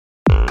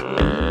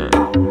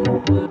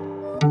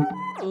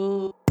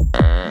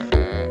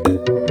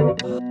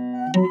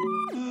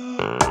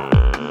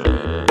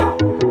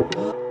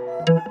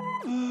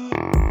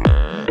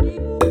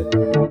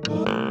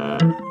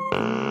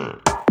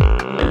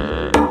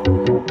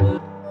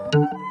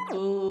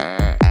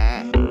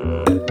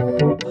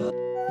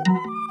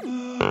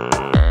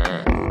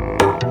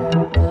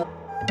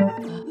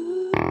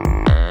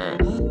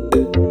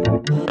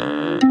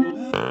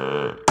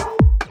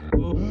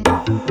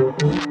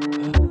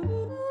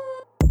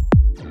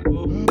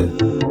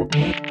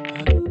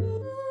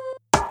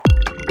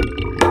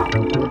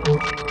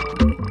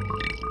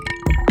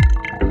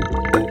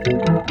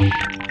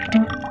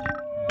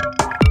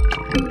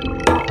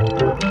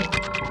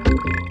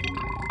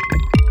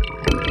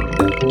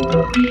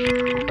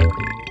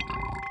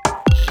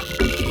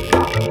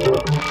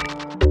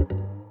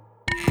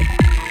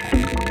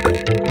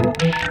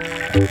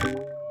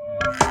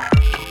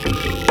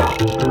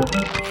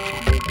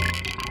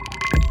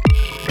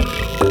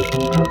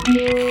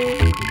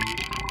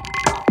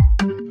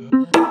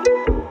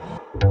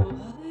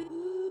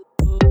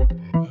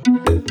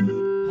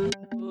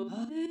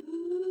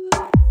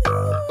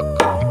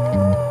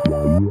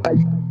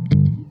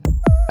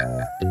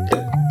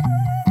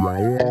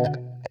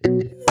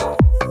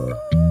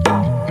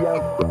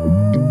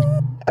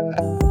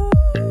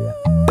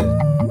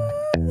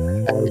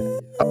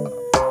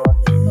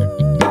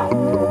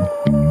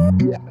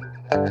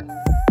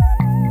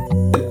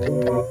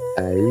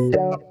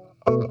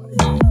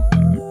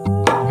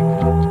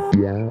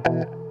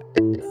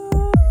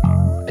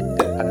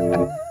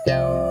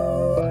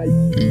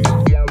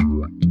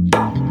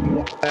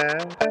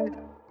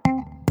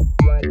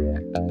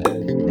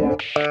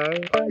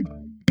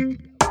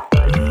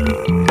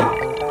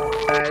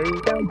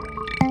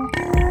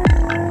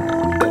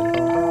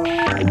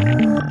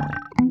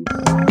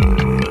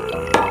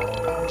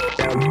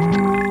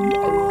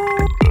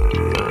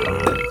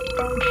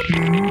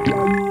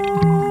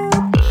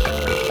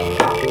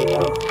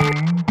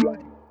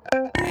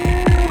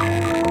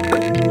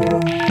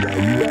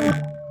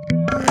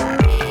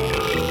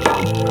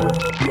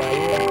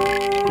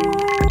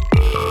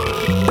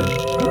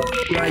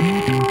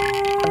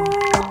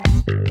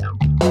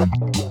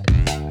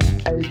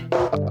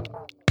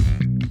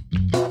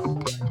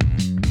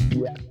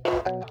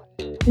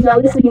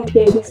You're listening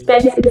to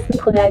Spanish Citizen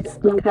Connects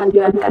on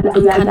Candu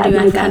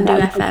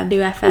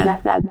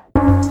FM.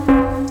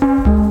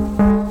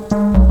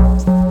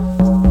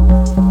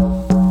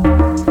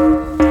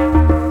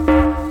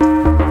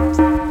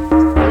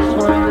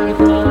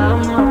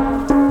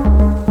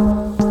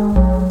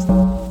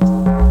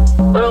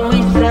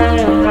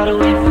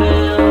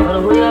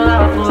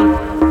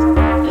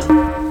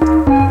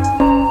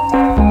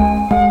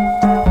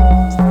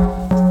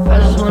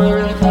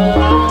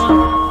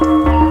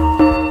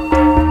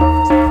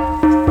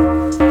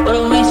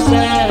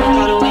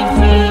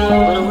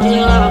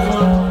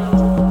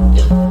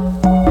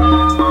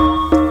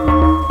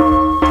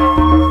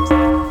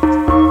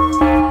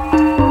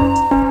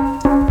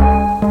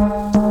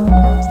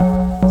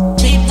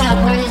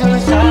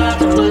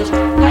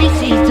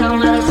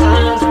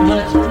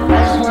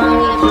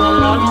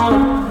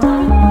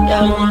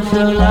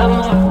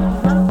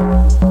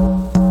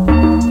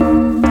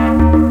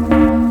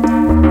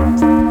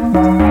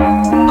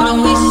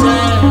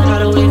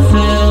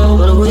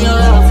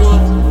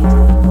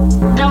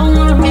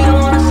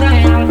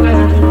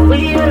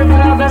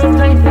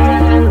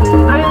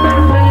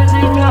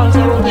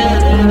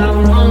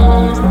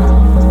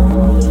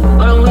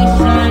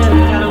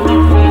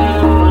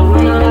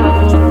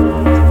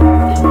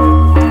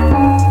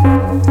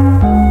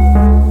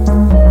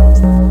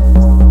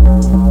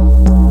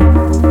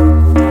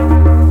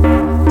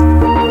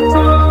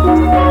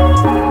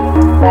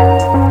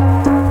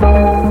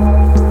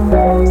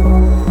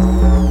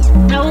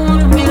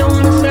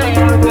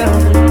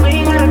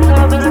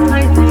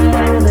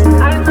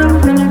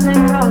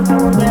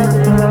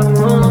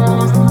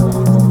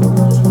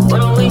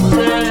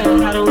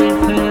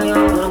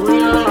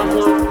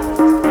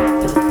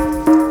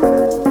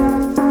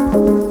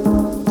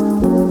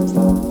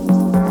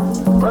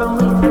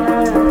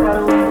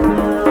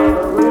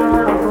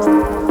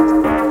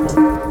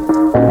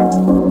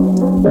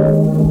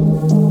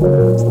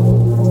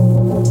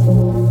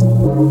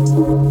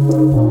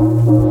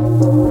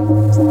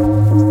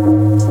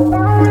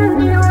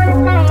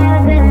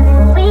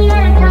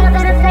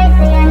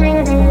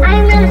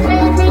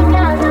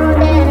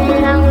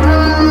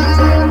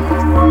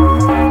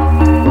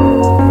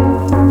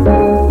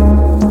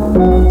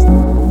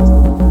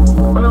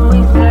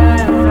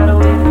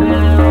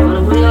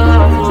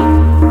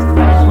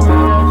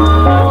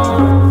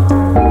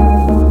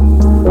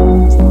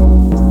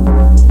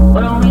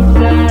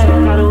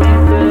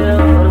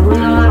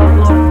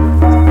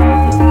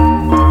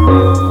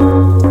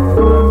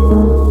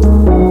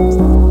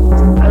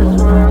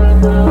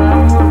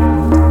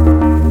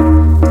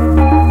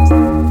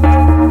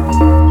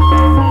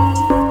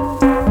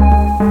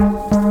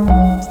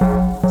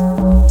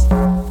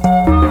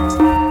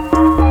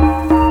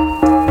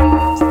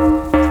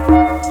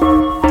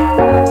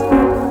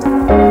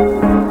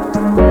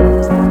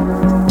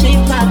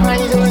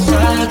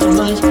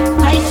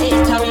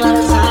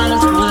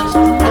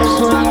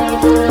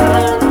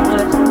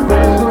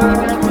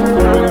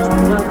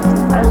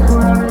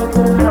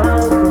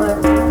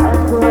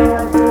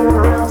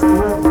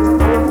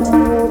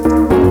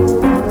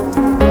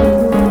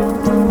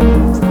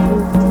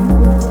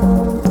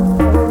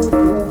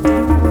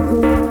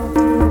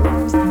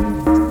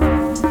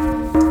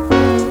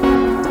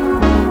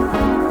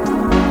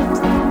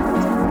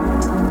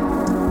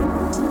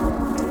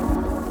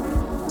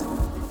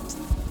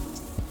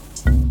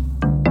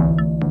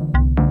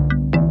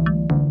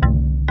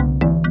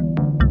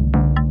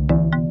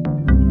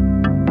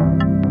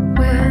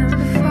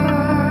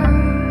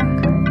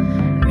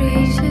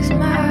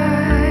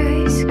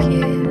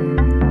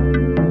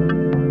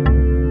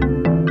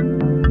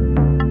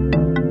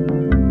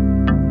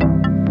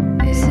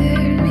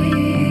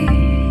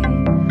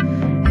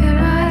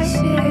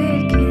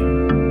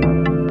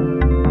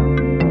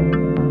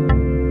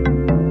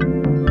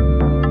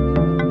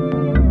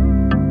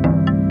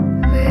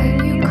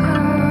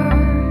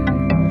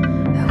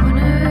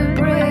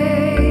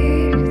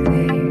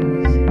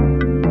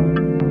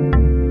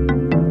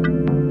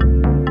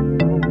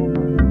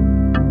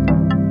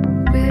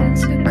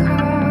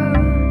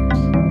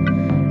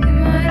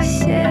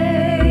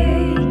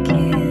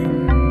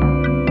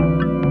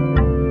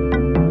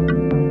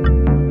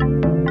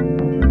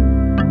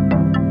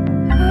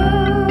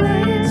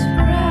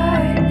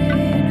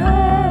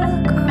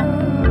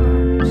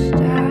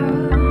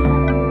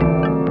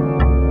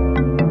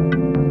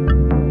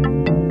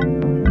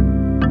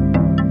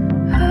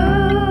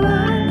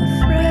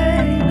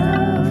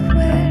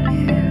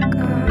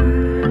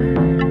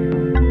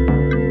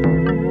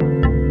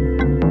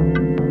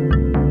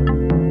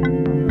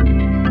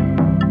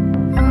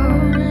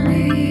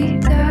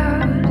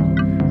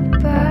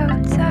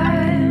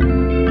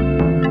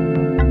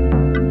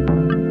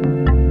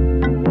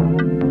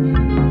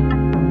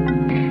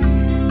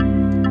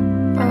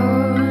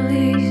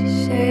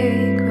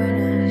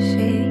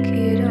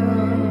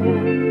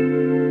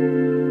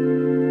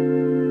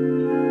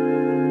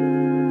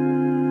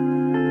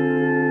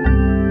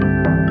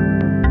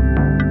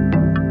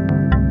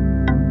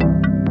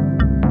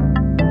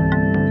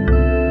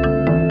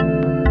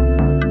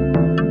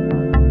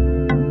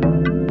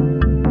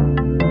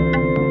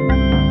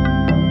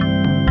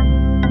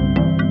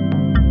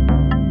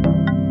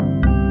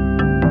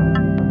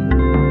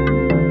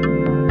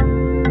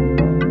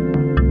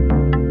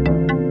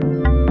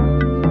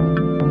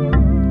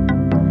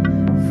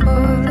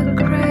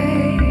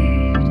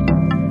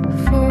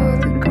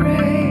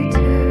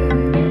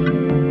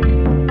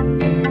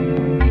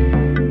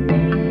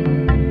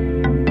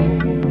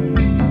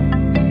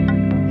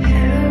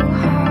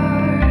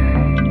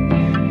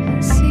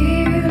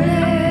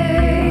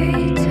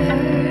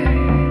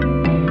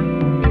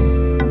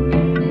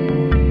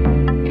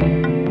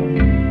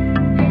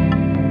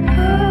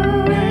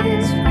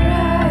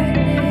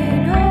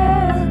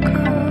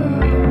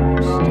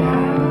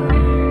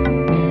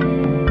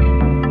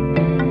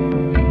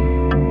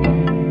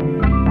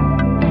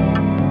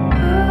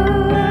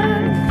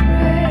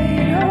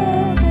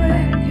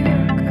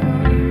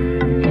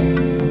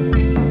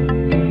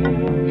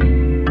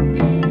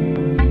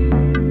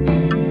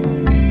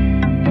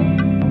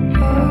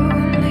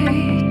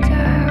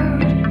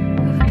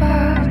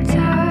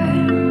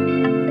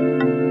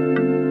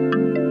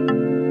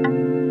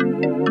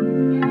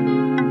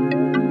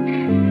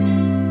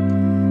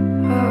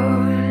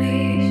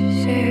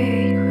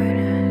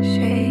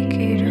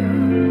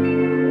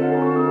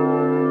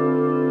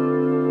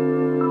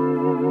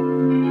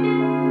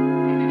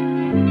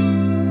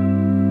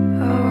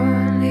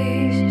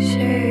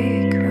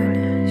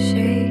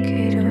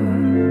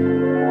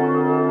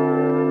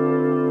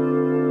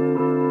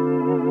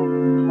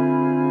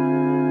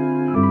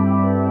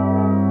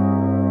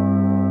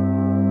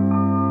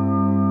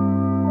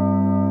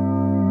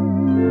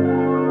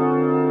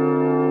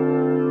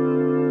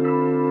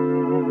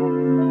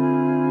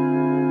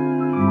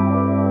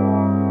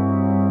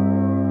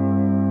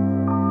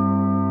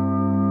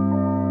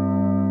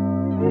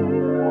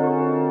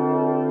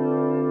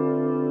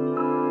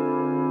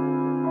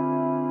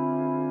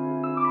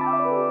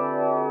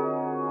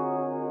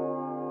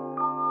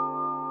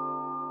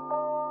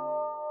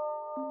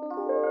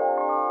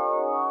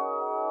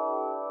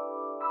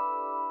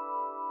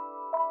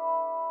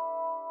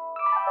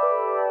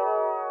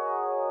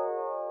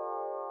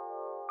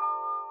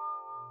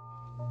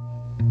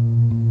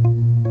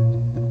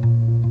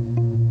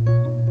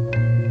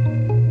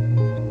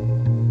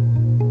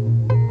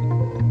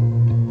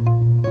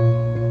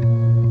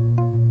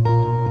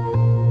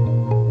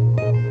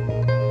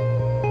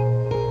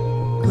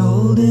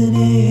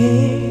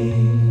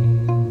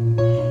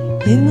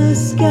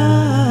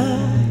 sky,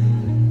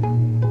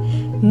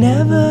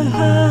 never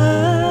hatch,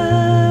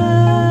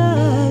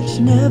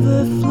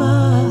 never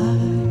fly,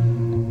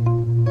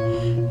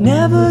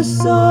 never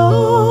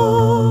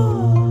soar,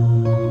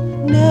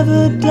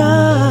 never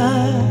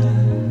die.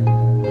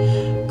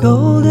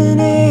 Golden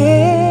egg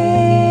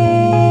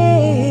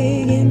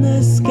in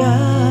the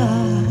sky.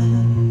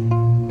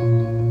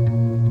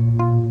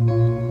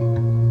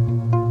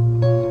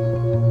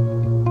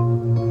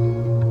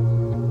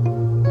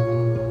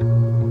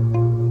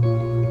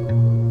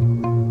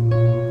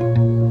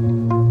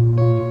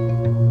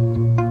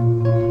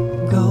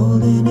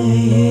 Golden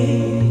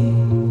egg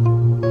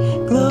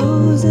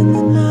glows in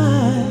the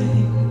night.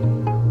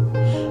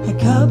 I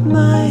cup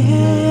my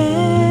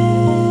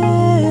hands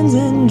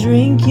and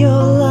drink your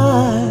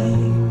life.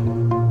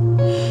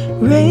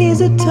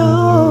 Raise a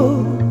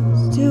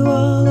toast to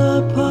all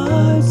our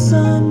parts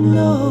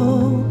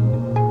unknown.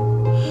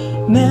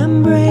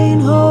 Membrane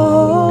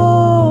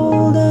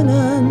hold an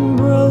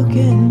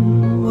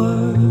unbroken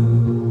word.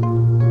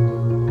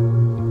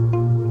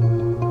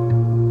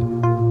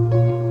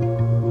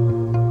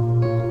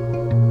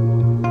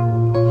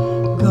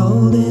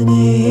 Golden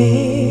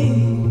egg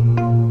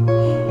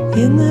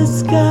in the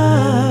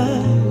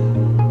sky,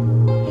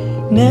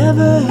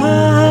 never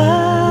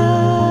hatch,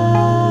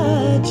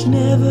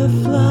 never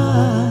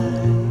fly,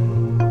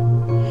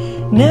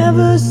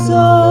 never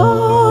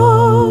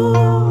soar,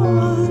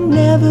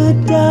 never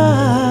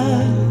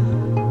die.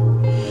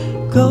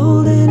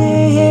 Golden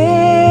egg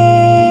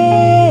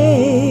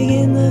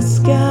in the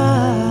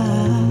sky.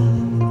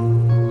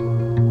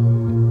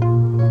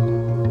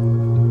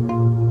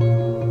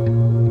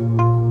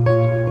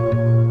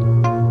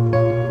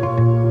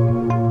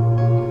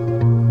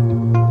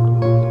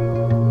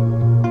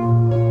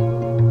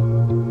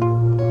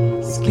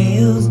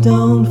 Scales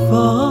don't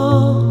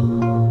fall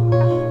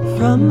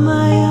from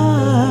my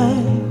eyes.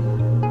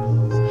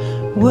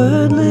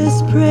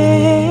 Wordless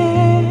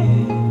prayer,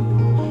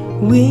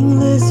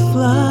 wingless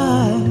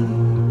flight.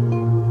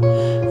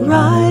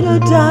 Ride or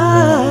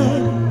die,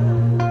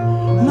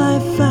 my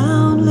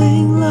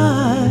foundling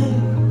light.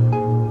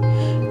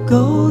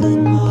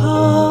 Golden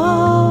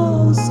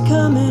pulse,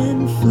 come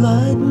and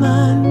flood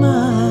my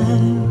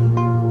mind.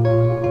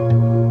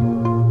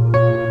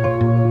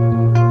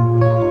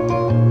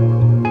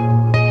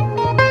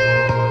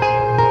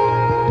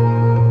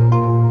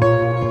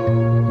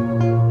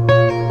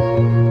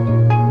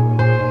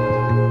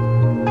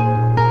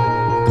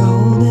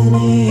 Golden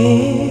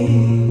egg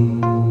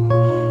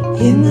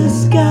in the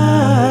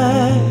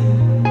sky,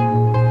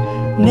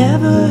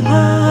 never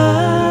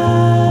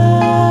hatch,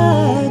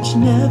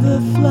 never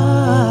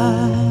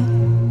fly,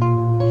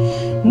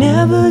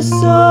 never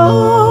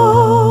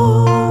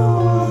soar,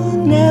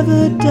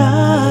 never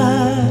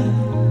die.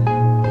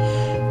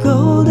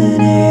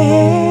 Golden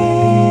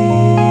egg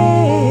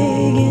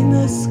in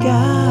the sky.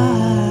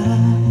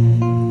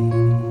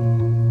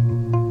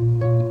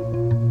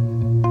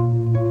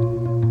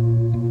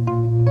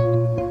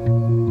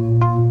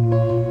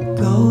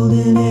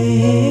 Golden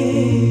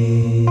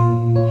egg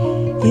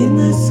in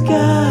the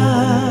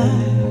sky,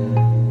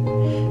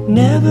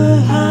 never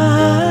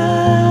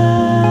hatch,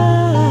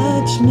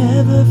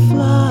 never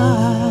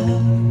fly,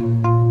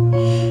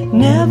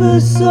 never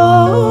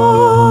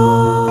soar,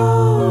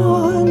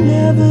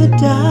 never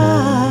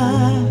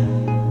die.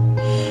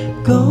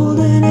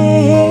 Golden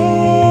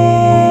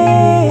egg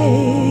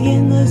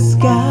in the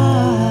sky.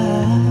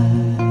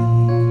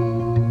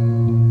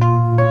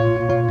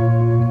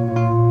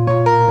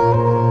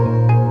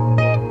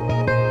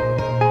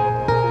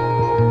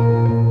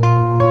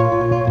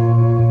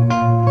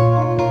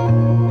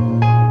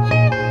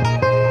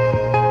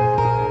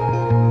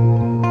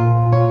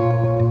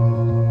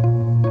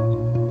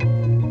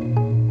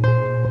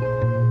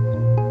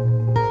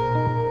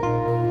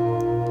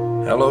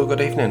 Hello,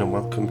 good evening and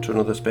welcome to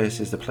another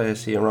Spaces the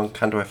Players here on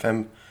Cando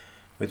FM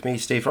with me,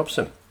 Steve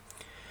Robson.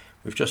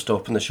 We've just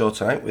opened the show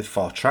tonight with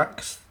 4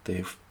 tracks.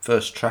 The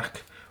first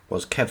track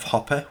was Kev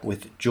Hopper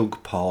with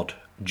Jug Pod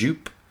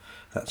Dupe.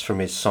 That's from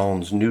his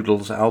Sans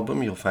Noodles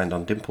album you'll find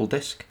on Dimple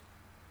Disc,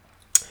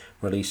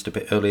 released a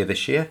bit earlier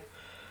this year.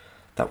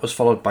 That was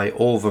followed by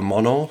Over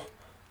Mono,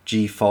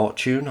 G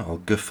Fortune or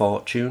G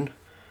Fortune.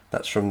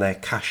 That's from their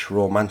Cash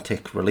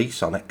Romantic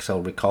release on XL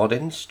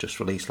Recordings, just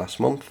released last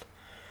month.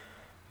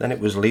 Then it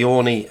was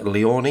Leone,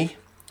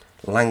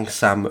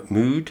 Langsam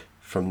Mood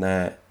from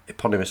their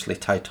eponymously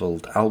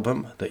titled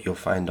album that you'll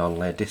find on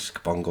Les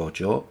Disques Bongo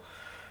Joe,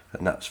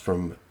 and that's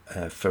from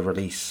for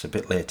release a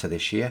bit later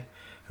this year,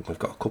 and we've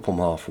got a couple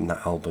more from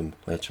that album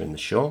later in the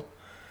show.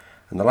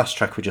 And the last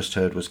track we just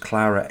heard was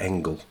Clara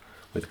Engel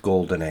with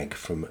Golden Egg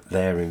from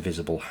Their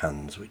Invisible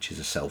Hands, which is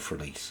a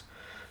self-release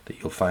that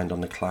you'll find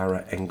on the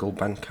Clara Engel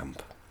Bandcamp.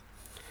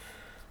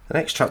 The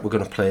next track we're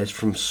going to play is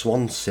from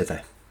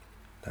Swansither.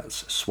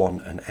 That's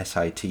Swan and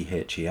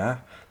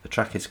S-I-T-H-E-R. The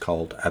track is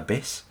called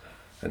Abyss,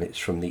 and it's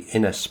from the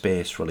Inner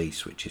Space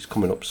release, which is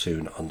coming up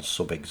soon on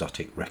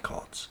Subexotic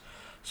Records.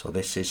 So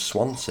this is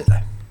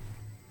Swansither.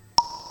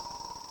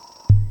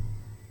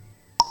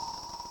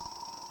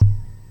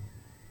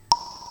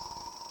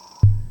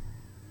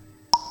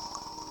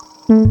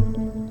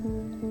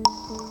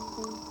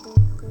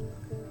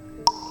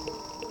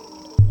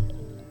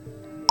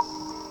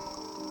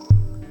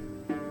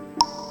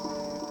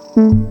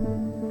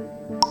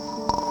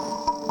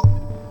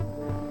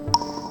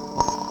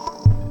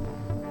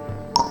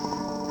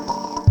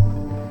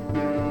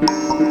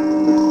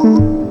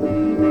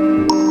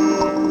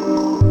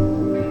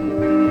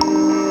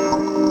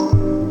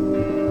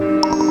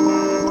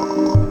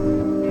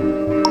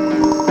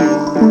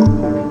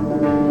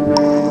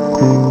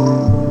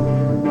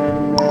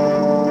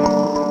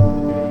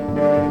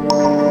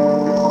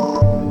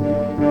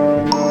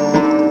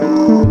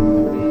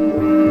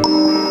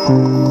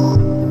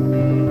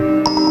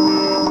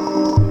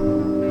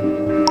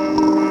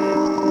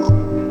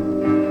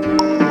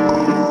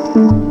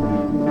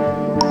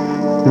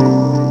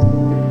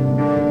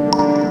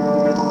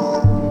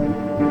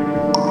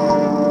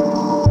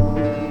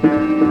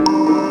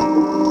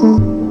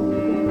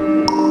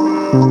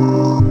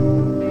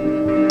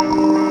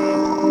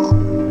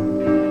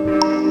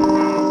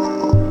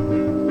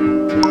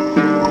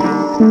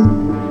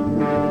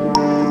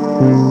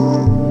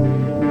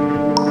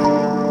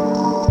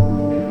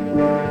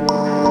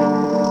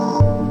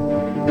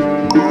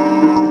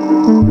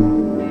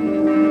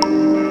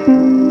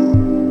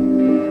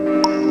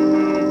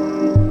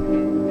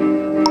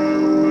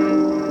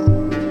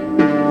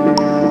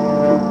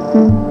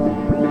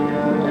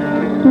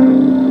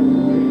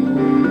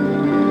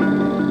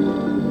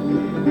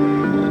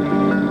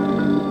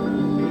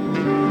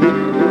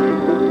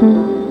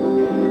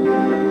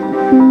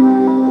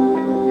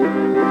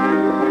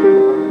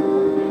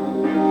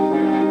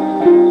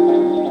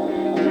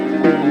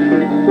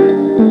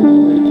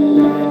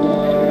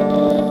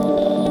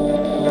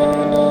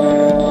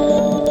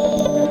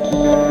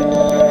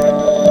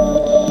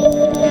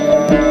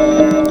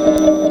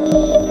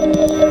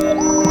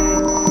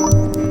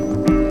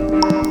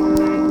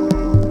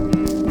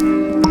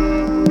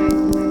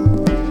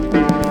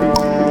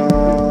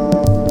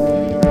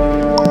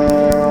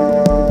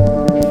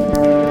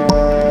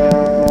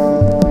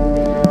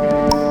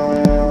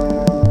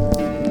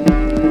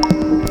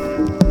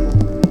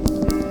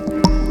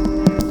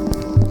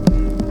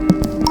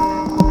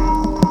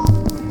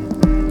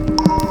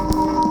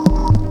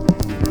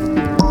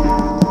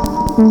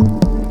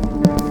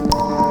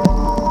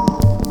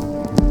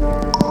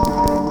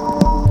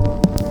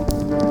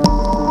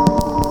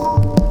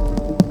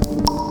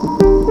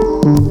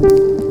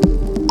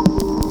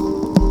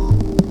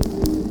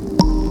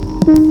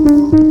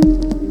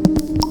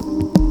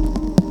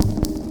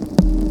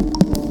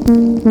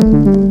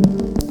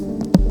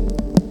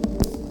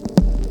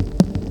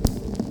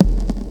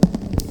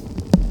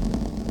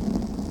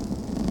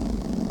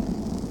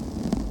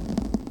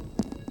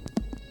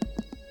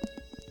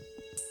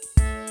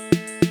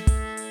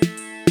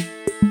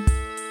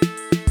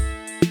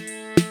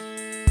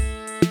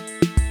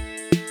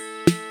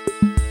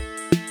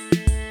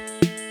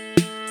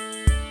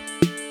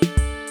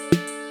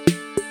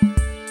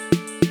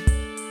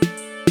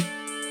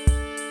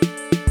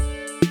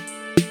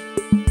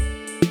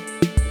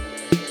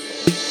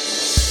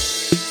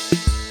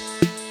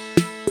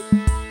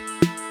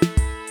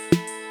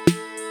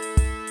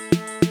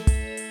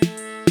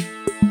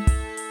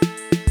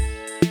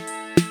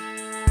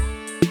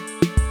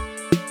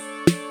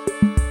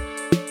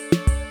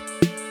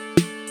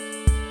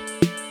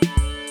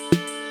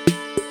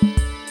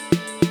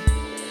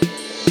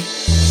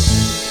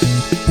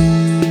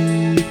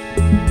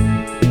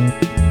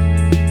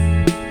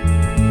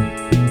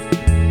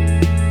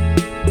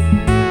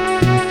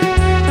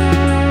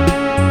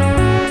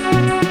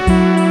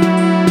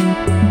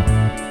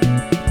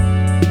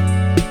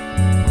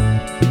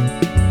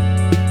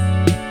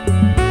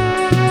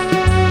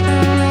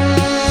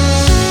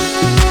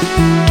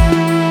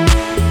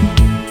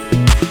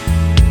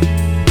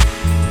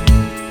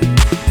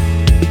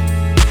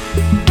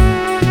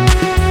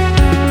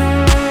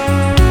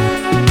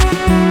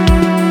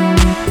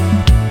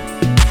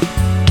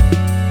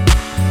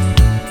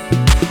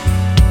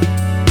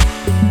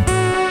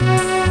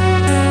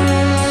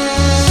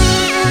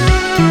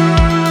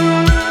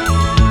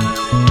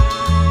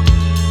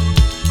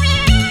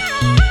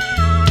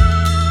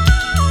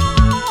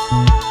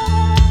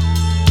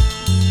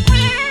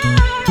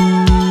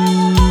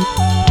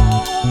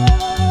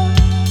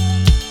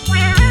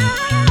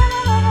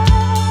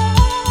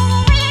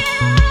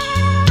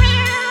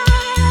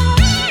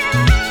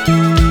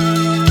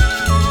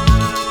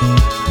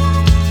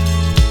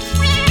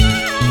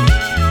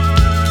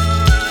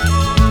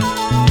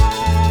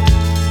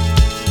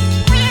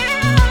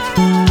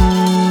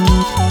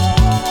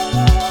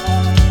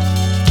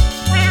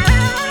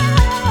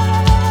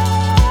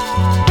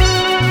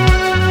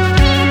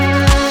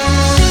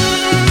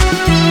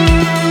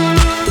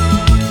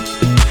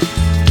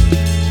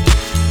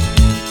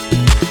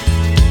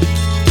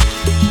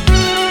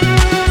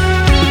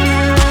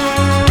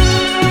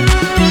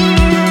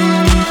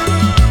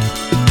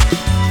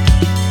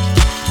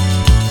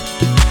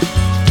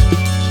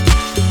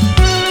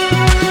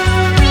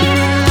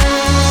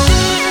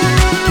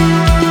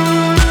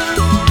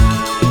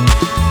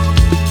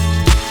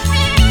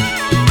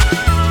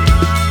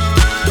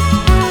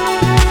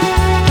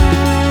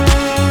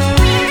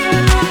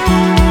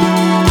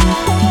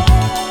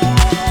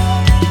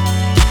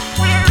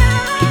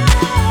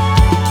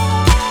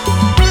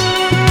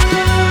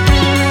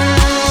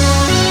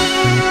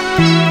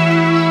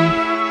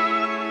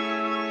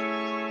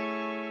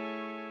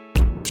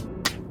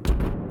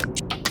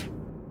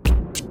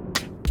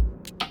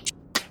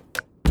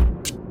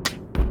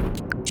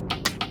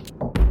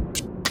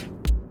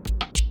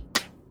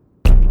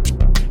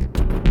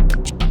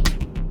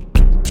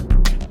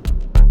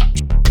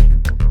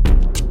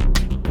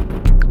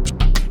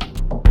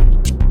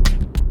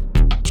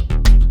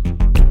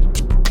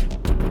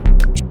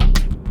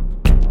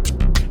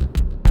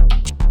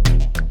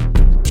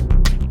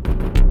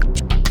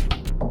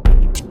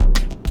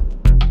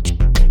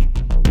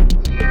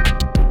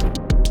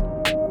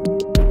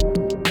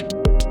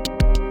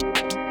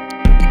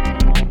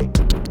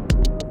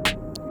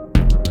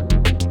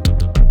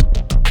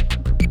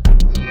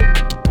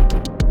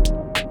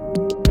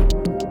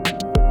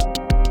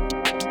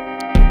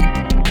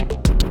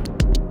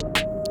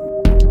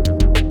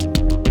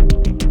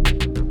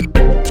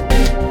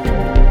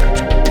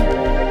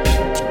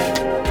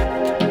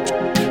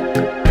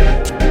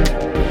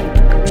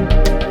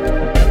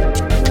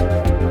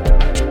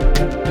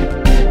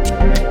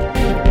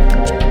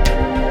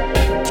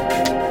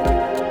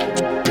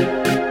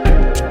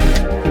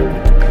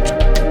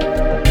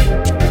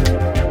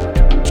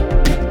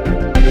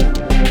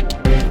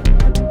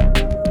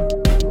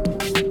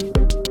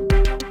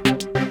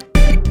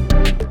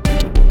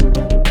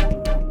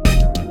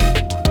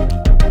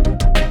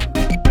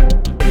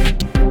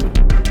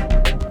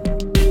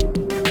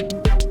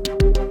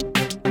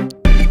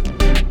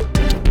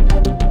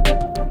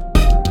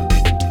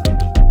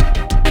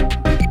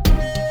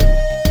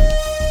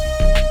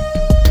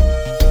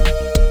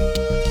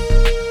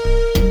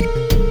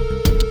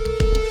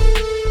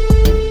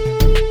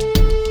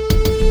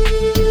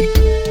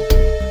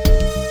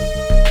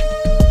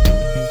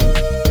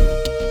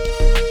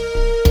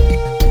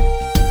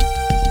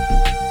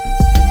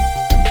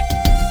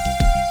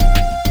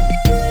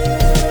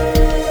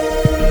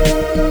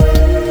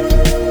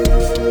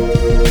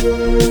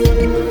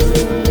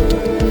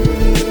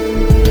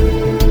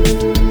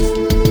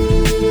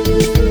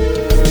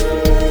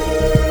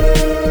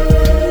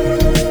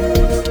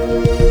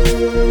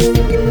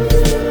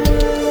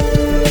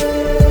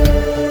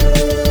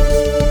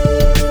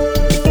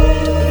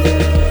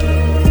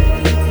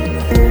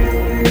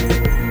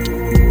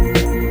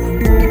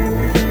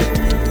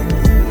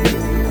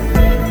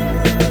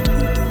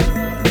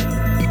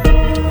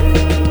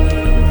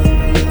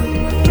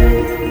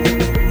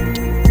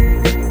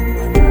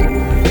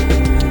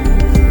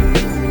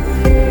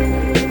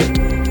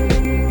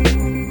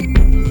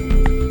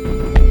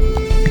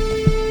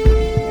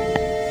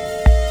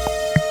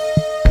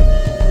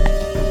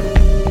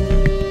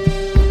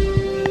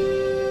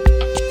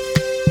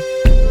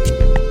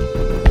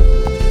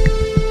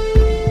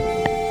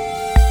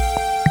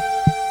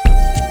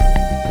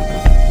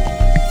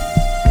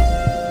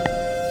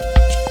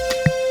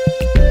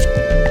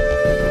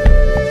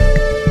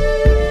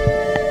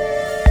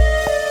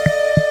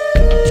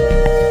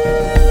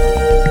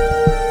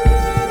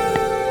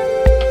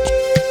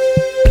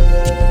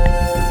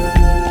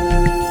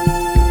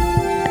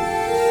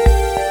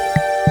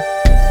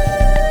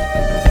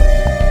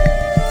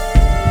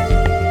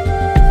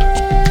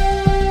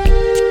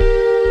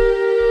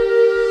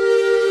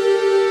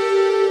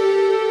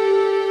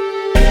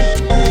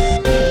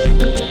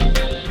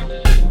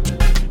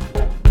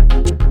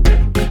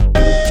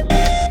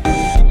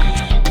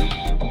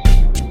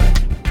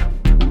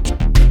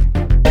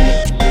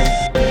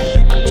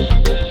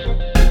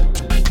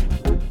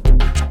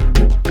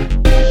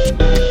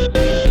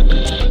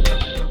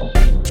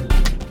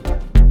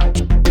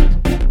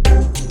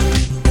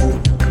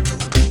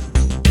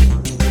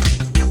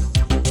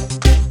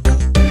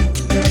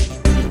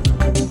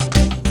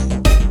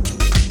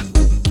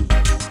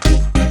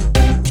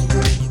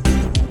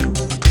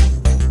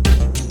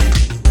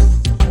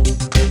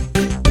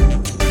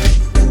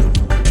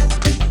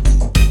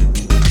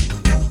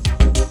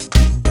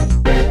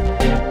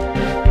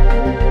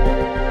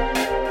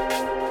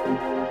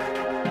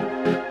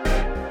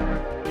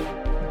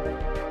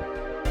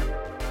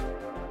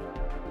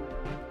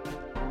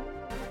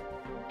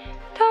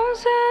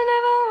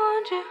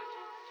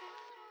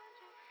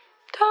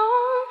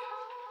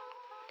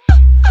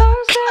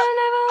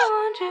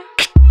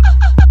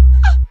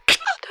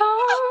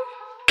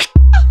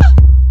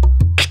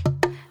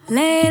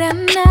 Late at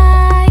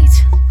night,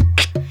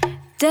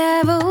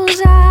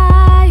 devil's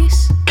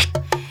eyes,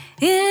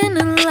 in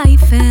a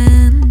life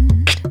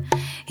and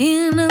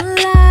in a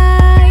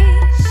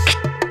lies.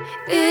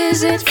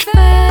 Is it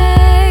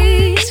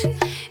fate?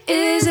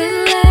 Is it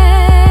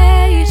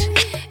late?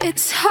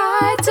 It's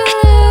hard to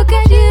look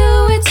at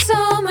you with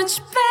so much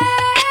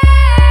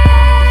pain.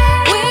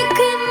 We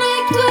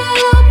connect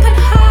with open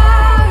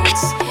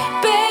hearts,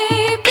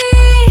 baby,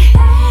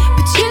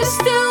 but you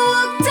still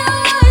walk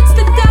towards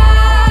the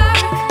dark.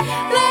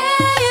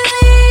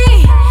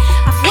 Lately,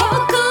 I've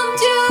welcomed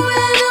you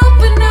with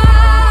open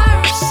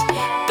arms,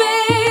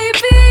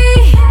 baby,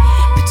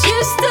 but you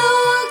still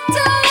walk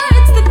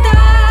towards the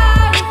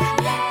dark.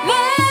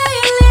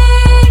 Lately,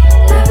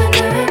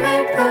 lavender and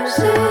red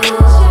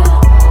roses,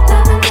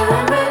 lavender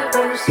and red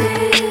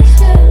roses,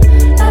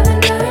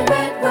 lavender and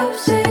red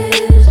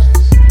roses,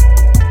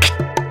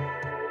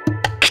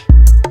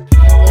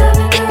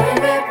 lavender and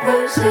red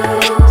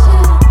roses,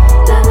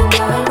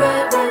 lavender and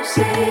red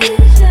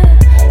roses,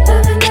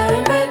 lavender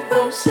and red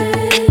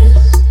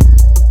roses.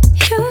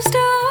 You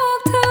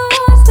stalk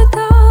towards the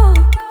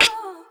dark.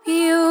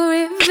 You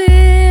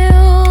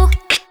reveal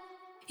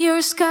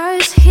your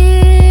scars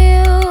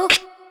heal,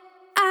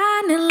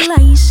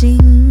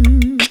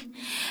 analyzing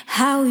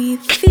how you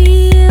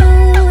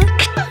feel.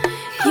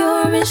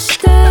 Your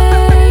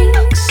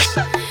mistakes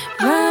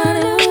run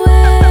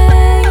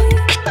away.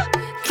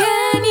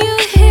 Can you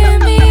hear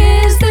me?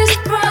 Is this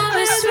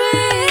promise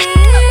real?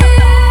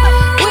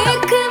 We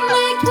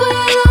connect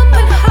with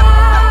open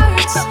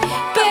hearts,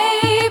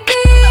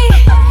 baby,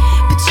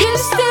 but you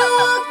still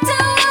walk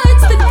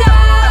towards the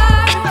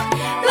dark.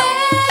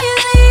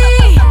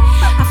 Lately,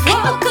 I've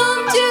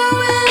welcomed you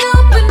with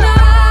open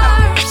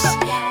arms,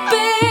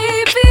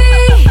 baby,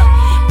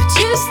 but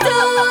you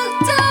still walk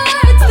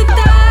towards the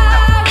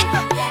dark.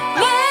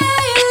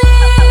 Lately,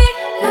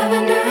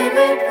 lavender and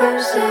red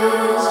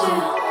roses,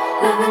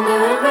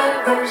 lavender and red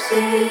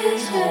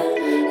roses,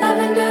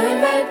 lavender and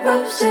red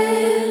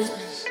roses,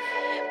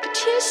 but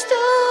you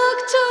still walk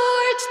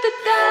towards the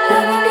dark.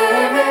 Lavender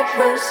and red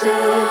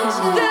roses,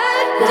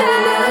 lavender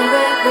and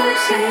red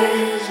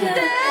roses,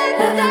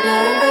 lavender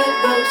and red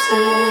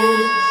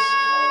roses,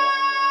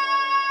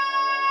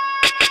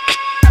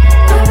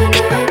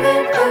 lavender and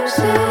red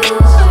roses,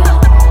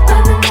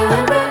 lavender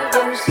and red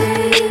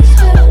roses,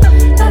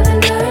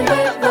 lavender and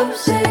red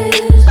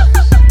roses,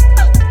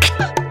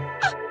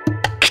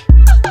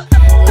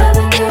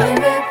 lavender and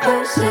red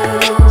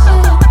roses,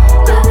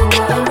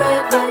 lavender and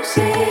red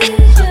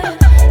roses,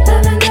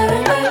 lavender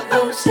and red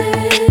roses.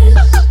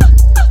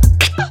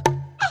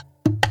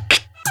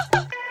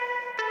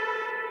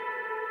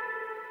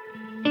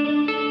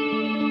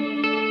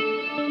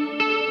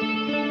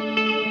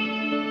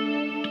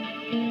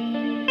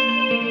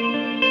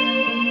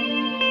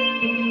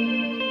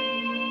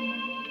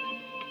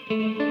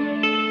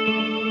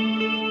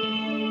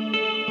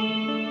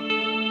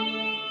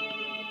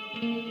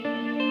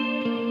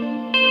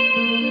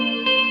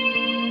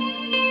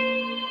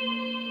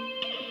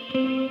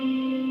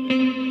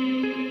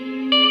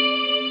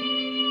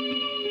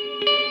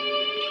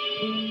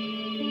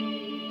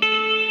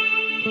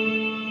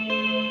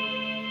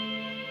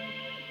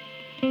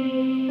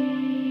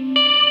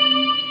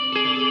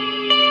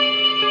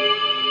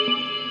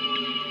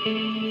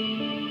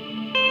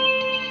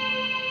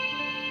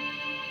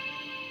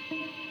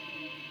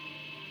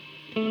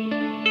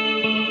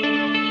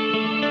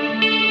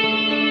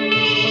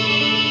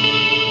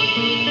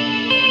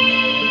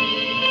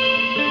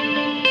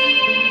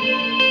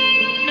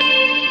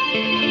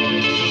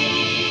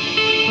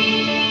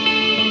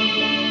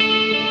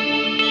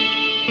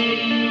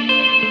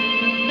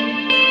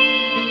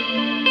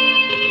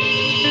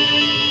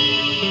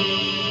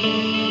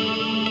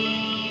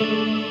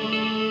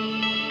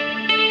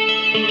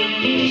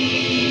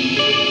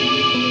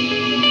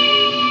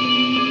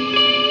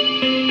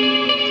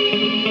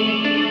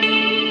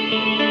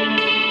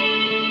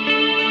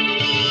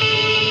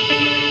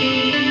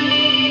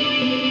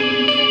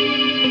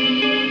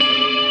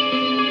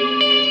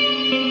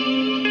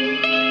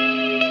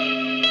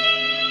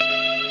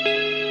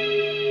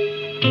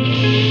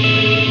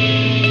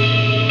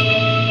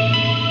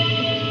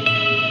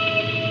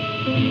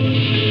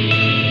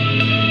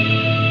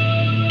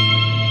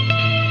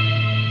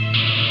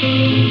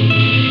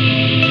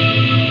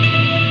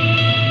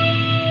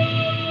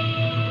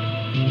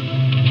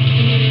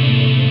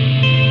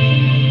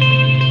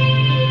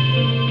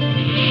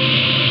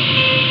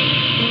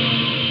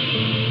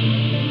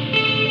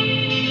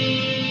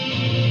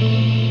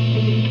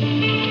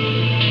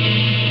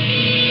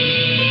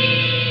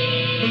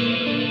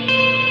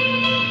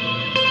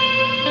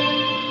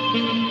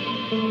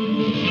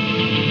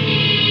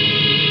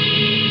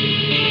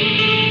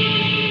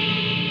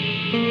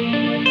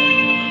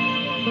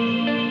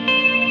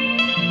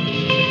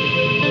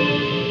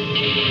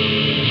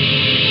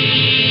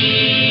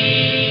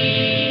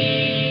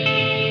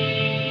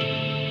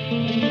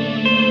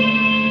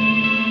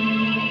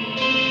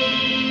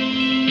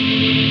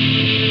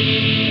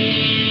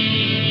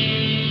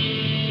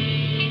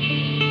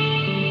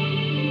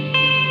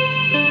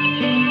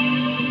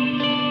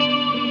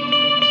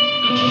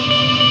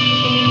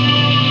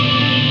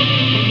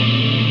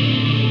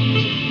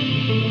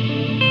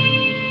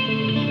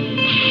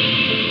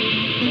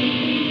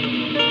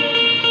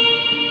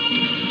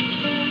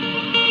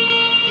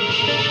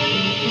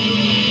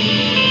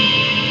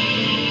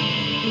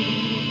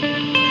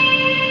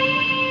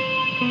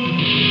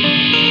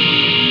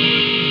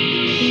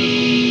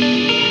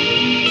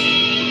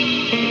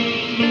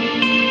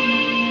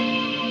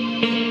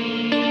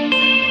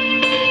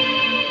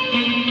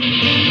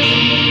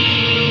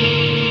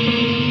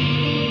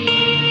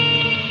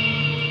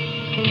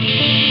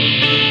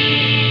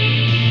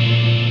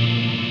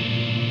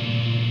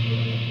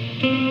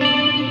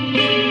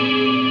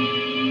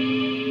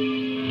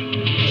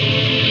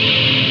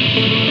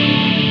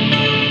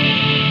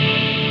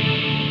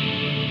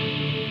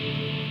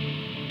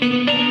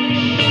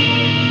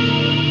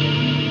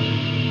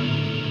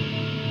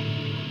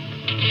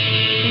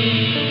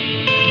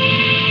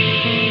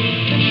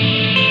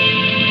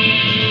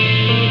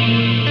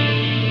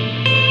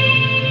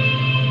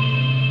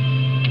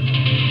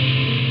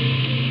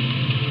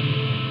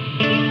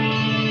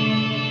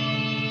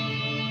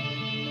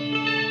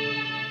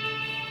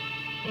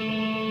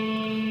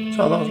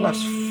 So those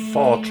last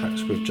 4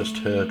 tracks we've just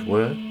heard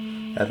were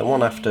the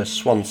one after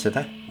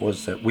Swansea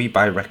was We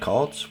Buy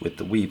Records with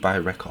the We Buy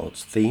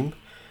Records theme.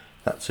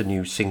 That's a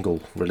new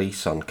single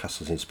release on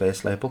Castles in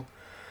Space label.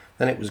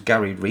 Then it was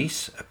Gary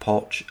Reese, a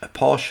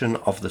portion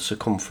of the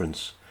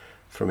circumference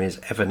from his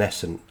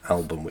Evanescent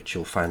album, which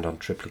you'll find on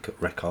Triplicate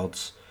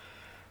Records.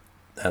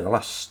 And the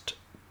last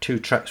 2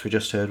 tracks we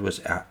just heard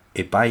was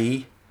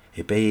Ibai,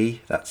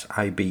 that's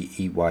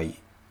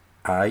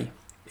I-B-E-Y-I,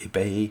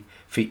 Ibai,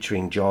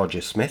 featuring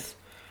Georgia Smith.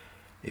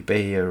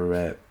 Ibai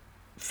are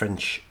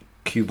French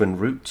Cuban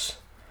roots,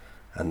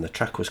 and the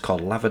track was called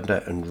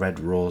Lavender and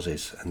Red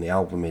Roses, and the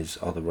album is,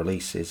 or the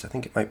release is, I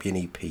think it might be an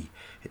EP,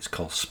 it's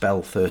called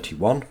Spell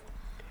 31,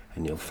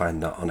 and you'll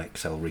find that on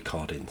XL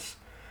Recordings,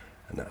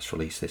 and that's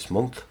released this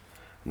month.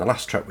 And the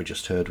last track we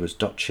just heard was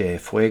Doce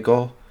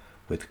Fuego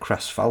with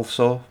Cras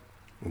Falso,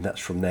 and that's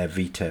from their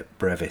Vita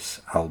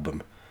Brevis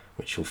album,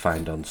 which you'll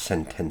find on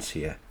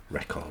Sentencia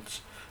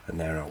Records, and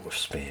they're out of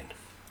Spain.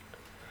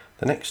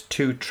 The next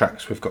 2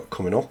 tracks we've got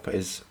coming up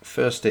is,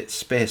 first it's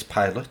Space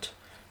Pilot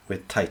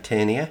with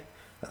Titania,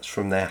 that's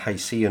from their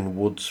Hycean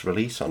Woods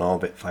release on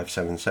Orbit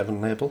 577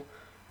 label,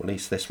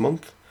 released this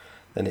month.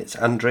 Then it's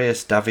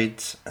Andreas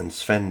Davids and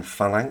Sven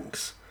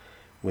Phalanx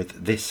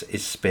with This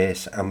Is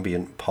Space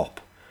Ambient Pop,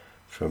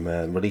 from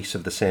a release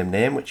of the same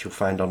name, which you'll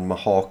find on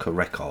Mahorka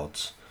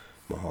Records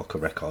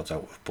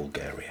out of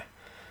Bulgaria.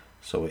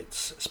 So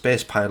it's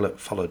Space Pilot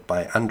followed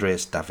by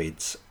Andreas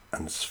Davids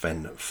and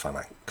Sven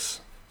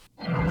Phalanx.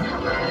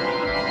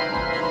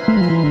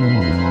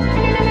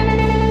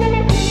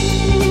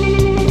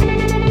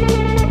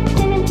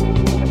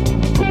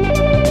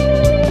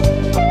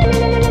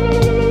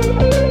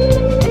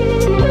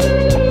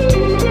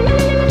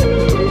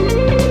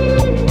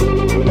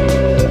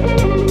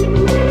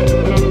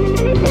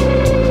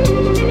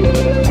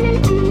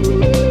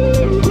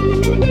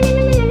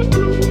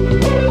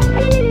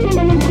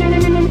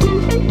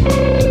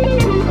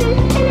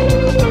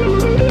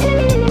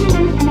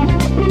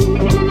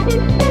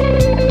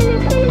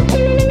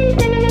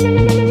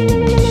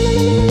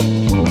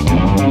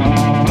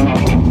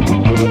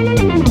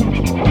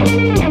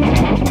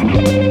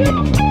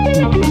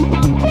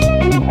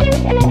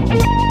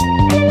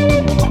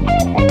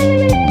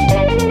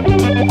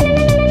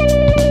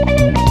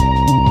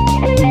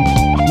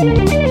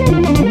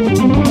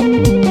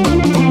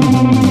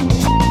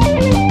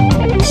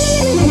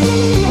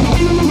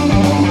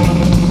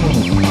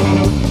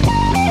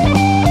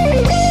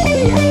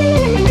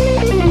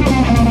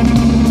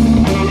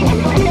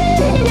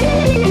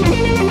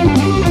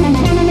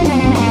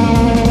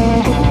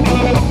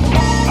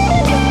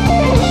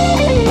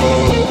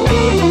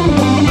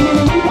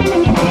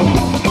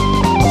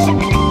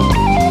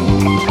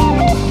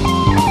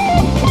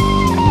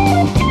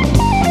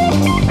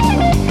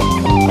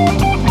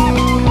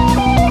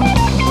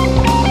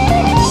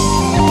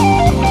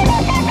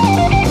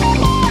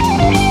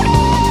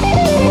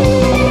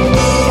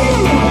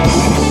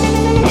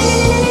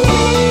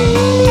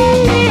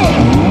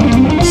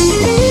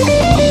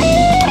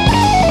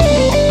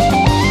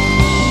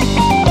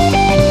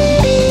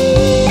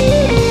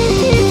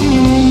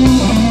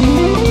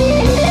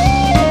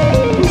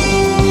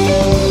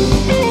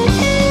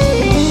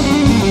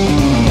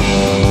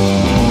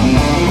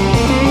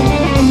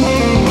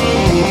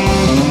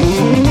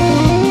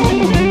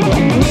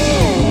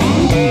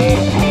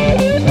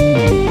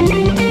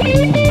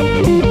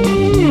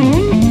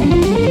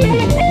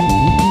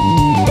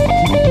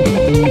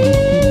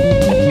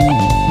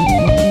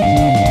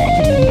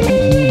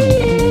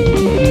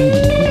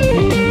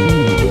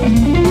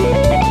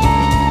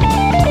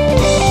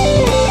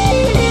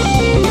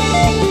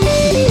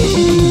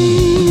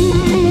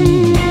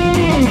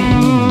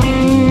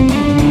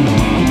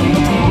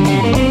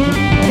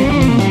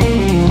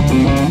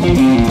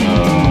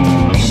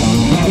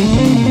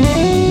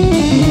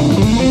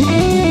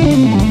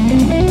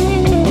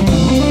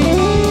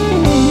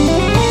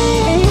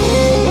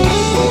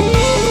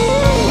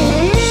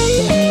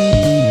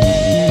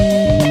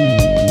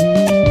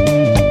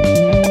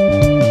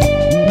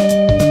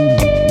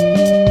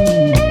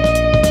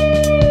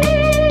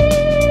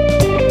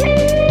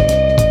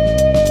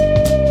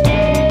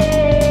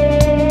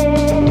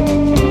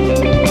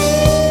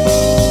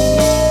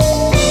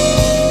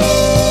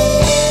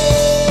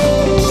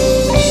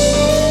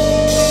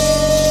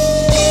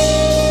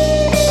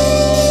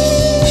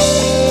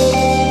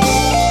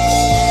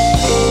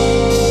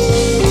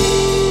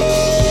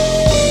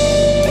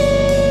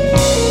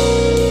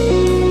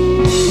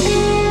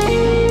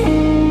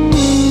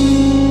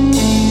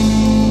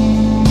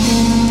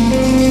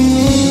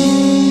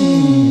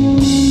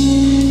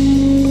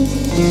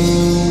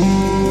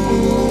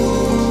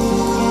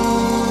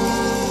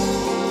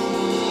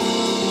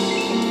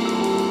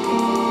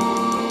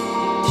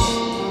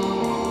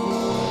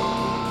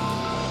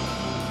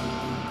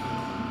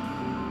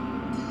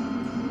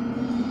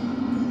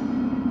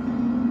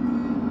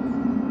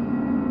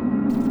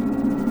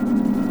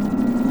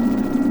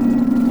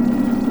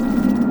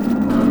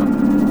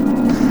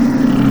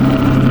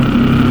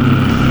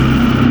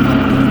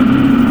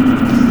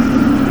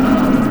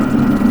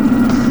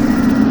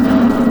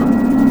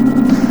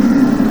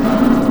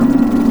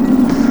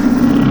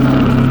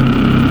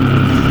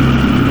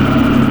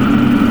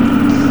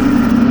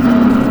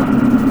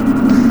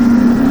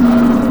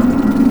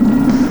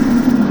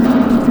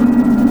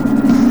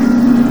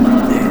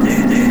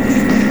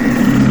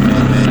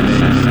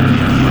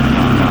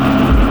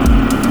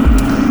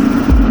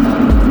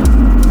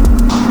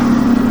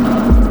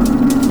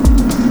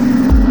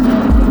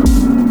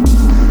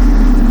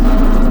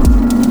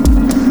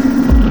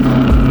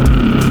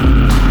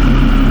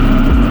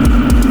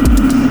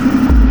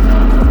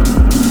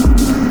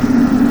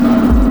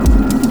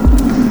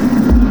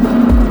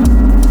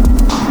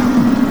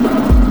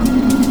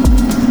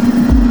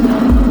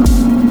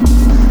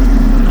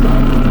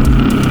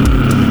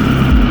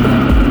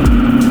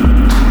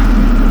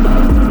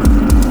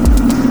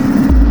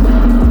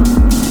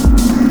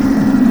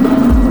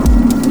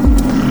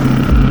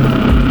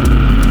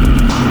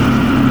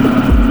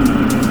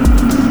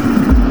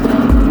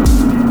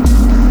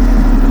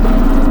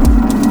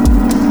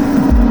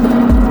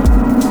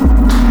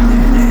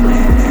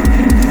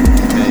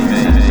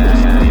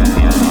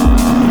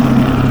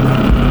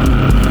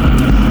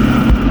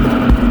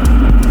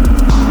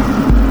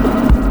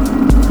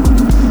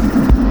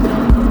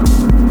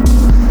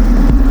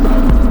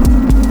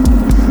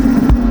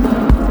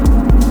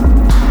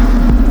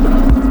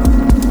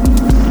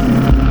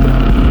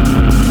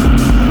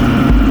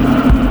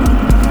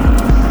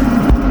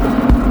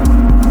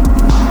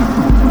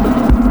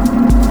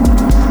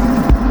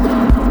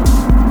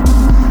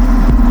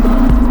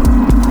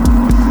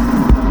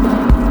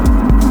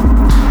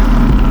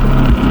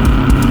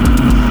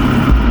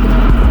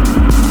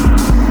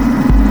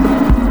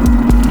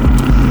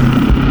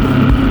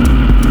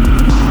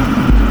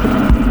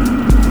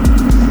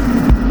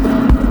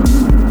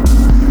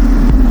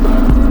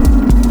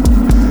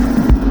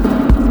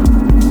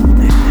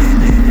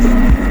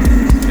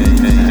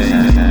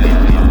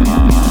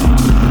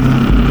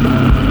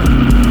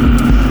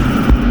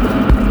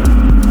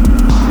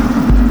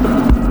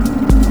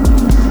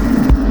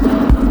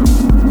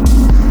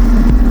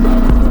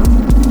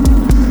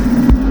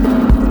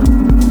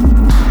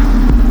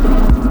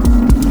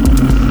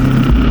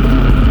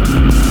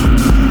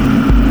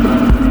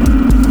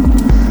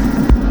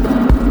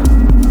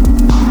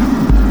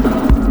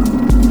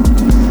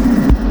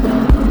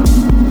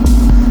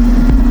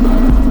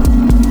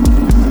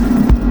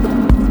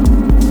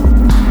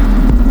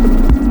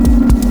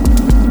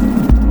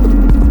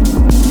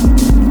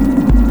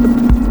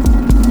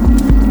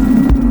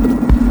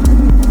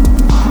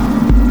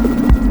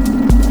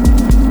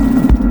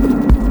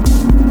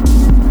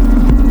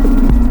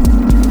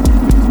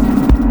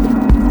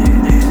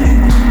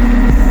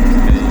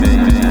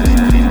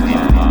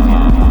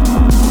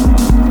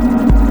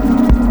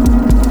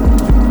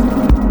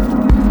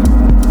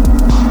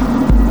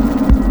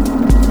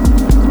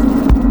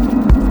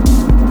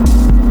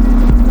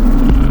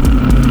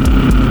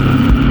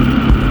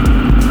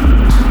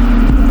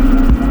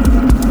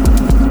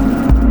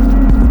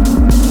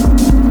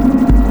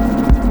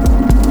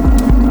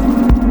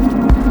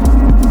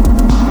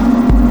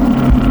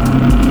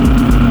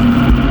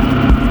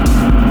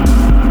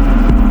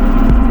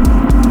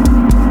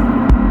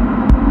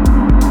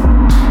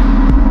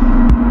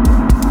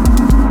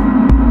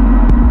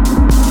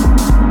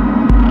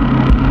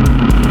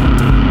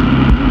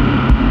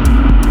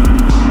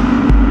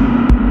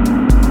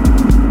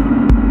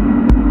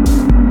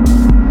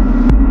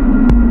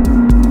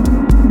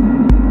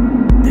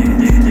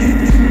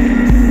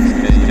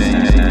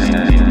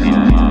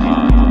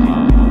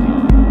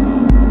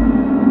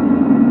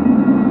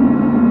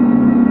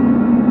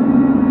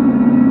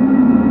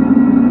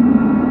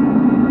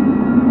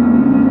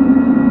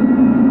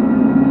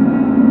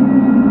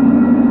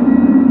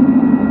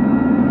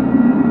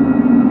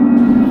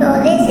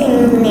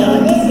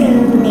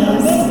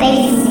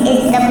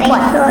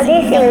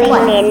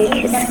 Welcome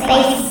into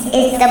space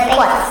is the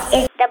point.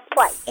 Is the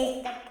point.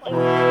 Is the point.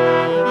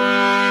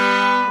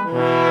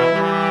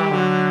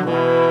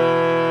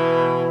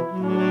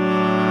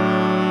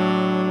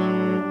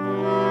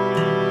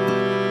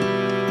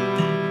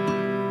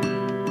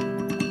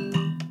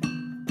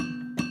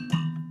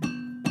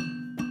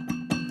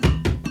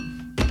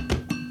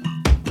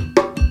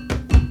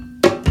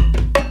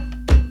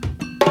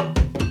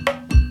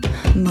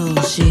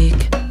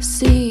 Moujik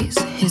sees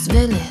his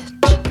village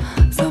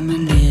from a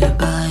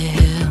nearby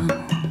hill.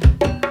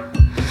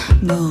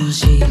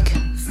 Moujik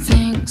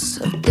thinks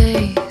of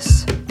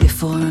days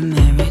before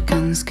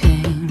Americans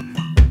came.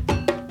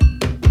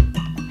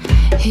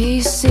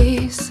 He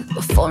sees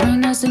the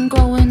foreigners in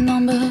growing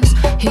numbers.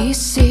 He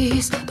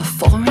sees the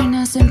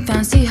foreigners in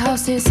fancy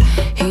houses.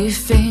 He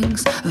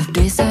thinks of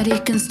days that he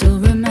can still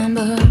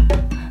remember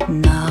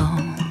now.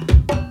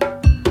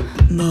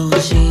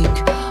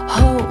 Moujik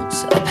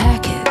holds a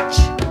package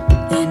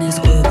in his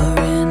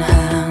quivering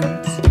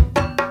hands.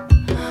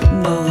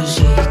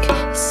 Moujik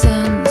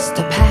sends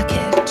the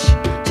package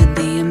to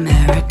the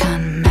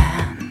American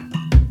man.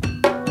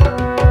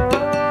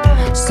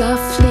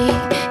 Softly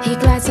he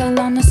glides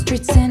along the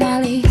streets and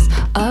alleys.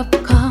 Up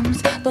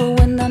comes the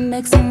wind that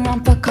makes him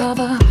run for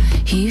cover.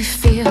 He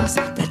feels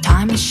the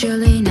time is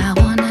surely now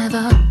or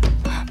never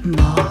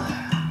more.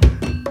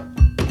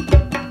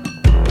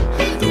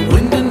 The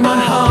wind in my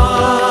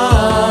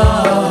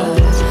heart,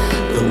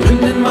 the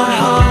wind in my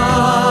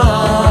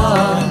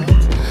heart,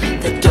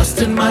 the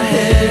dust in my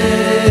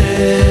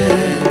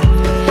head,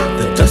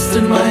 the dust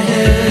in my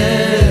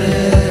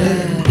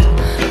head,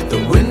 the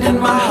wind in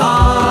my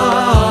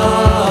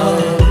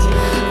heart,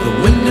 the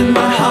wind in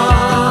my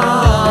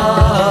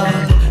heart,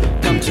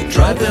 come to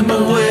drive them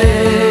away,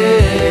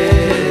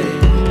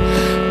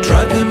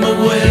 drive them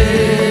away.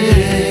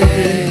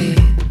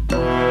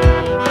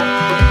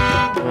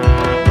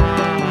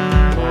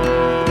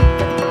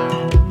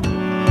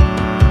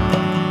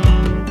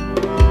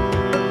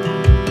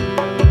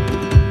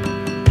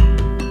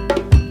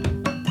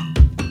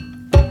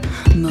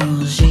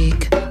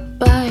 Moujik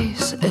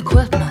buys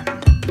equipment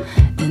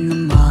in the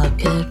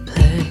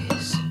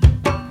marketplace.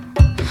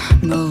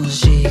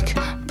 Moujik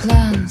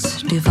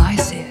plans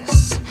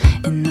devices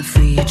in the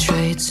free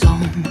trade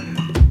zone.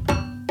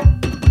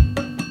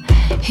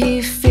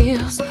 He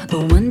feels the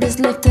wind is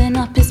lifting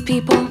up his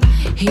people.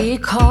 He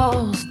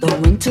calls the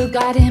wind to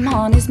guide him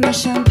on his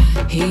mission.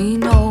 He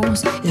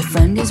knows his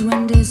friend his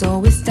wind is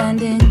always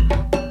standing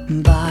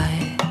by.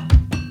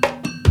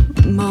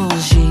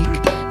 Moujik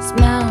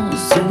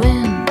smells the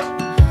wind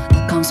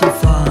that comes from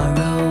far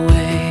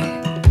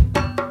away.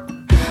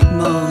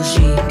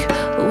 Moujik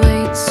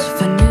waits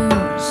for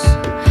news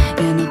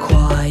in a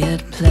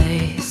quiet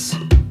place.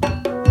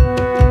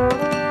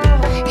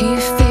 He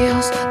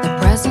feels the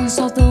presence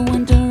of the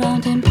wind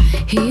around him.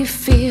 He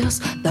feels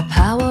the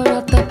power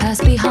of the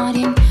past behind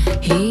him.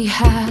 He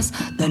has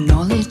the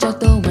knowledge of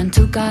the wind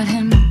to guide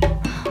him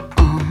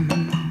on.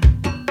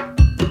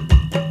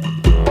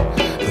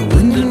 The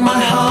wind in my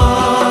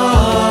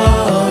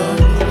heart,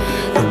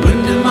 the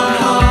wind in my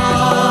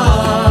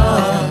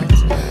heart,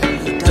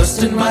 the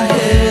dust in my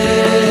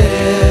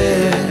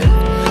head,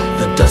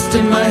 the dust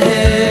in my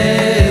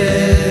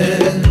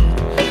head,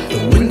 the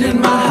wind in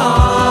my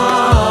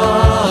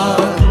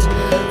heart,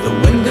 the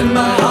wind in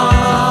my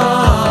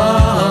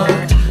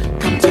heart,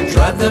 come to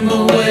drive them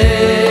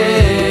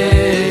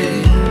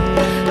away,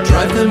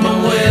 drive them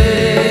away.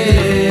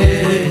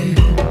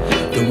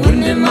 The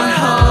wind in my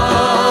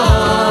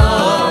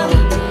heart,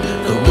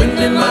 the wind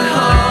in my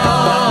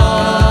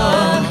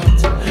heart,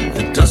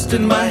 the dust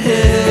in my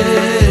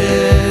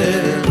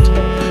head,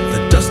 the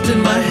dust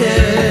in my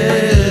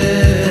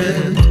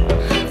head,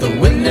 the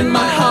wind in my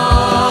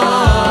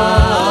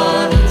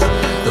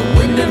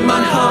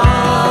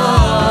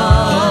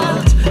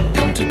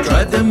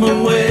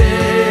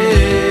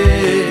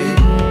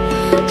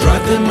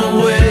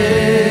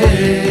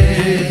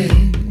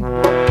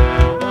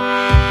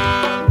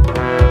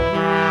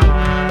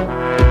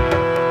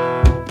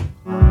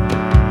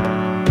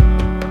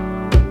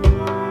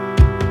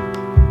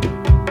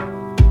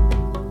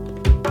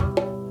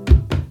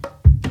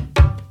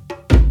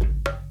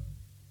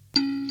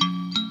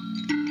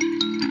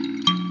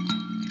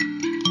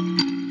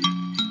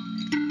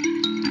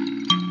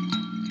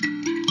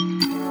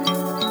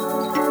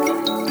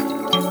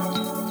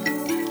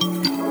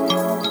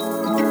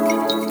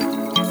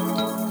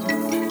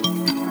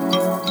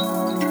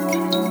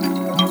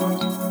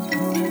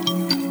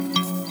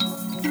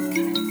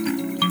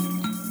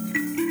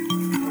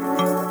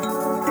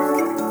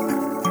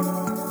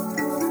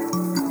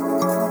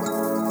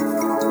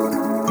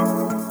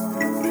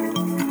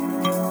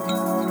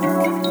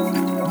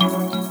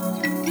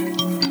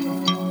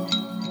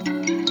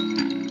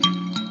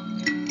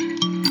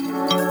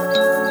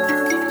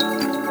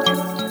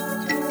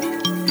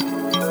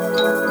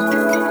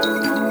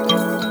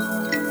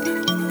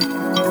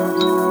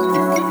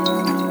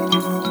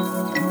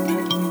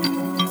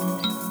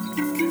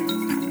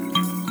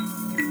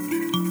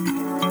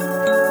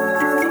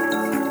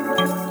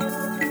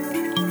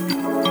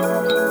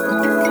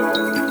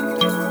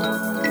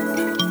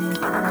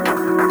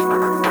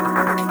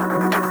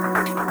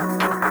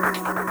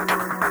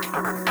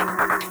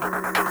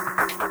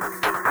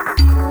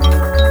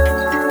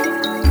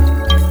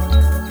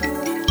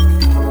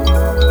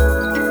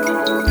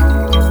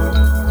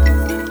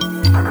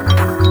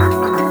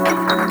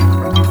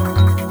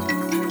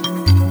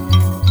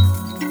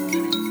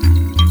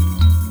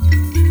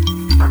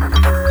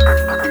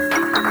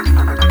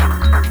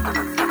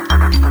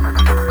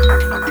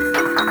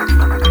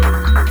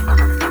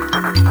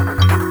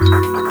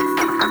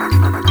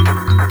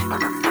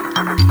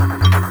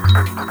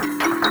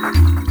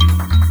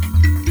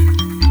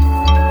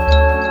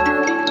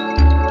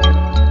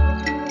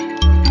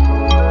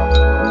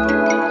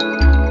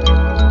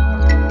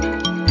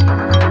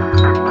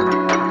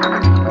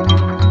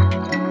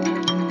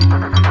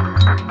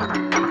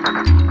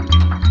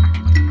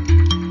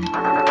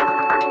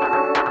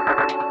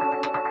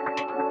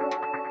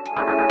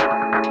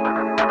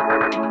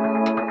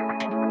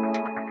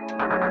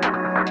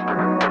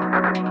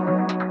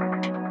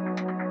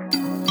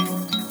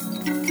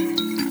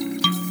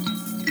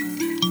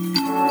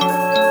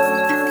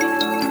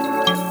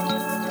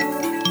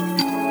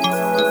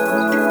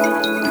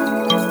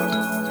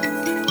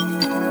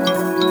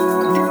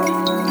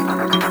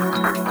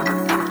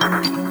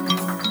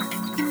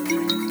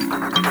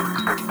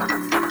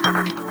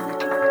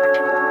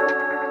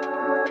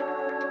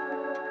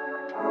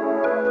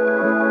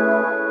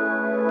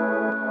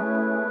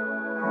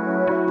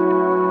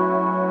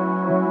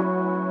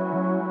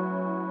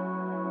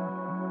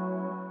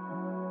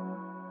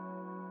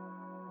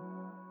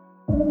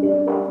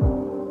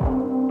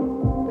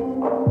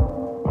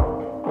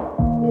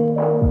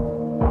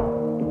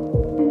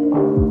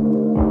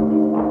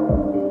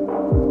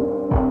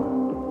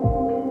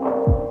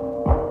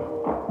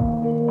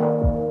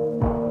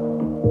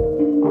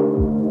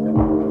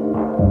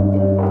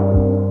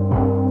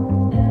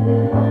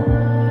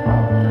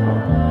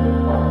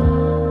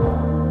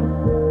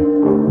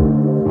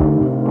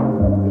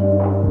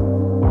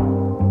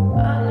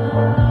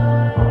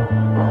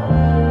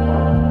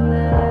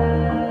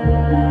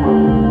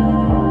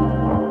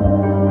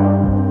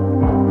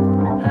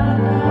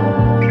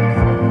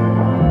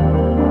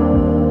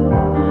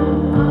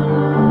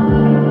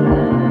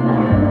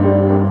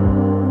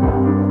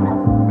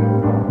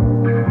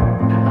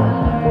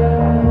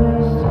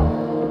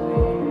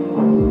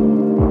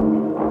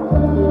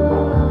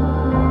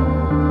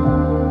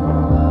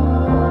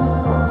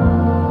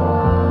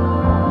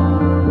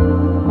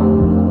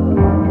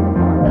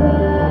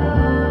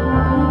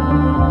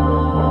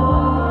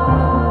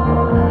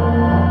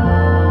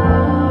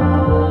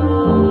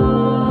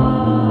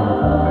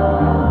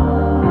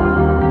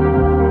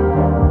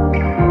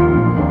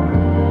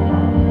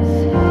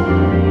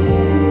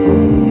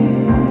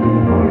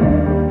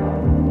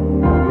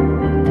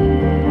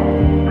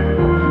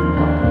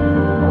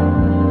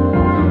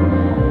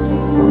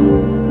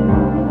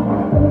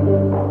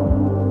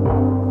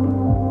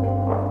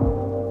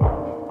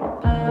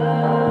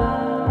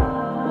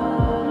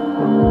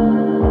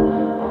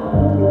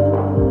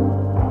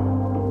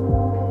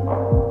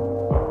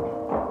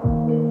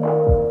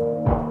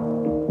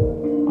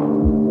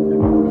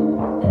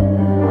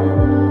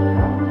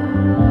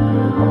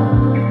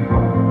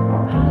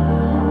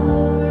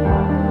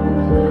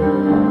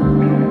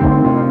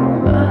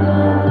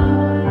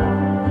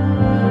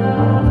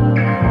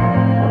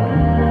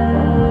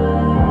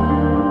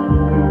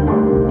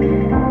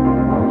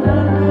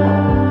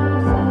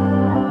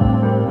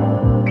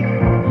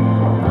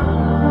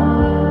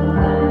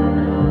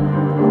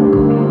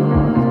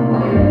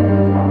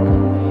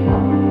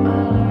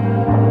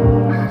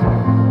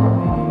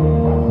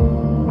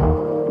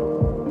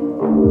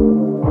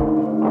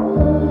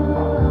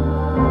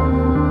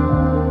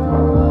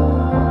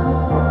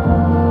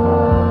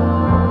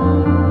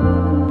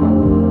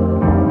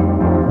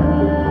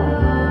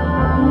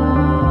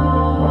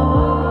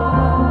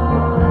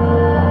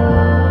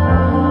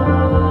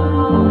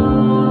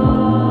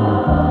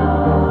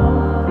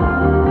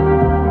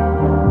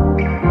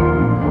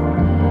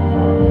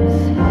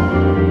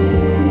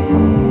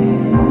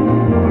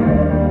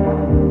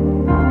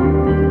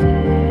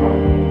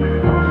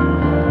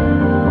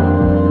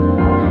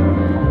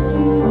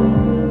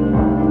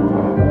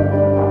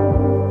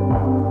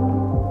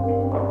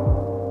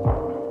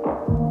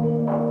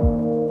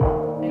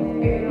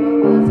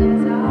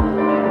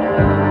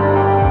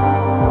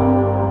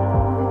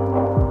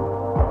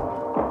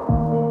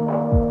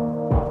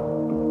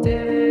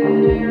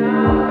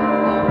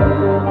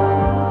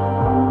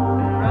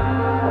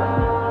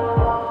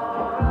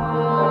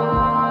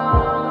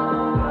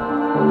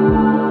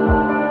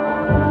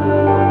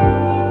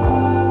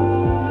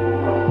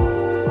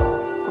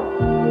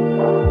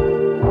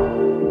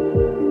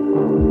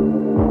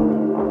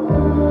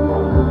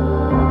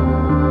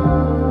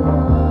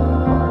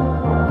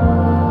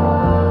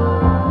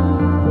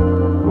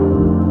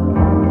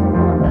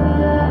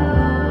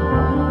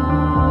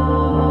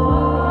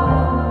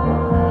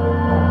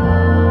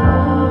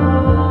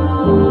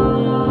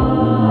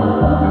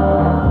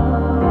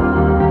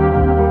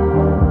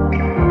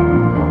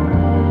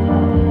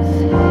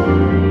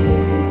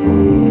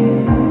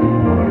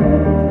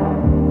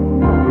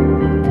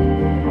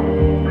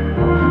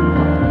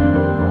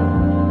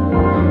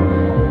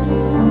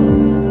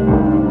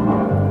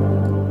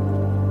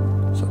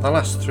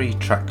last three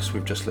tracks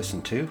we've just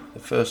listened to. The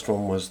first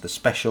one was The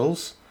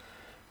Specials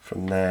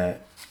from their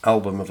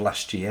album of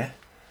last year,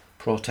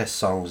 Protest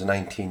Songs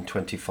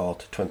 1924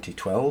 to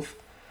 2012,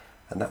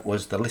 and that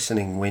was The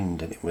Listening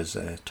Wind, and it was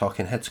a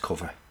Talking Heads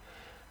cover.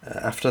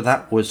 After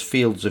that was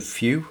Fields of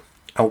Few,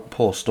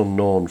 Outpost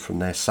Unknown from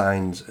their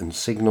Signs and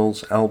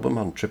Signals album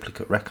on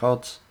Triplicate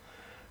Records,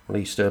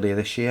 released earlier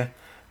this year.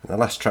 And the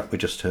last track we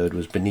just heard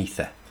was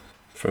Beneatha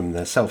from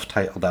their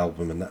self-titled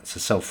album, and that's a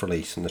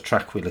self-release, and the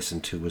track we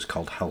listened to was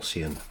called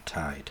Halcyon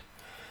Tide.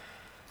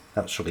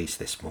 That's released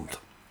this month.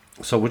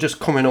 So we're just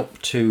coming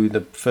up to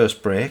the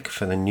first break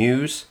for the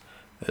news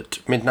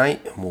at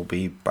midnight, and we'll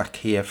be back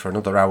here for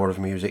another hour of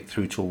music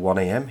through till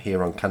 1am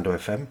here on Cando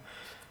FM,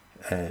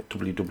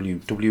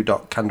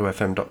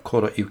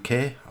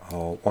 www.candofm.co.uk,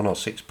 or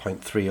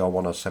 106.3 or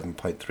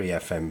 107.3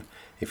 FM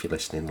if you're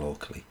listening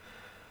locally.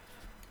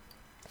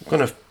 I'm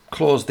going to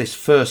close this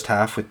first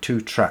half with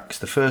two tracks.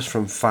 The first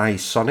from Phi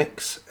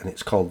Sonics, and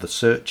it's called The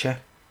Searcher,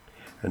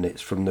 and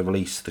it's from the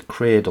release The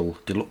Cradle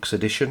Deluxe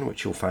Edition,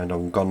 which you'll find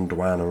on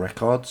Gondwana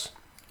Records.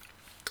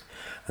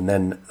 And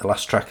then the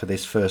last track of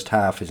this first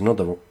half is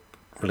another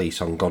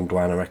release on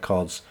Gondwana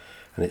Records,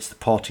 and it's the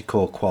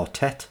Portico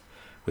Quartet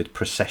with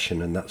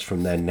Procession, and that's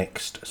from their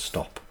Next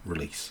Stop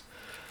release.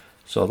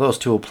 So those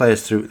two will play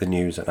us through the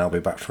news, and I'll be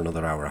back for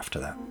another hour after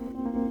that.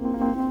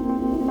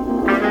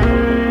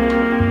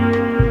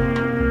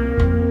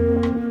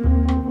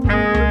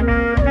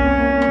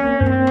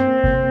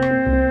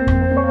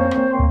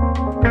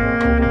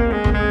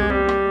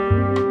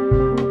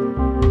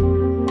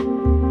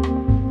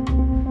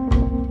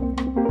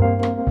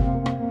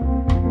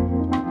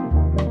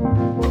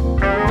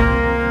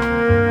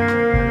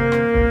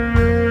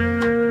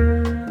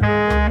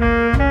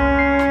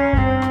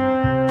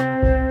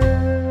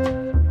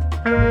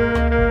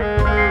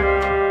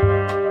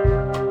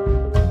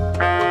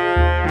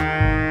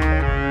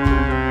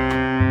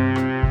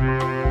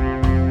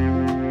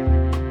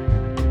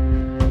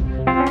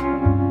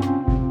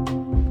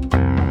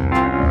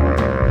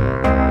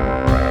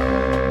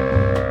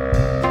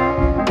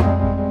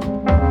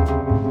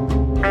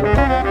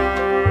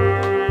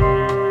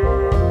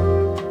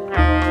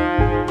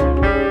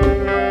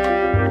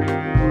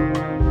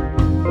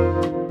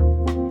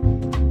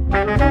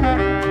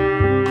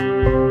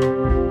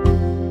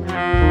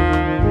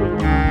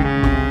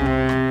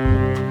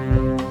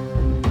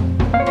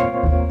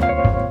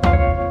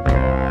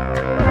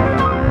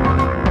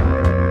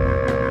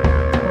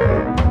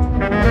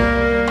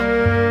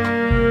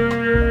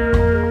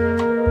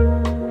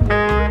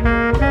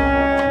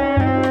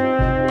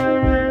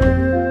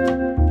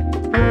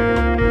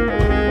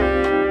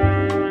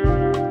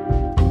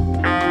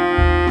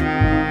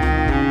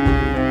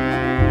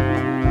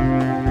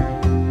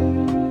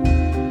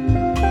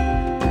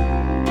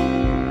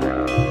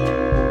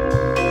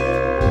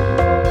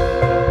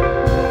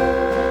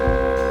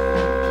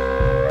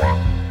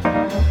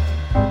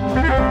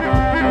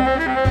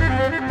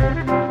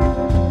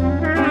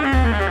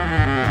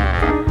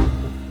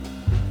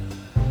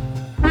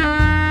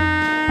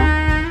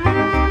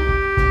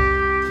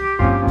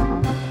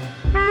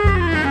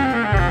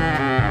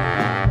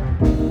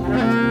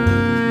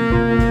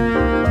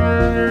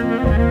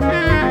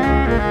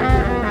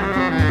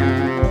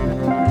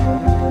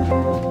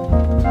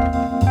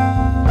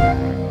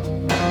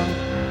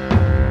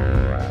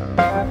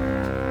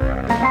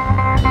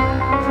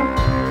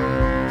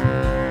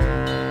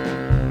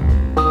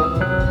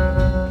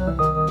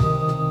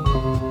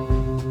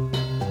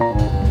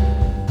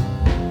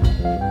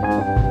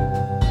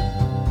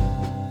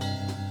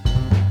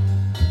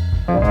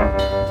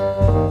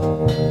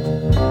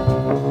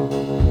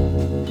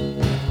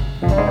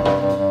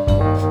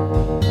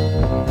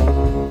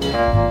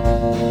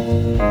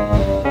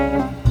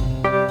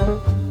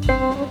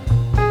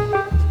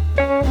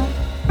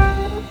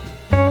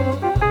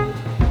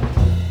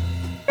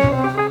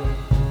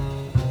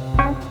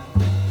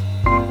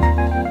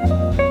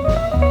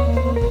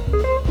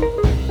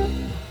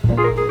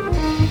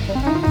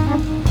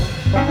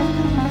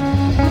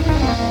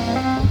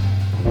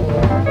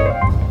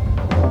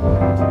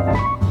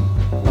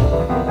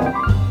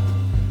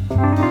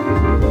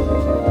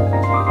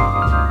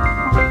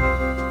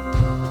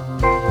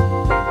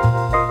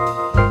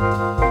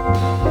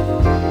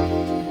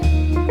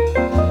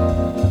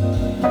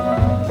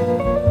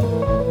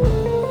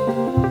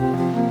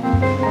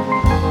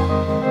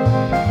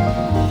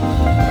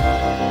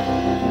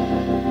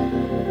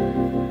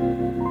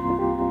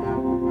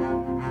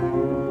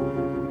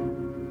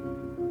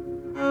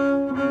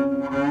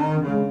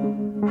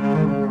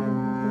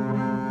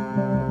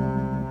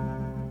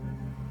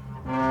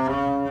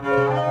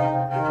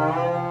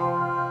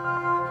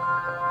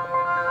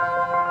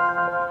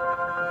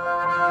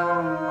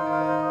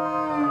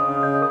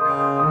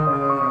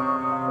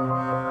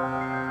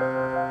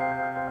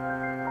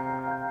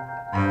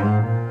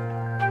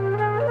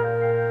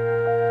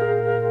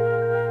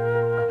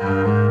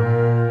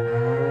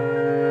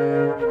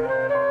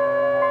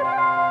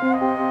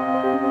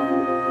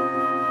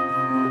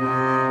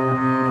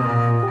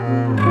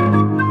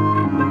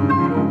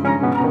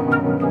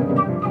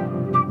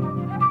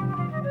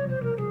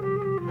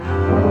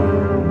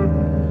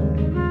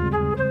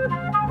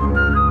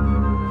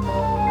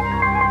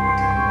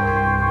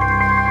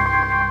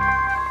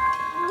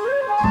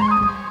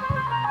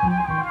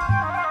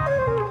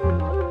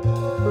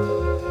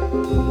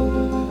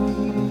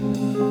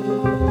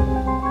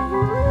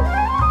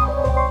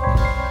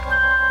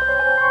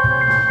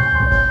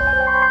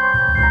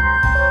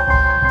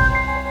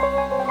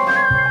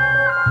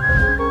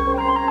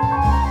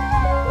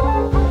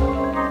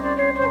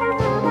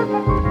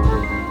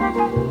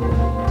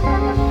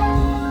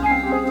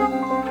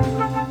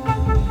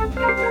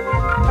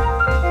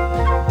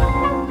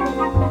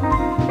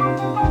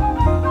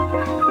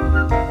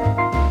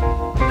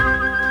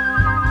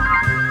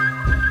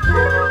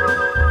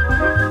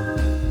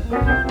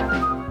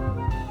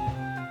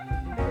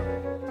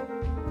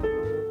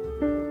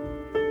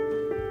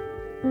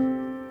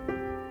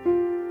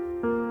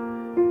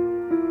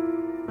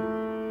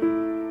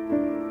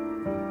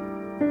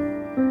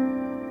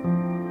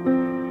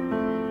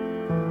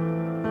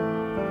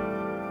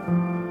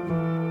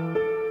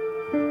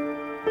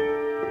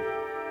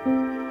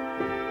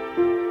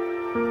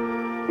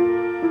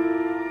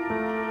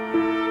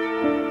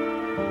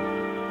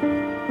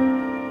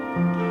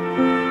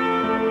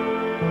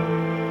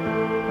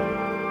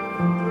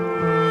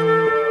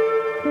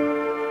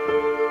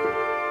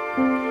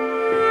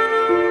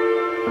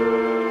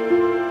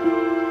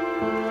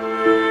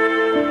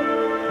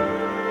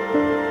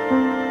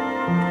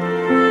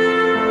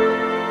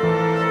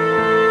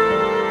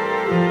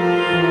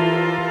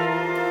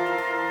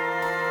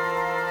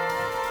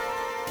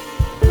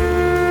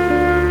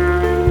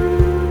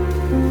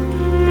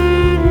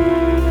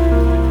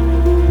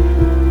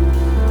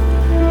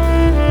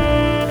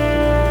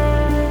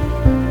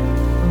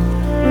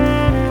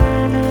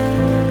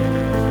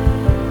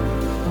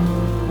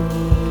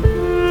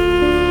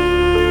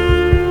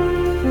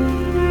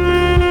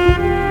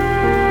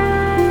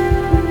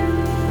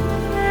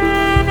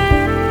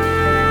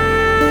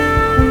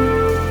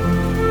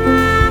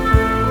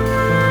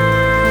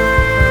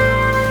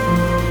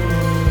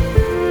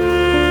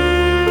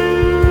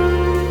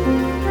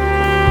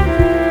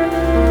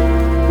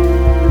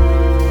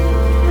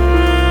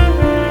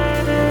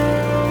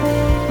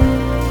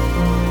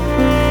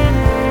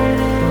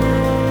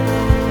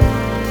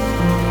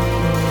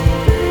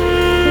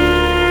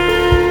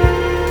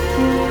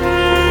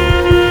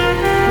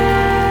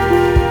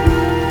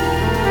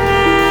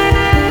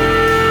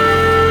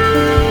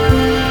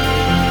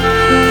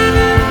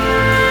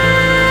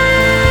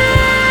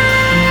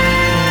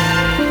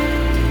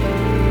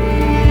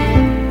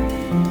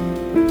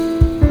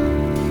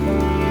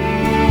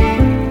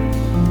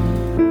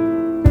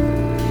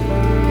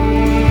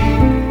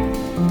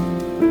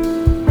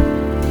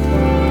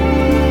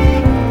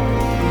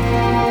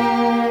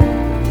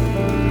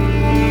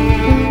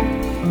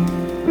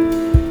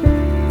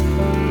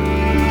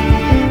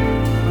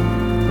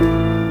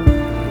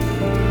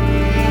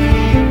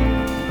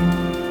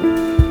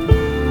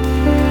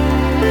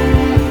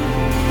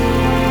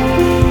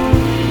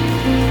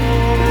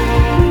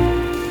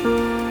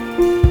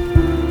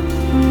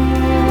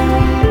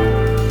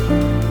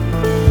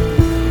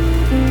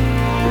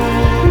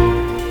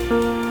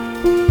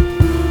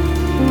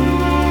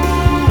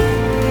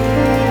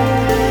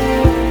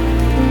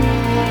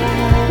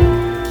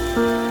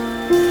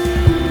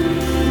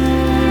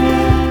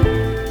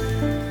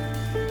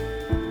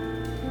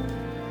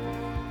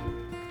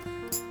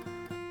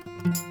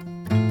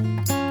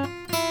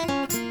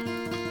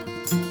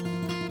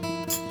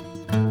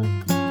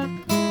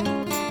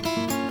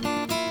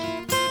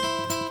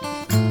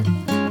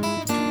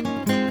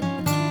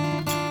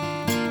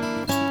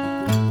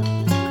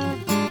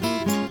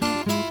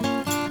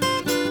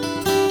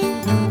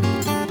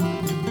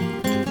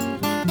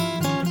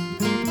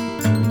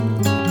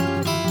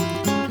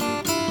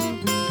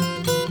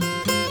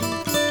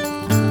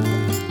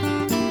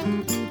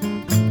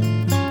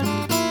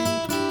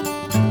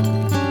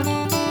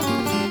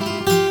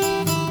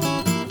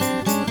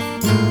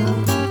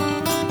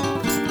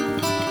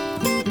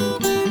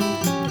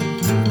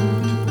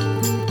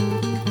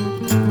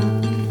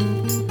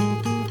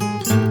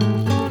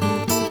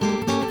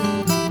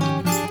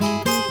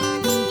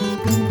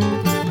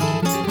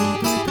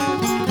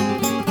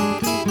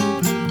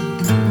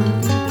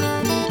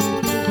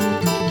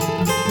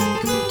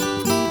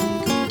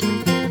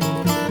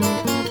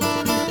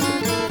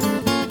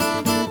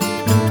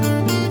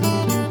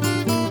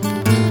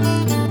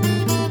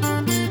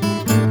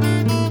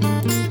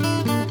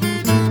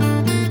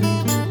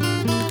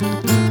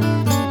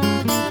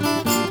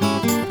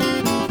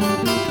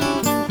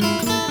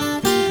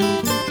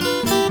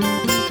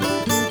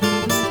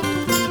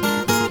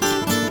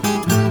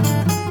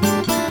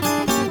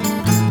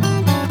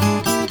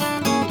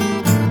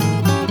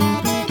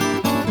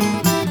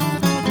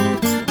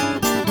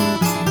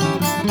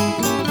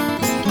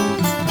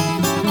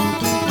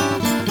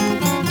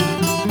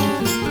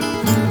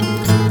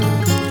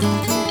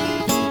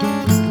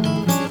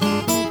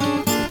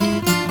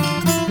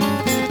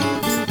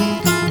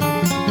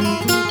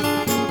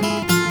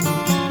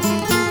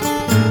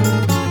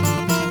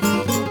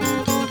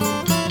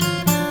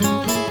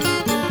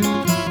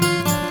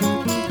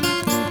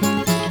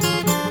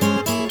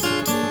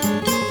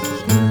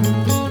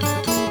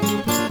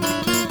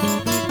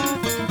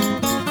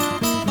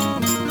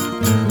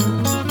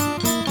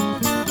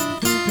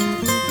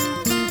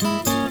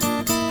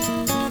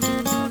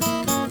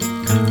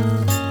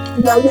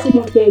 You're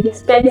listening to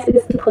Space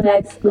is the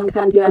Place on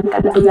Candu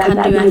FM.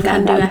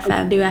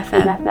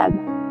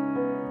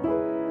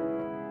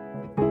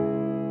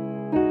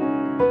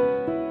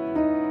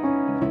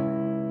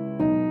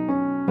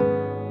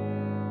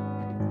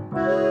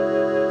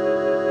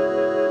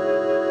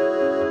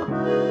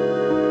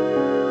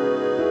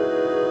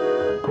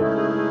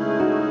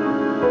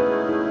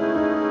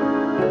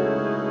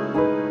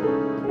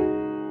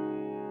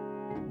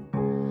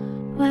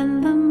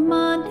 When the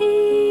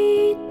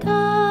money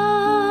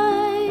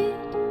died,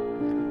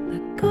 the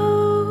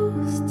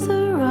ghosts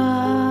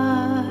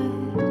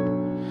arrived,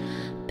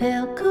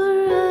 pale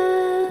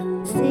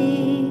currencies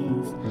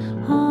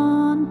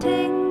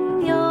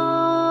haunting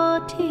your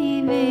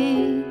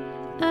TV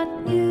at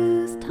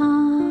news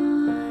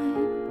time.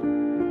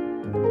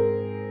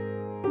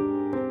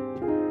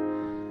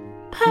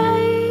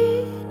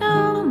 Pay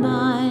no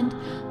mind,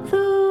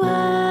 the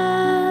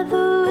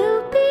weather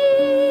will be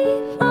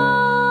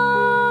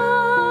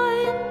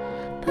fine.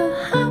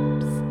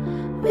 Perhaps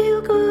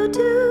we'll go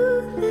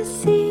to the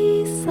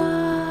seaside.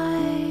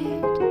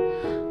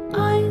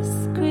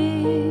 Ice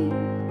cream,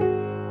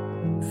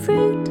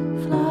 fruit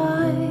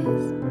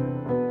flies,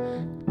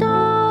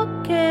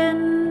 dark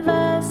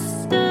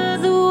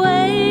investors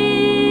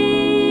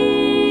wave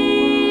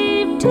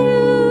to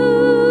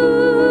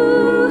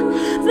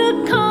the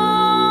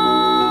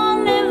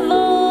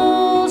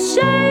carnival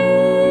shades,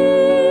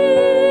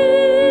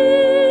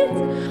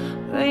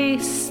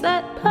 race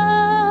that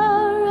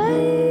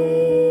parade.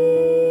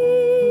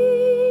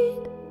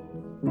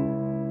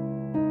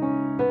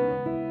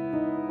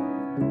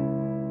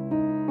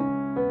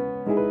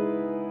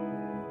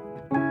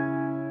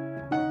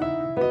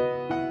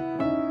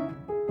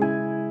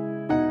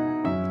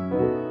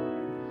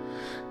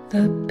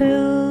 The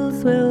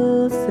bills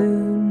will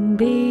soon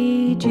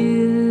be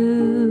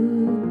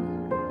due.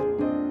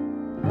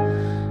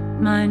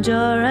 Mind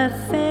your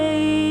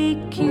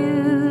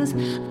FAQs,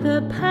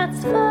 the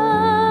path's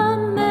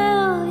familiar.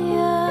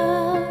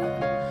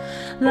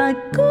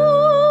 Like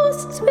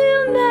ghosts,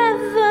 we'll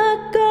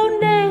never go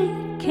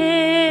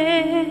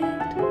naked.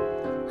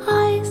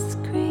 Ice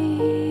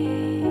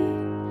cream,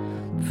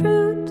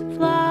 fruit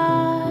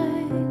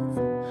flies,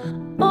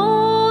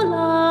 all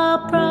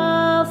our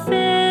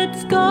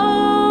profits go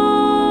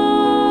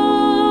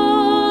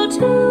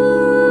to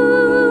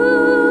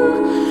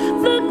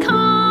the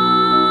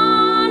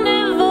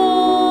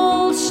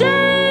carnival shades,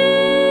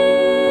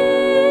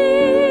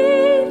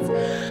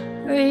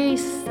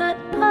 race that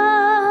parade.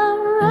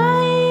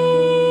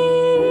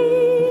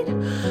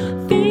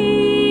 Feel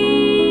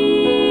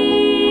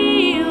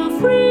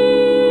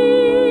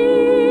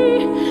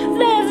free,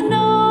 there's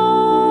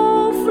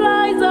no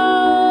flies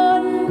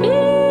on me.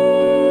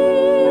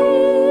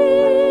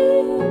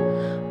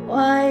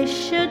 Why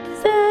should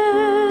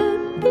there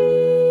be?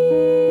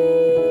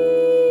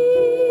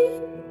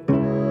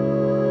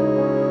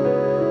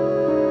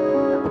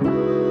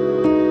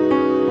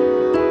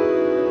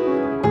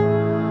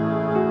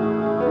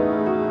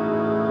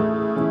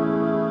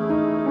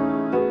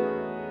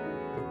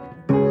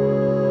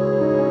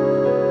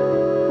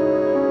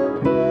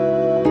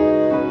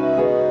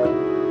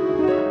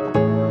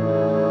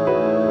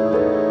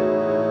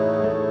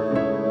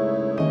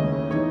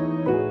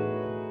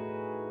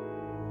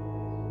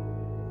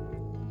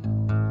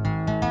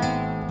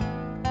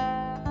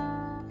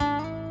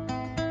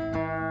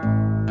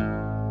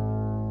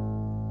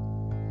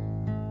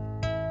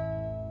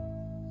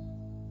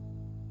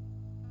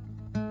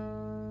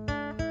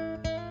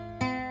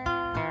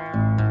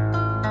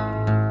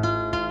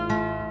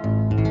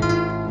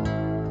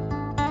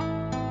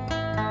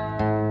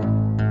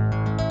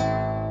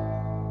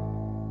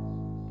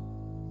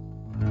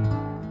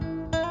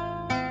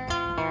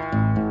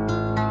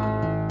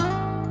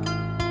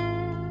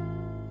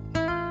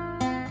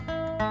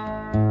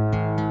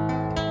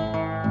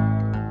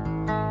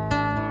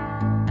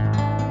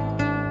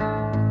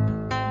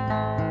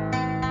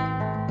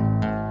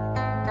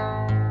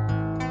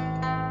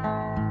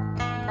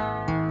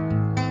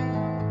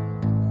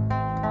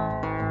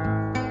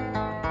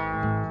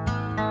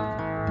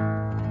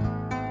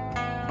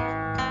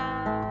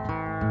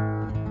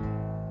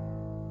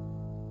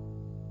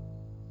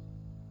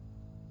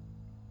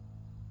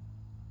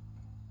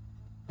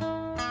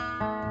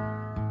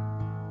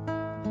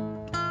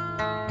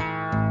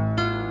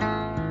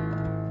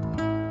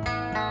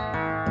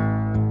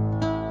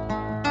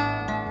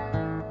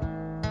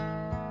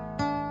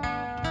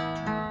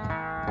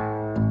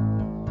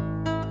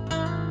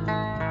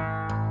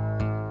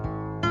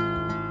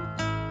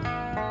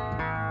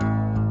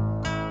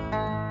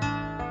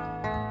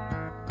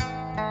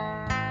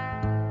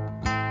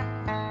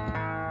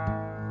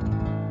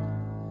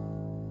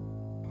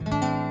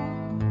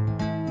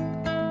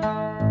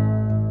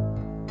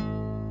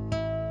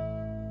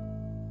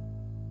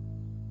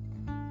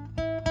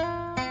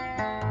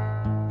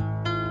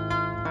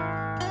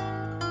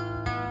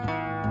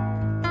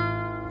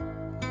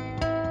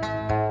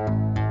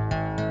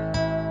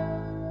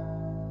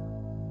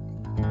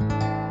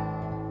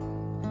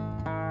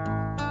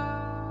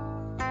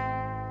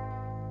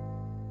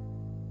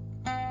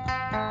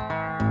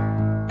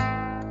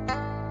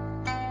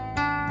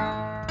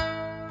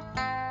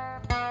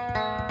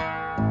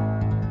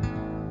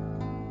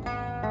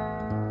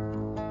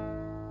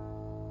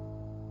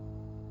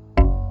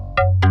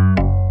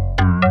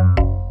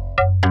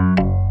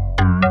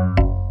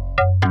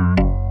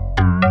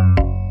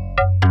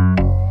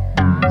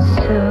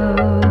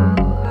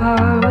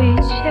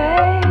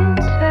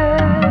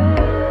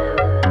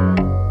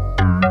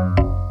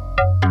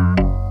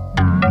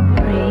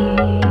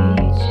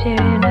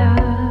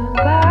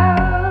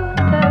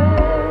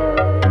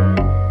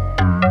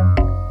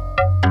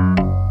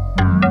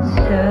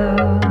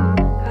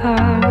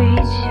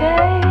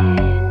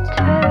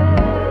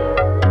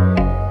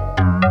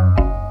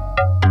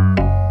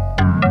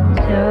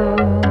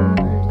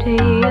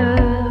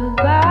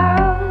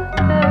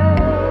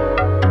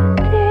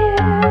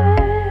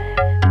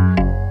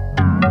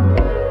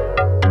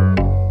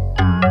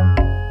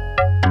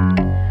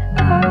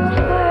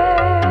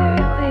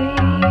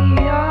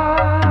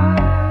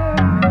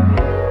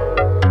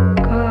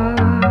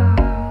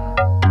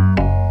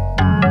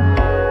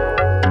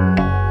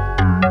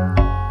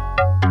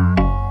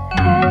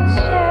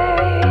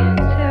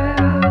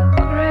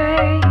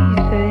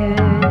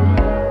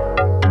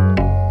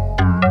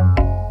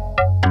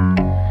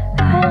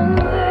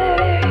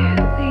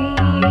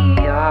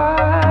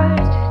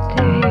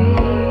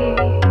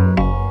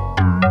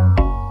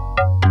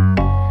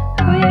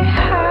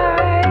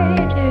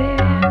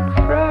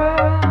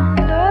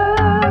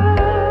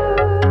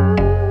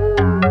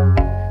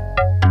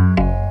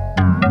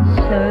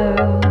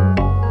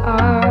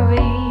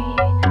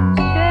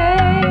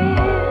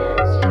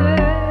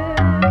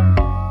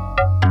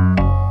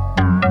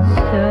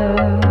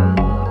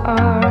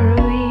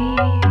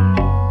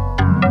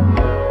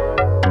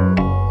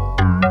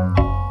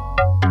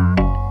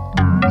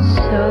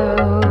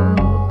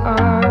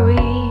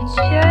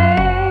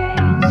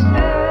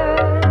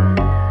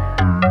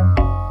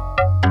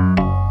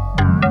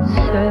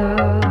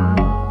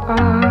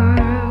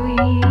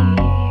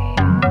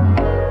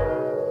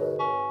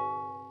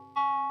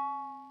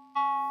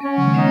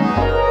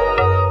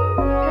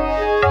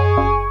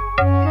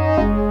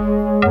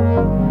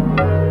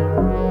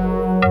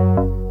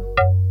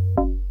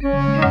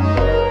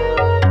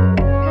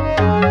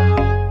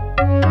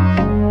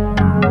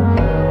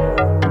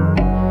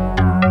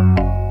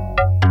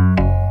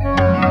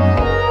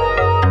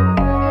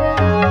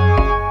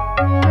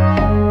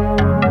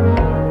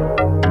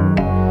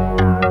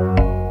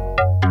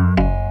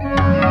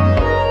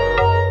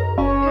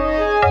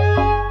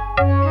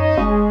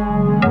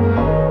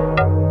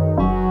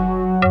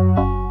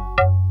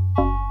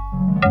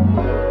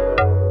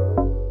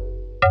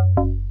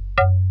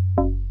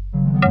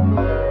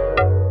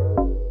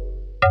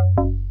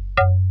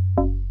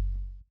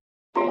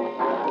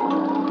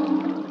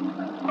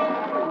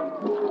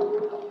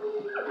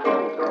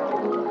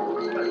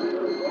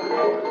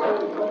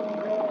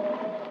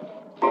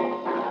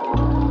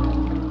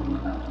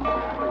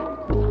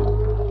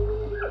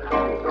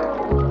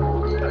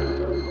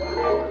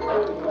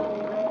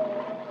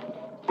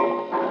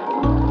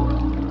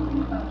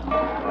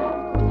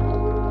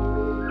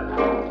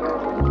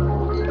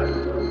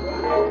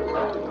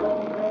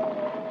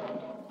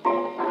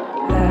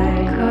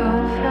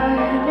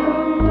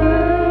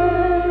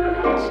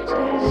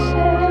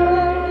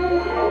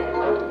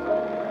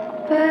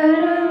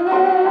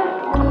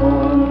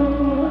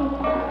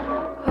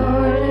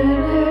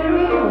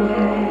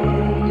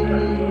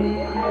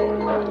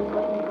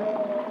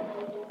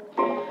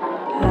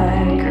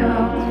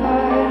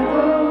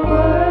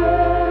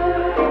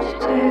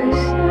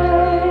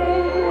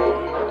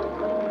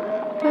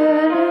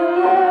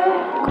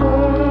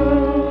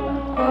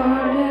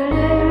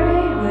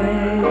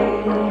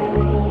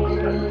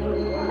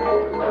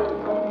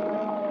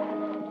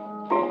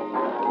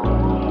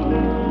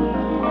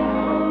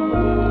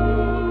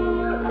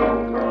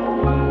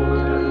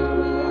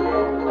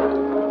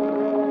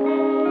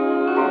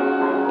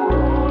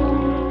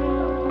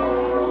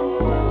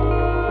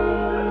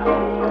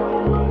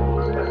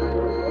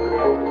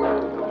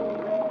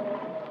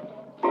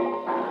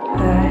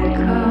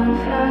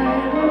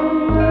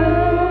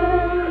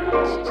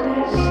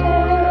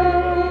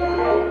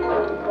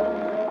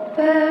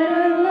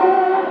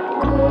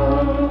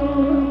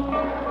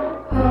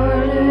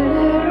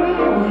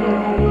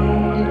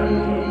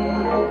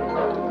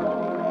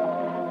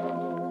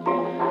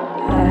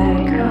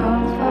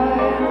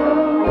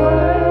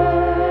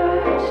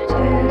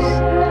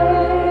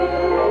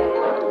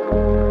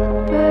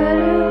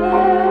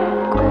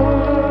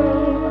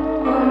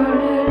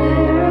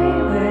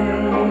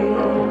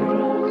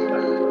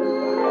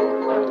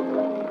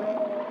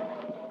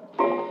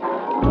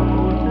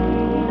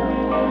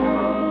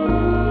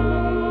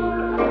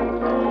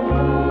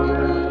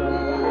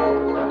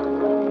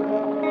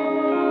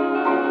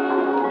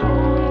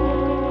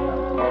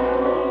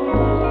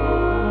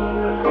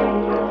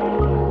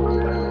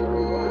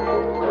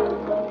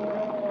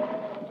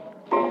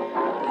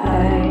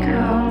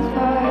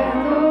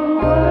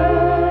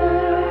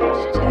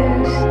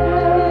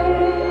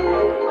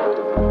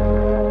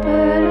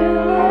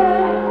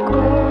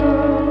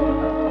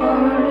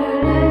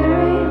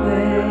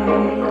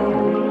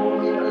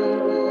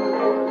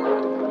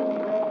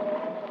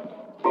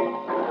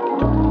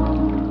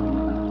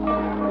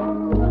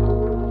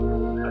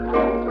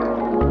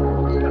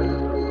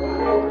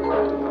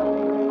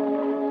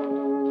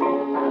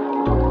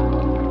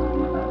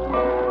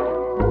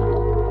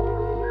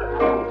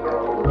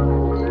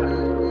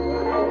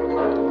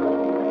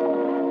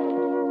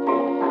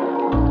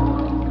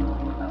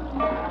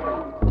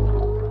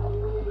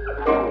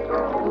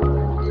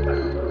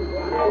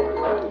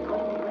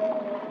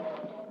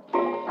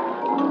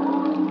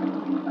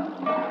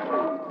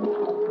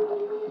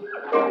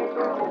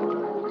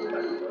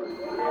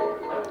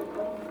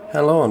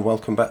 Hello and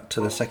welcome back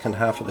to the second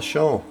half of the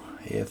show,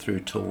 here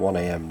through till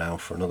 1am now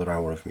for another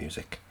hour of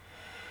music.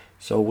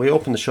 So we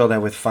opened the show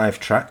there with 5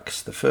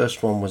 tracks. The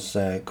first one was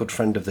a good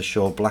friend of the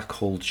show, Black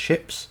Hulled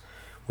Ships,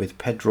 with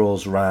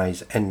Pedro's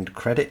Rise end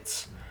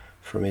credits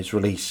from his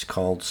release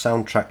called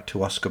Soundtrack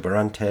to Oscar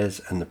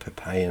Barantes and the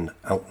Papayan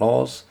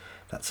Outlaws.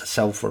 That's a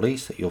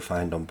self-release that you'll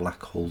find on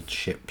Black Hulled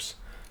Ships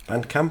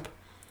Bandcamp.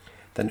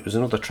 Then it was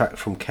another track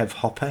from Kev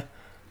Hopper,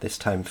 this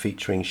time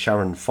featuring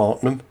Sharon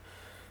Fortnum,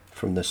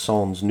 from the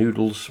Sans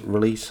Noodles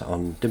release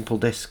on Dimple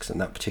Discs, and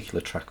that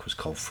particular track was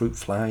called Fruit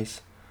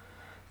Flies.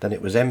 Then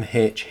it was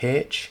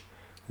MHH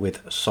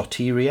with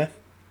Soteria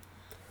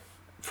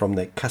from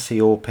the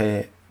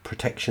Cassiope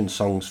Protection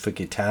Songs for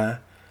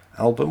Guitar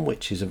album,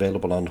 which is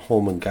available on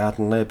Home and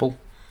Garden label.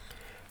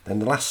 Then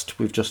the last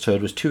we've just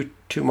heard was two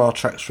more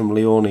tracks from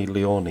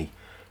Leone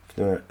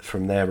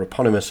from their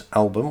eponymous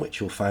album, which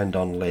you'll find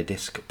on Le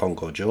Disc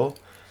Bongo Joe.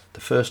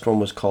 The first one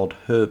was called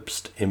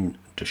Herbst im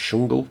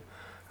Dschungel,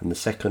 and the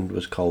second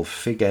was called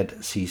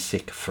Figed Sie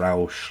sich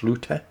Frau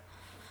Schluter.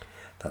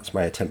 That's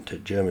my attempt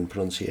at German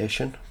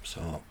pronunciation,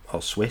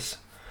 or Swiss.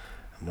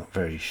 I'm not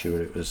very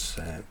sure it was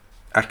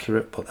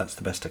accurate, but that's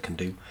the best I can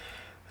do.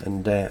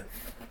 And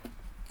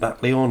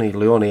that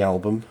Leone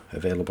album,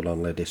 available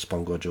on Le Disc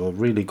Bongo Joe,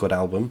 really good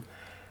album.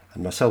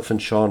 And myself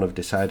and Sean have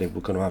decided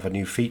we're going to have a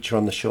new feature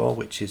on the show,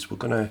 which is we're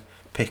going to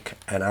pick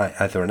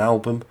either an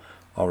album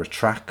or a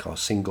track or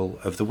single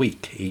of the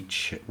week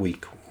each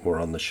week we're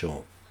on the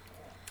show.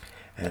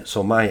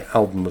 So my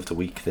album of the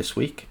week this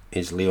week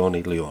is Leone.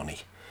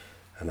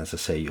 And as I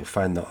say, you'll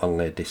find that on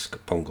Le Disc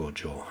Bongo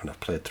Joe. And I've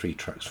played 3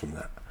 tracks from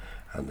that.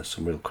 And there's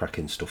some real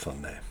cracking stuff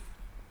on there.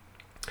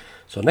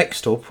 So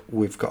next up,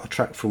 we've got a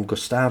track from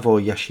Gustavo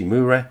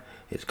Yashimura.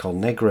 It's called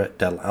Negra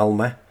del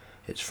Alma.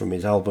 It's from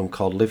his album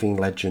called Living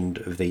Legend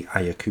of the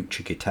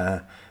Ayacucho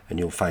Guitar. And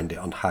you'll find it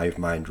on Hive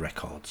Mind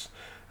Records.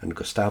 And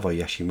Gustavo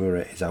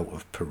Yashimura is out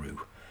of Peru.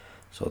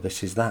 So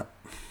this is that.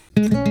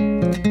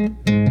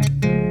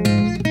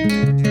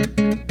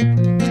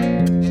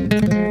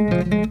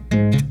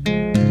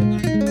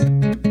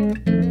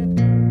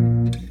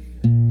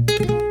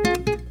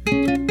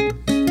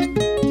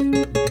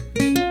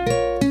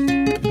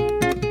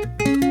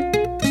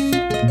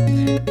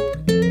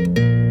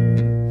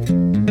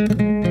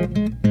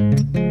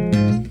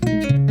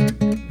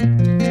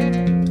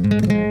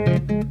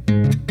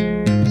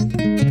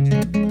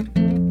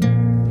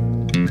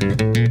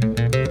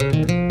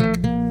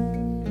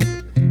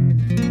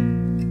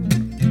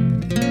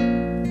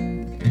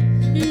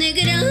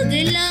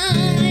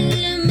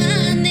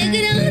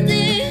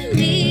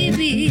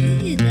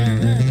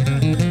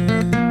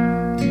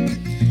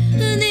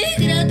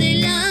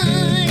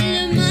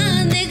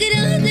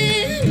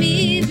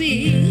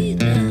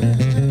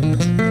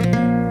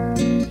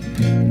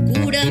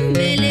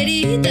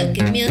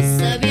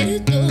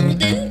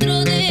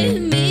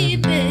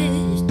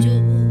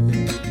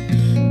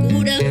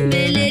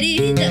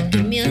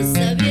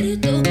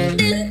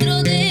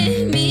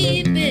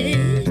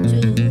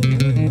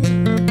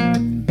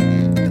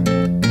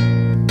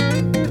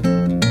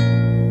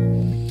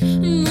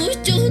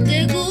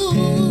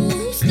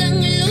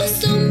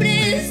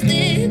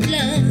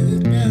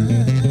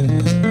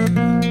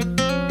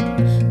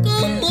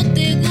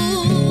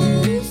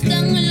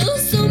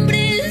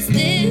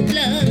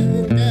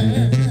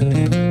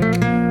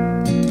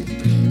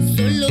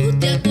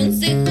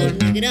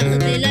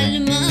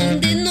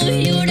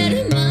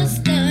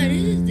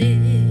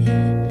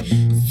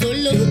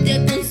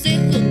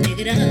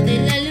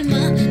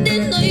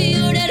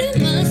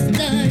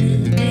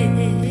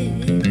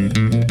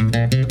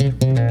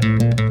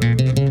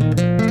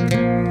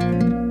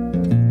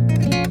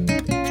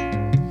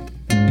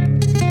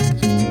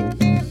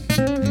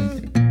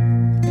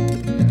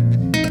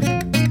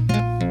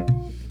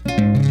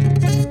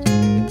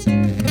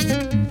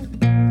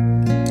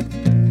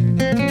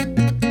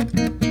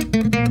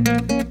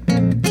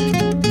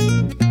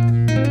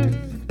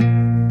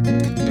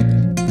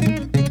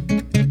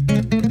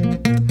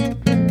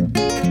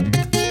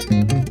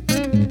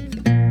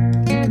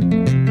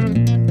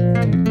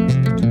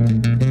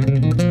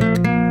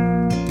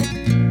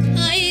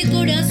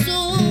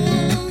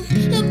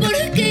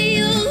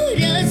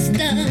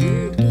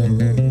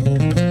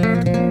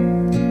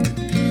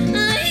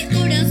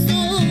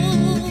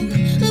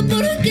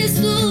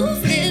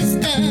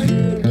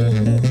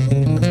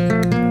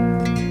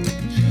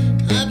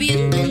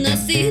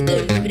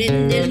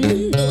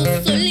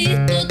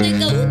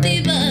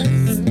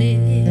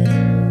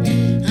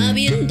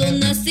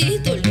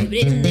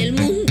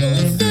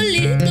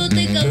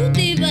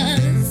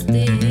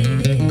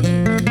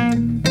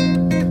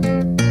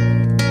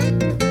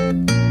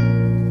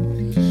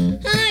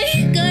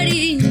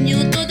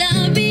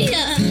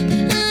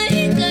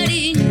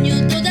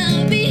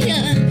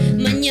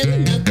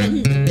 Mañana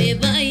cuando me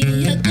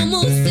vaya,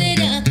 como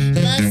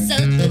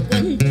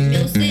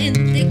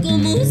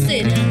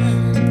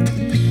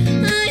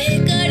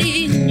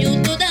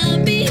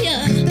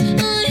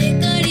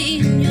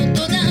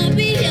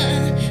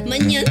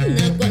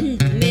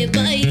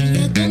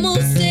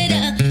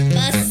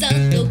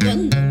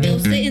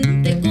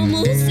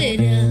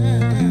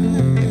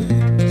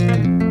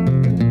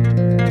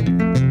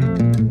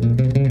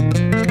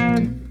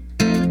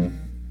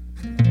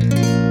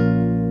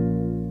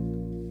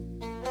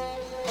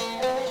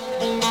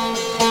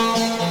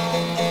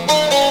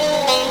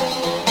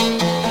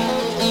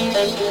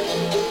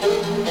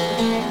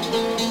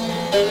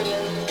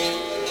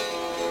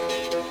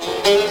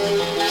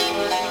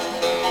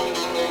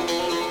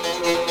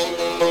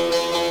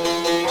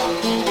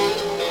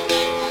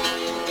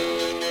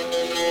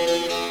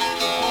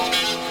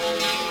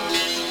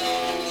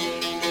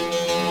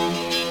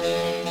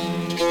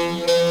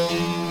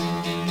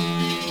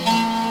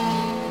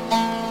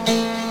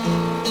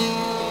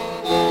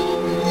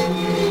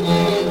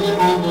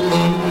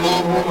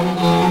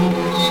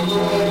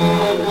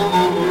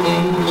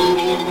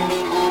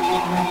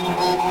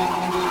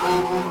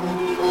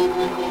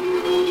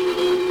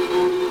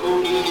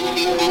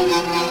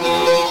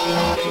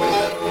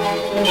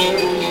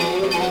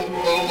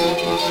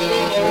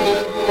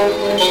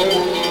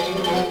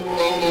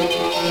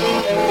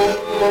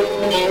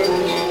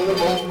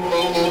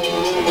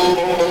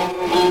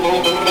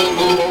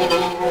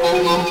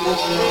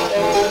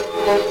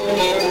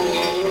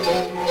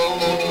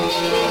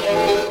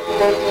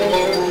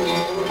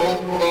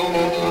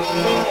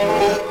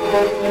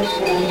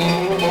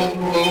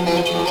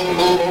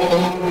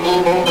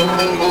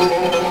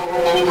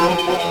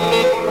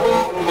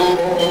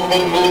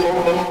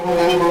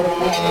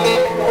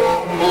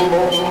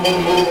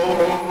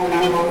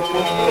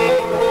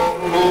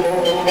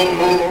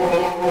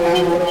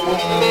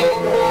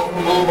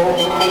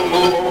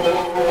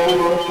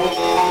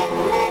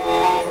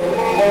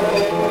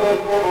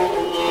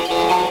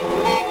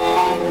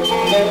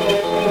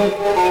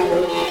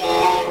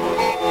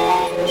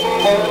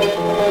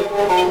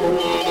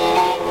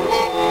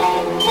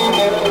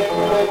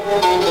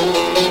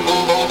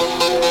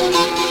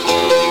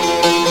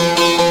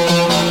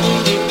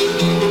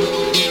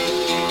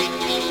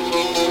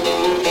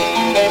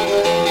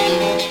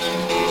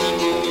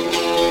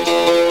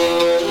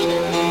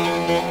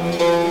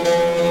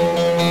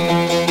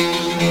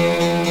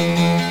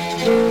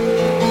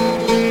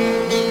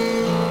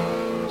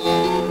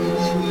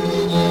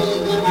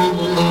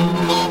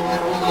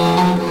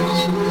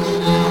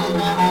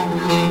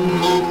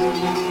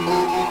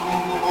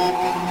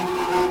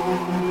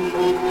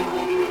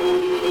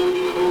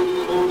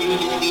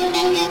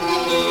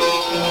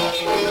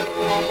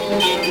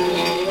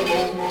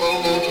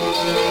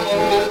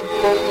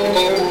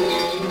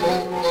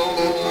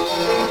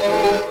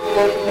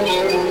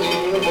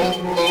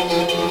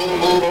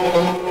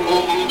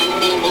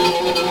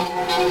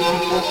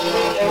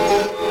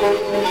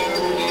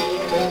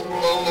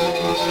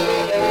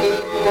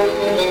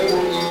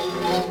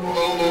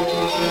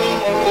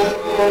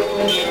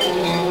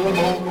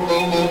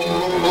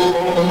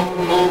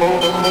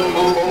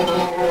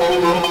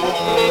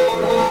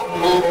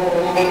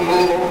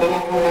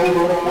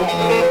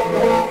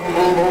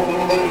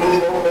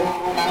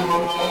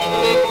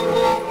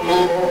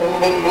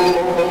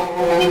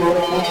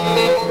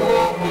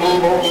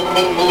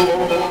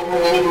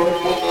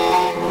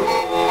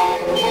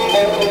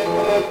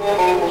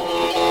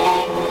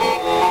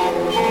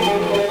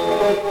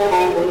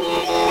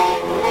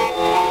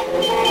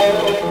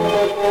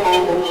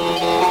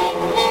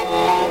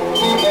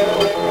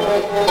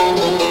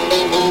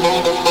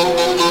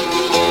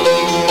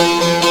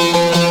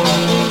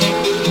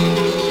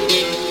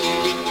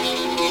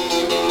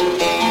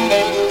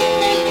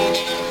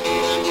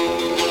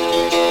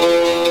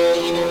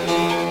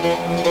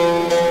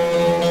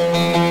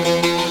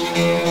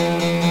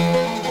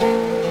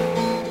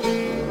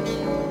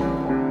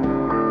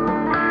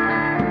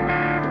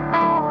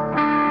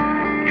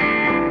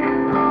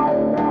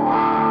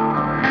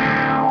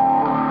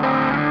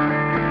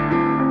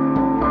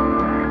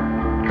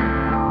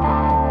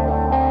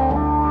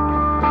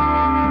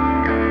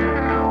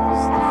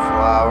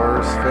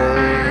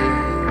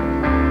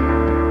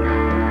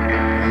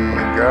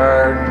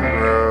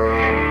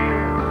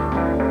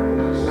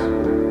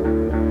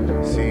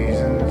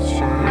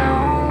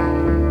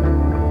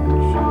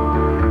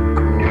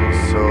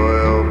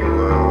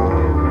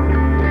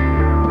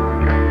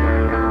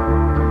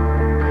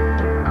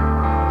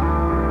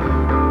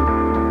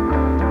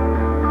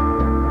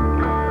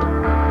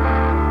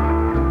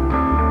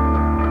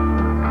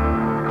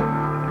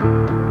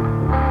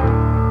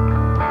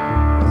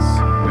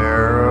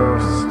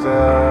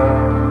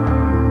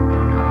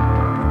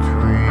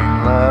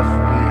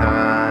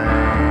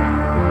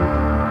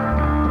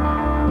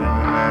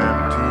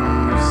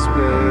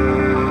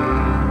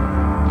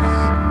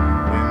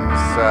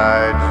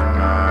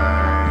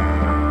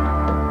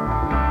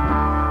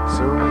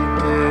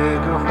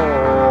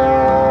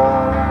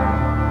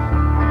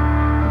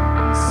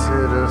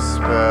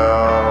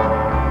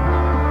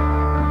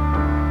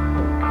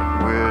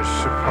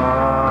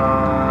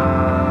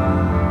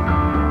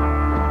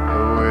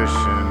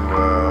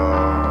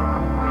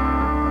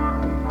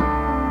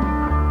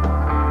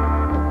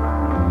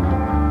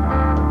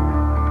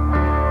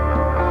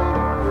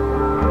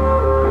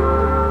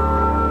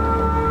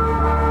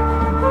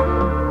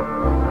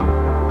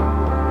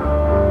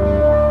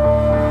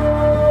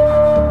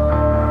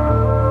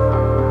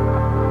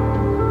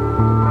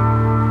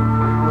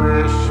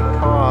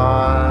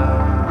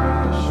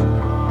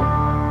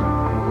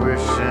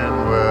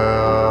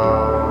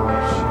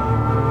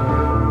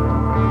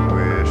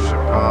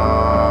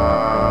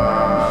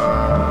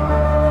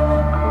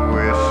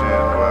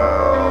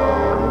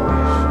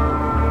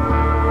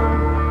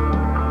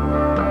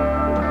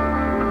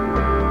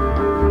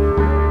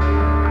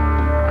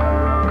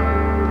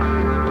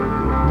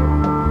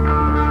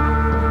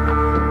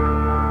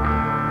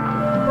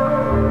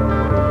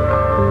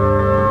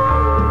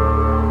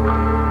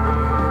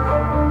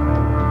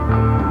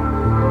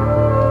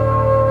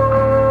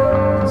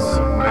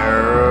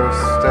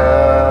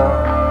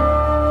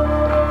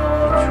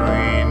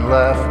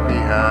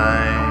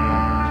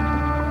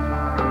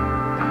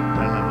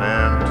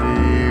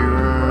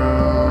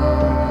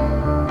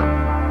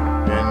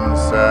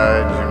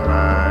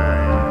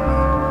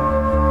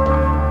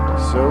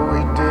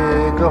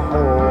a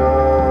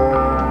hole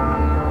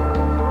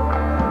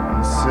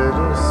and sit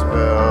a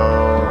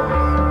spell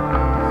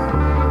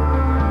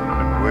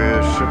and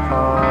wish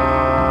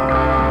upon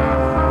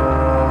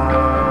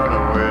a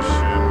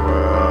wishing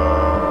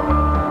well.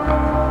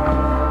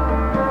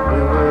 We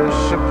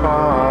wish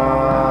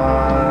upon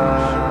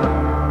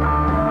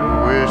a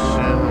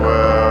wishing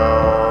well.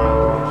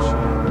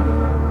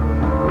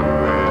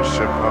 We wish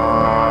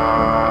upon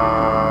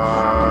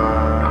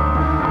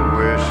a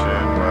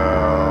wishing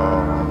well.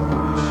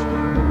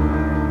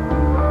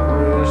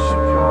 Wish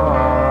upon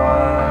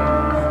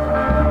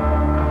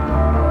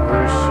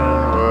wishing well.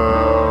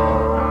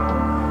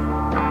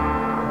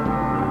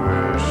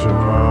 Wish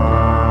upon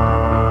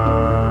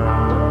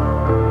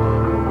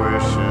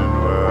wishing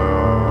well.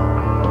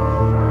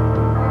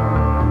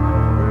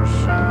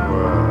 Wishing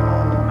well.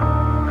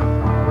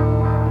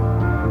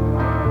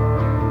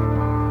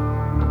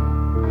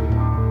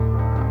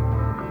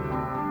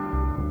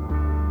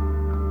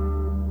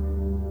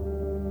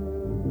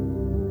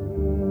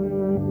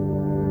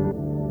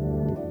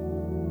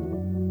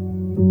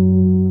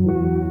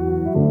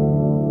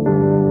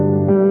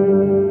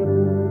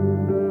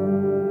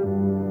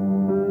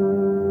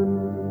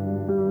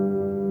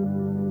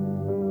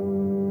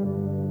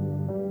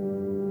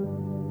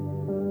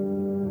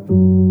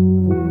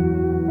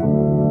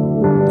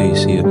 Do you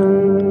see it?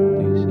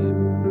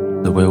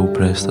 The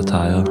well-pressed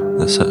attire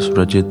that sits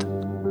rigid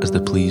as the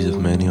pleas of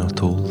many are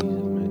told.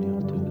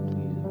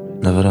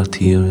 Never a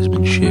tear has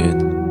been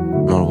shed,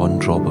 nor one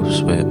drop of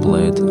sweat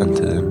bled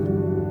into them.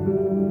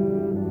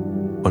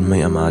 One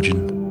might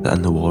imagine that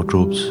in the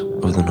wardrobes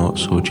of the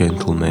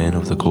not-so-gentle men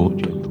of the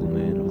court,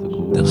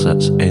 there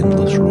sits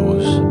endless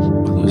rows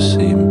of those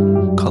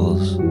same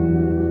colours,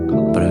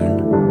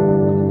 brown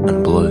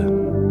and blue.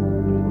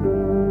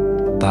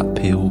 That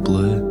pale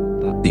blue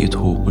that you'd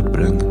hope would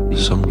bring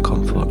some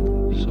comfort.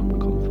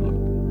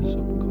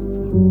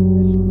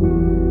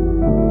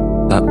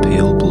 That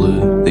pale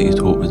blue that you'd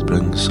hope would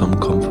bring some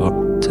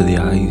comfort to the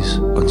eyes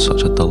on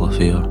such a dull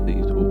affair,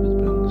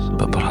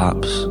 but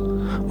perhaps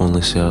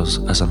only serves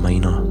as a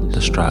minor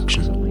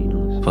distraction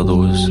for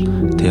those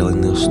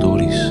telling their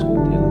stories.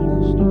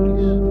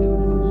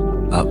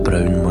 That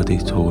brown muddy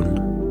tone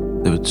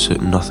that would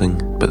suit nothing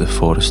but the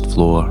forest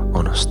floor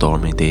on a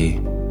stormy day.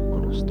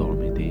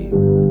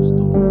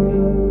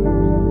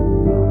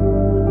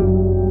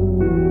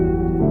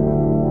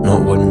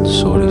 Not one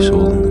sorry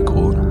soul in the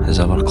court has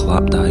ever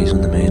clapped eyes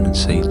on the men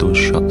inside those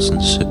shirts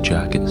and suit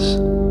jackets,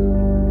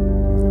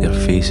 their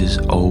faces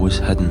always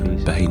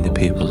hidden behind the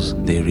papers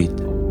they read.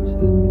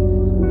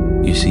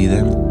 You see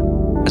them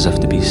as if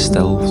to be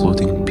still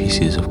floating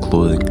pieces of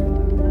clothing,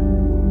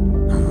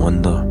 and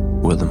wonder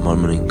where the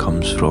murmuring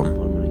comes from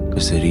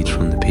as they read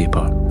from the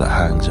paper that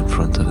hangs in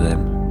front of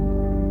them.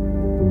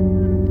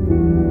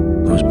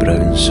 Those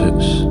brown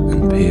suits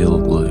and pale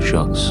blue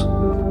shirts,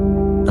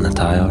 an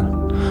attire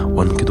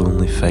one could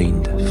only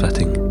find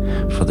fitting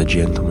for the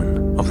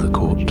gentlemen of the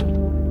court.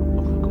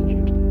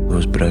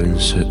 Those brown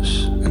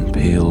suits and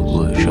pale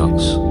blue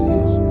shirts,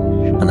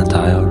 an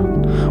attire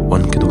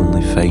one could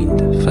only find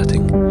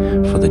fitting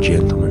for the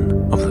gentlemen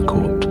of the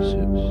court.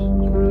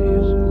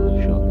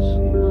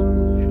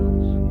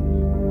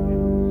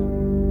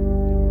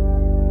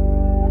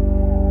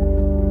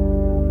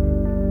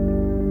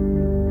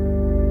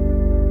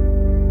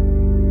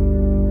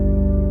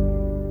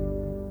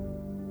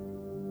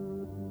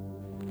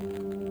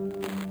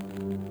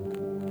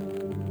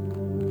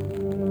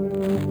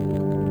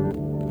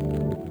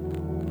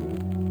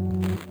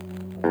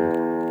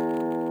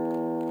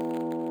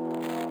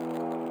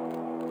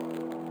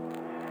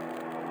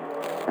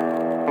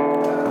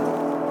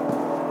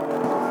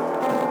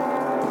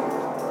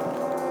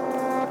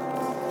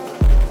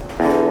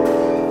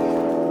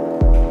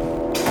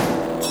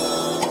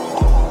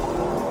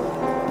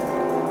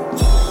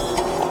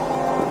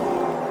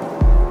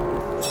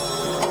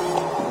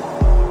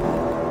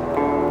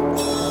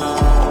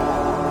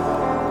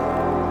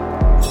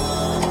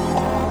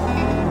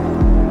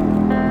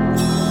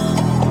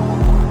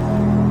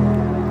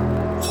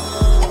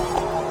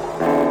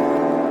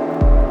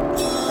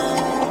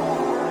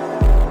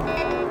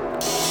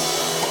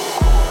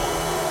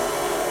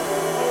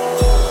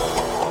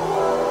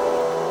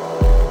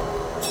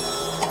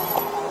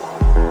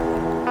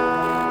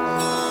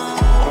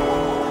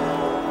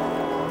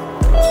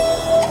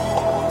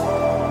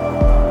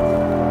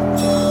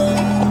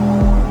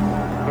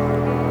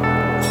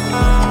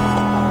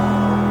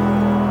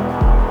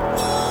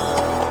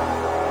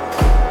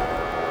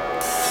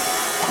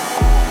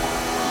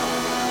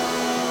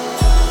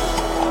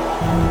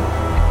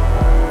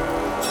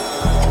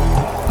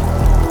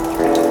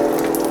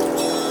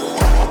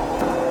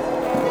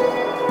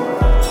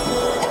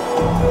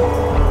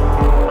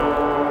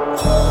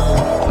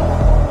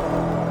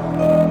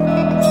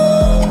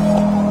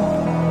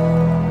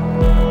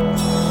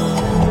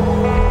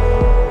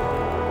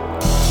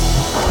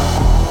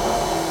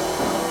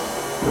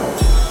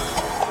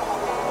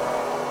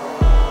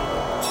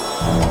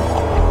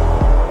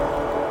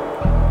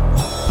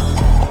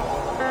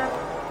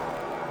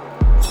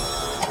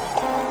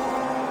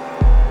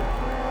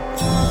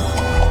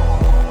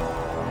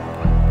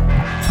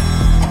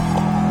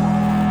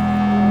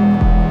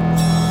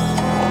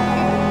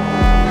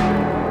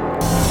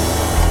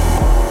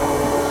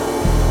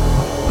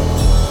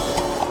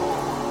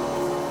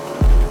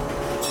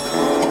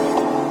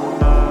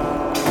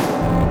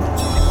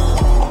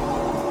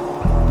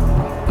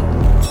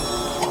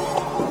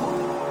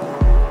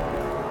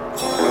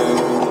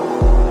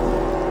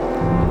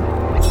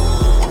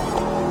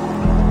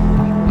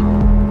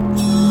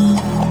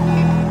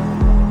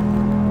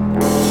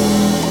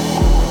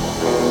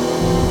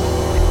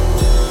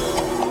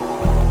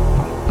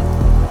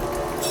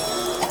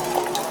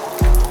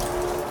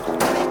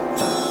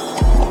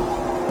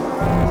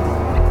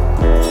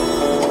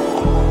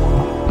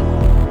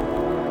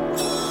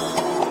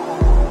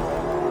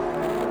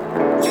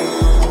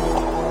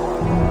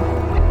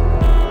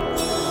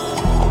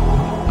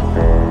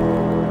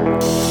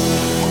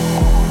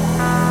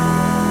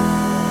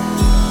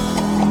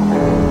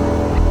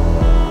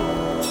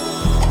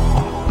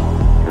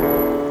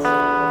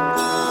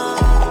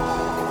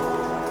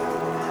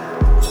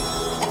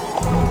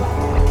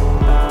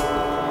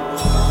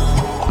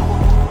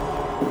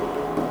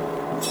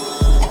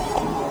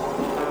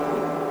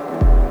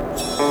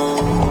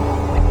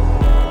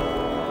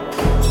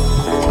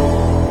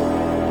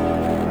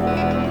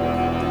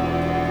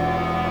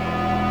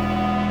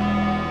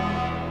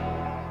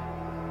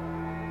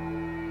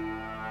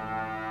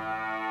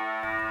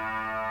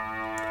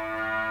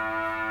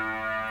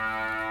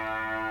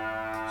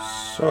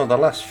 So the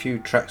last few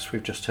tracks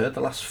we've just heard, the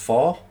last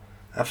four,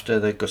 after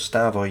the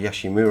Gustavo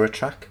Yashimura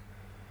track,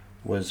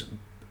 was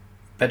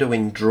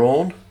Bedouin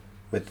Drone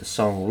with the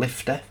song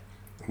Lifter,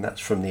 and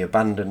that's from the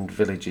Abandoned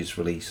Villages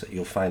release that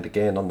you'll find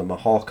again on the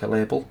Mahorca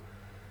label.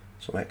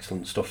 Some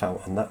excellent stuff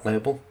out on that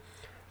label.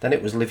 Then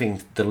it was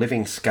The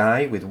Living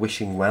Sky with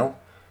Wishing Well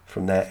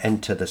from their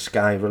Enter the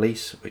Sky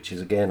release, which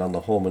is again on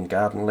the Home and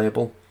Garden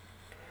label.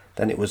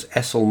 Then it was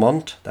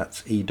Esselmont,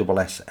 that's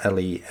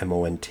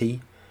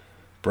ESSLEMONT,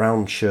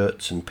 Brown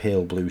Shirts and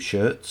Pale Blue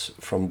Shirts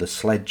from The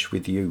Sledge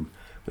With You,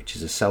 which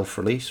is a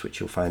self-release which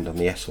you'll find on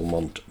the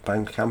Esselmont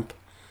Bandcamp.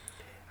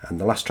 And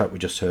the last track we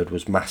just heard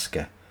was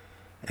Masker,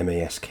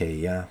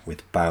 MASKER,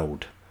 with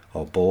Bowed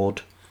or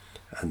Bored,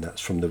 and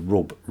that's from the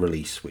Rub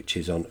release, which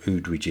is on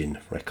Udwijin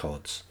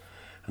Records.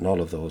 And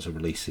all of those are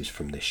releases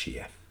from this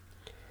year.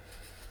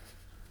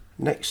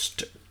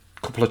 Next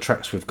couple of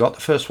tracks we've got.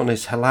 The first one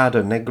is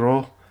Helado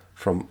Negro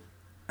from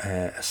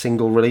a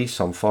single release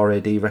on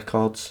 4AD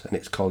Records, and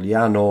it's called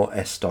Ya no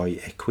estoy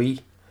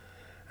aquí.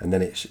 And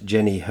then it's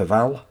Jenny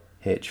Haval,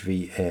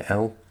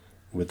 HVAL,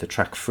 with the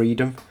track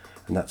Freedom,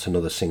 and that's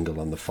another single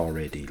on the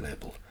 4AD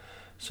label.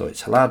 So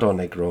it's Helado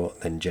Negro,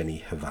 then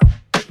Jenny Haval.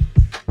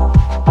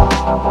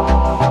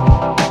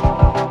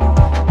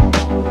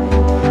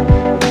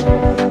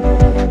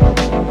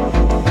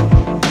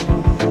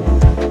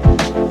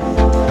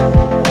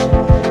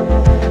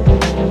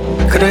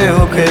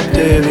 Creo que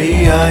te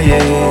vi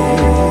ayer,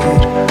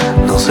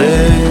 no sé.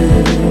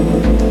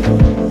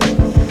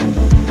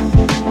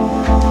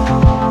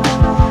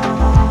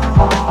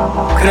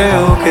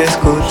 Creo que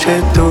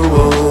escuché tu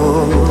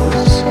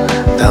voz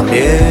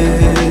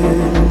también.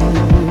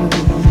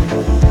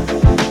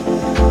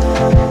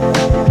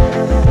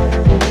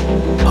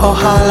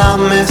 Ojalá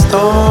me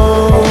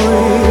estoy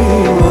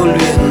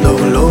volviendo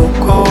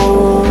loco.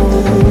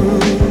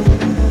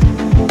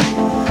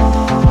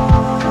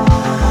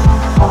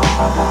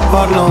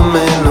 Por lo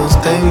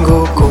menos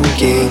tengo con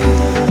quien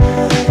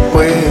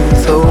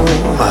puedo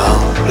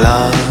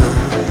hablar.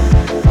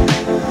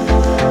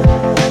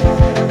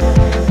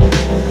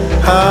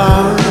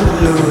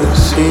 Alucinaciones.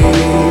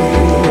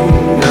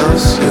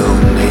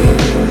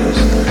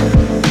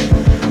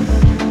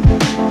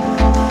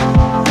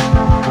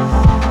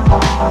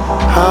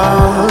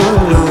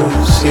 Alucinaciones.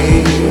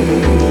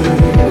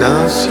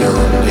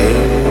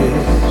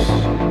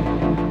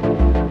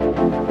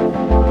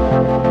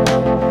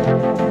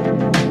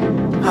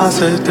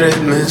 Hace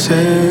 3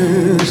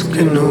 meses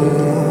que no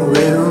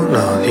veo a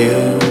nadie.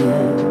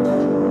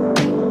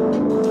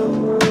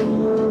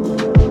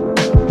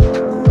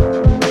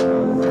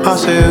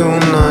 Hace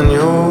 1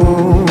 año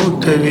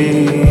te vi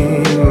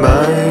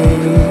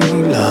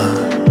bailar.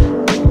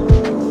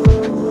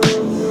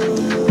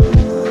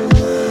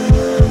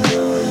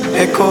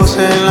 Ecos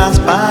en las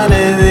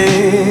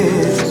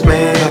paredes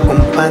me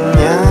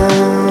acompañan.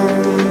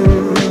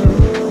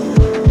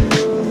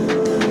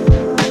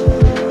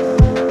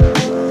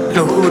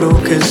 Lo juro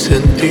que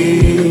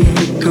sentí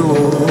tu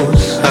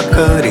voz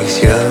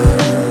acariciar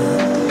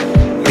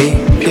mi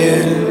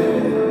piel.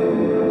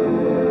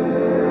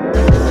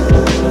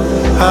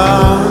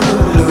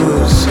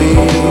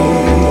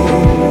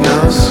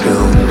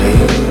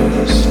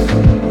 Alucinaciones.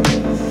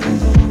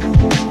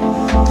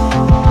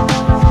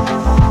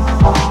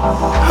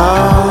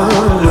 Alucinaciones.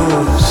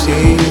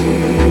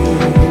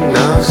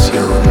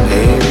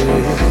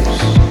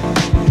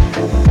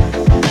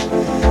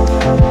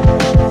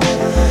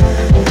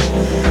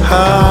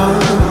 Alucinaciones.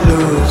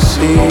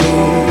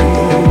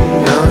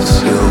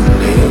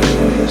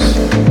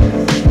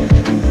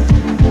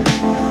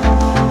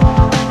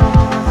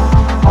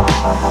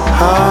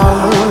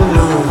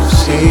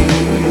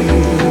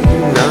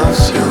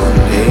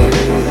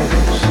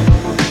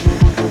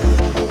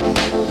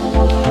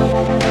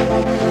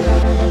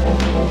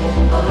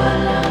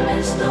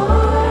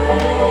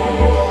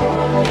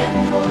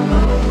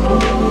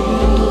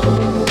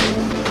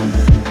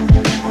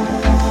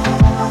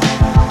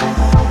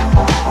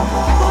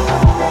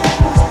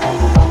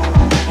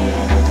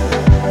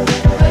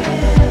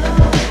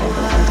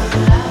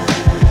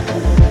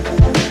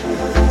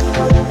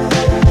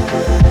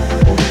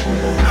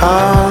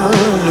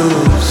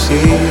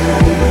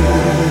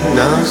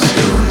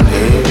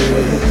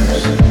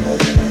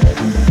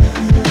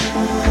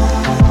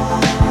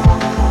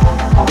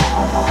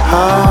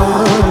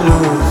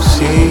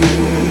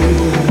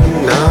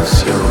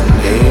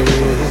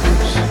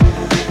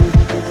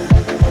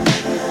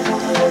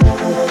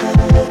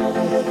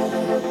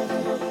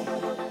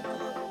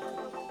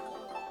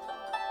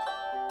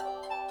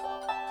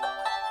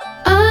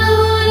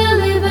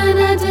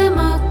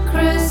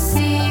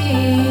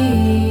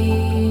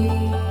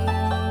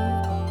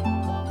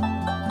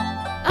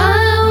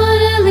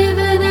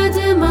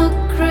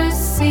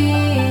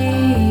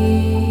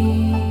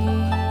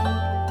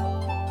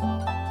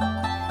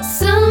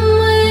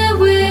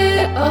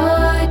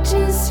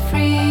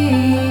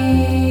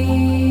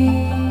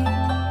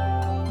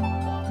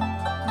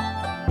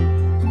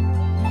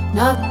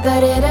 Not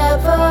that it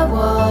ever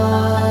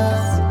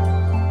was.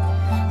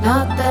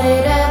 Not that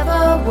it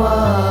ever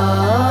was.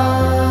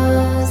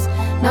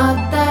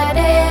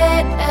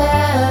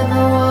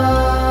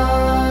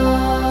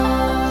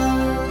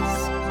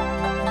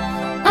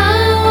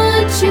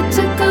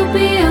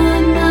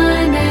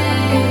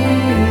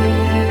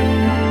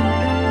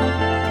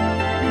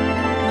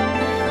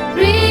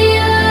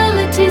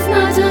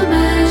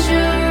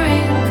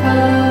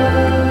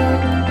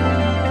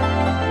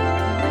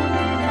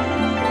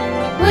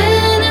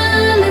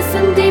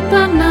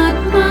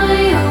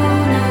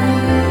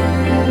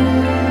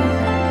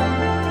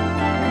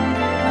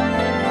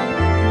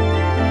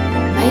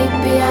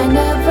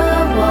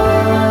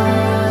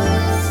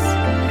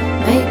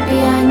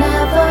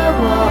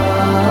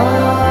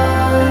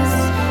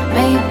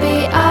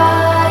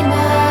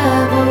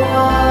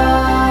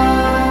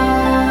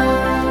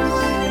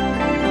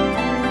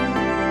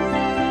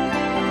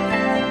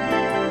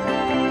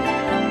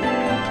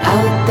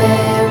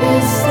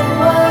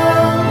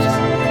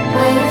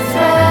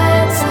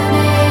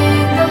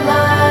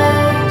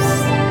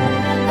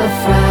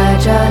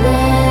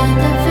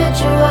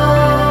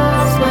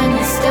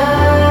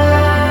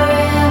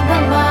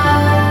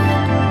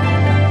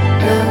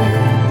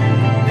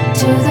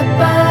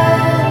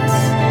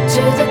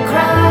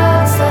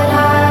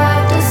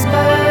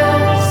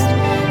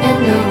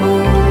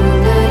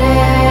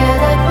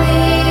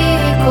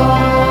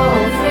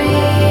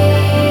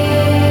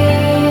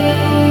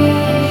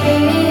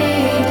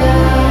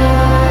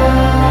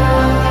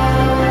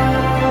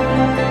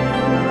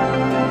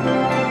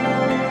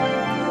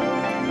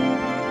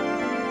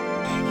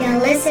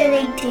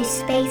 listening to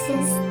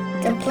Spaces,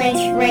 the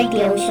Place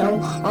radio show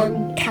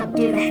on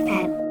Camden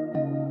FM.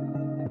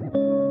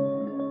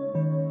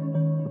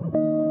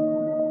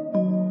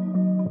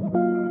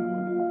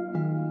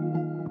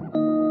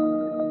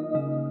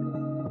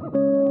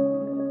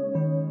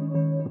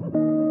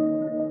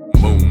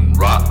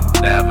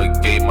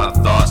 Navigate my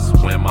thoughts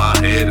when my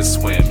head is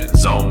swimming.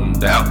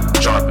 Zoned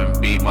out, sharpen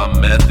beat my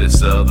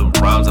methods of the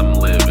rhymes I'm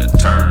living.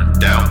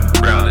 Turned down,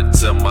 grounded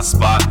to my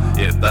spot.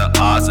 If the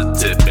odds are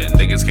tipping,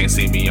 niggas can't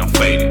see me, I'm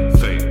fading.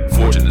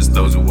 Fortune is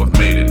those who have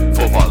made it.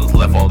 Forefathers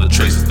left all the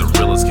traces, the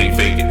realest can't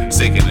fake it.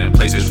 Sinking in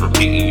places,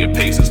 repeating your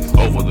paces.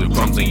 Over the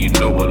crumbs and you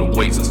know what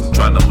awaits us.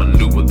 Trying to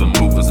maneuver the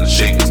movers and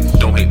shakers.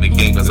 Don't hate the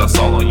game cause I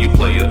saw on you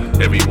player.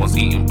 Everyone's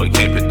eating but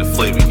can't pick the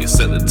flavor. You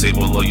set the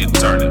table or you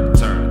turn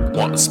it.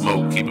 Want the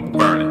smoke, keep it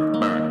burning.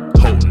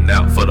 Holding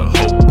out for the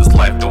hope. This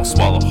life don't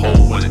swallow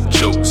whole when it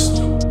chokes.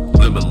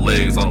 Limber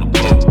legs on the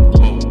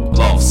boat.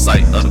 Lost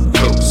sight of the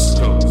coast.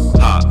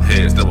 Hot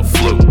heads never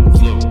float.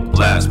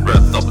 Last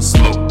breath up in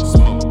smoke.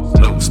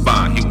 No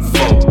spine, he will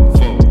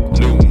fold.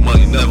 New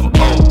money never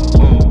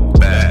old.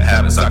 Bad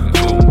habits I can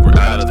go. We're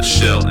out of the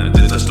shell and it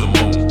didn't touch the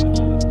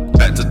moon.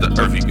 Back to the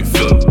earth, you can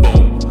feel the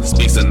boom.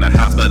 Speaks in the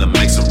house, better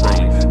make some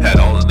room. Had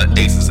all of the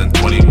aces in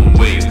 21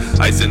 ways.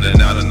 Ice in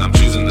and out and I'm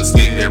choosing to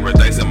skate.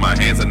 Paradise in my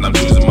hands and I'm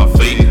choosing my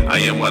fate. I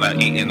am what I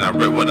eat and I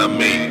read what I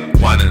made.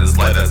 Wine in this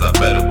light as I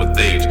better with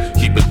age.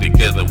 Keep it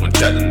together when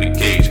chatting the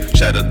cage.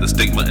 Shatter the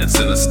stigma and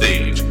center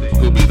stage.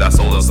 Who be thy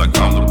soul as I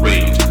calm the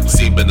rage.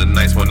 Sleep in the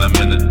nights when I'm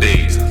in the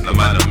days. I'm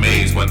out of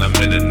maze when I'm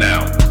in it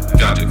now.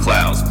 Ganja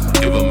clouds,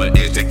 give them an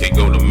inch, they can't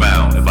go to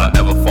mouth. If I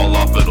ever fall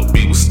off, it'll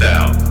be with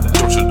style.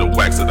 Torture the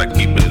wax that I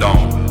keep it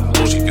on.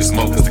 She can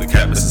smoke cause the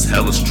canvas is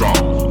hella strong.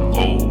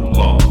 Oh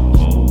Lord,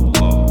 oh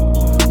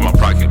Lord. My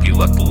pride can't be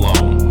left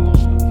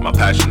alone. My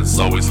passion is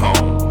always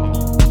home.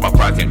 My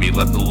pride can't be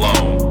left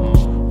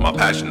alone. My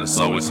passion is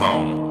always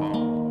home.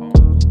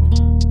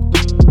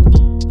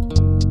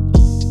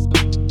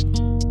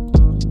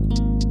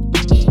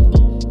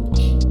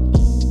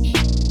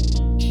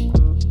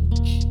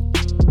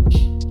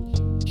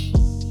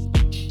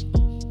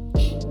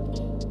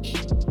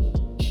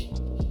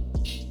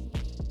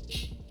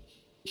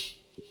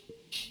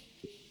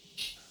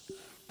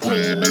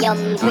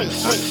 Premium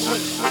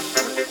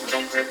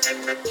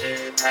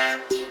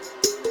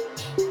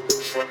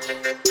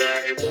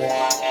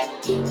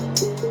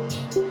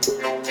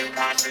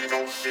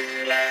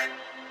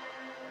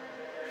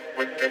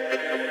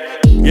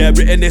Yeah,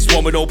 written this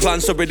one with no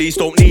plans to release,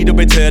 don't need a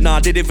return. I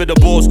did it for the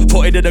buzz,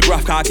 put it in the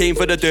graph car, came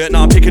for the dirt.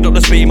 Now I'm picking up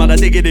the speed, man, I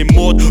dig it in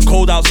mud.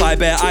 Cold outside,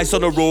 bare ice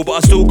on the road, but I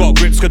still got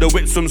grips, cause the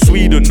whips from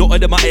Sweden.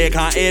 Nothing in my ear,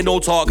 can't hear no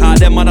talk, how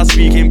them man are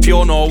speaking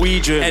pure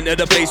Norwegian. Enter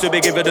the place, we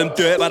be giving them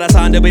dirt, by the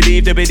time they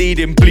believe they be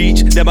needing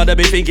bleach. Them man, they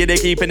be thinking they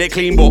keeping it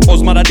clean, but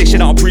us man are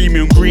dishing out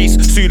premium grease.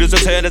 Soon as I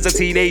turn as a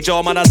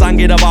teenager, man, I was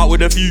hanging about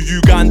with a few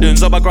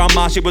Ugandans. And my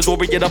grandma, she was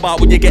worrying about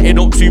what you're getting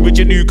up to with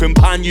your new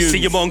companion. See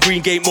him on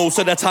Greengate most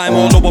of the time,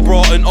 all over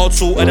Broughton, odd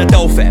salt and a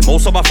Delphi.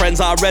 Most of my friends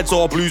are Reds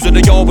or Blues, and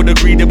the y'all would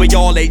agree that we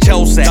all ain't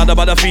Chelsea. Not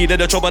about the feed of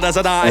the trouble as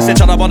an artist, and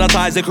trying to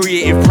monetize the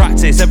creative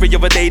practice. Every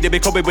other day they be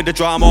coming with the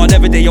drama, and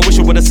every day I wish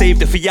I would've saved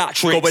the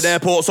theatrics. Going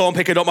airport, so I'm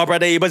picking up my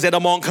bread neighbours in a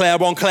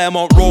Montclair on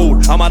Claremont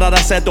Road. I'm mad that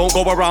I said don't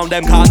go around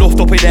them, can't nuffed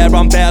up in there,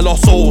 I'm bare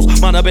lost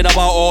souls. Man, I've been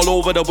about all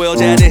over the world,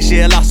 yeah, this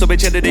year last I've been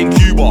chilling in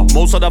Cuba.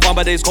 Most of the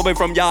family days coming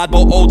from yard,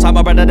 but old time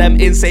I better them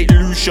in St.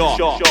 Lucia.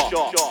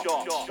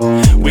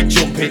 We're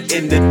jumping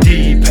in the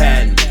deep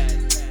end,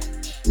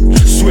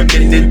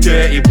 swimming in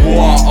dirty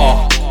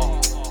water.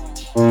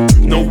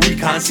 No, we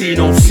can't see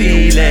no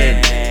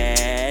ceiling.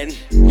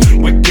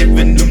 We're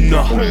giving them the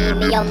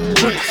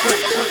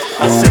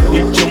I said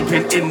we're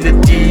jumping in the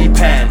deep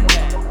end,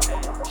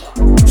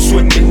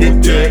 swimming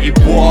in dirty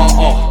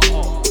water.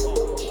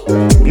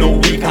 No,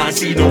 we can't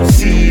see no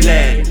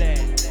ceiling.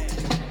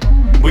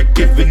 We're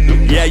giving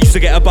them. Yeah, I used to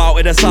get about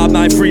in a Saab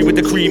 9-3 with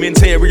the cream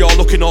interior,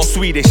 looking all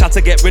Swedish. Had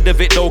to get rid of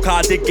it though,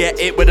 car did get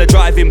it with a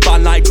driving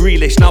ban like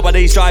Grealish.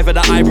 Nowadays driving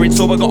a hybrid,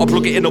 so I gotta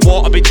plug it in the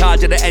water, be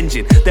charging the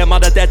engine. Them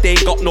man are dead, they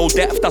ain't got no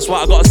depth, that's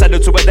why I gotta send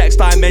them to a next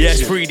dimension.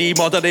 Yes, 3D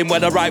modeling where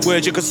the right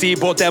words you can see,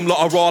 but them lot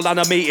are all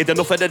animated. And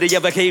nothing that they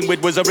ever came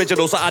with was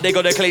original, so how they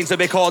gonna claim to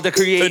be called the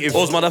creative?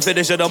 Us man are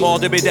finishing them all,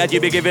 they be dead, you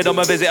be giving them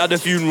a visit at the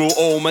funeral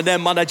home. And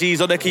them man are G's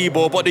on the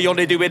keyboard, but they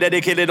only do it that they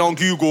kill it on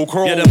Google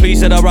Chrome. Yeah, the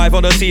police had arrived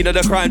on the scene of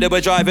the crime, they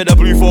were driving a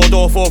blue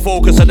 4-door Ford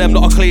Focus, and them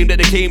not a claim that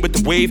they came with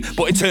the wave,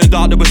 but it turned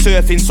out they were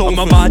surfing so. And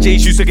my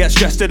Margies used to get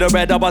stressed in the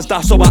red, I was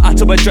daft, so I had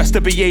to address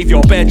the behaviour.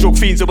 Bare drug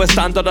fiends that would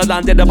stand on the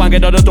land and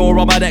banging on the door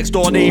of my next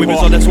door neighbour. We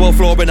was on the 12th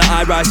floor in a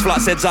high-rise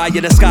flat, said eye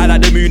in the sky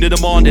like the moon in the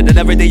morning. And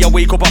every day I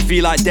wake up I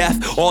feel like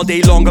death, all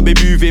day long I be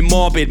moving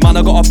morbid. Man,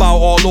 I got about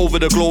all over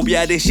the globe,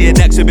 yeah, this year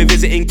next we'll be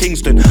visiting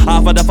Kingston.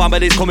 Half of the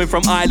family's coming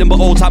from Ireland, but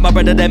all time my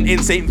brother them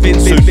in St.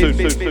 Vincent.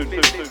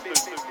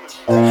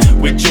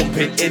 We're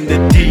jumping in the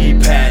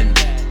deep end,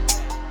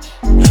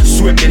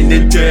 swimming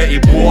in dirty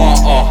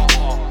water.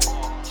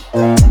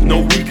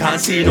 No, we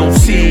can't see no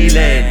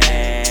ceiling.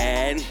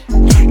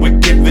 We're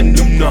giving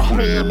them the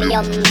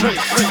premium.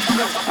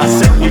 I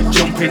said we're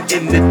jumping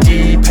in the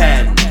deep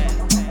end,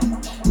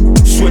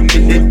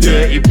 swimming in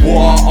dirty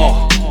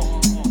water.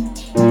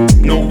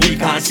 No, we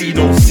can't see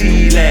no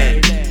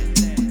ceiling.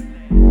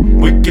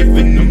 We're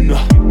giving them the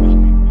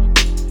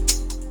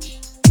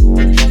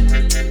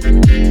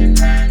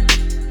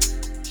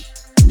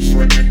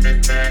swimming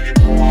in dirty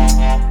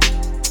water.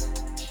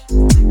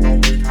 No,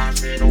 we can't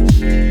see no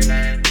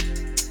ceiling.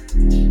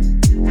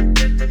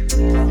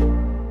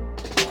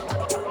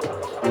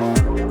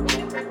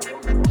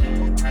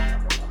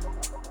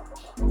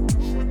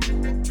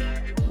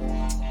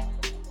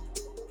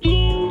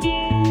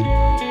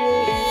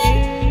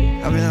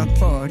 Having a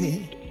party,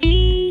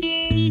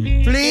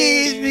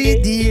 please be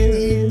dear.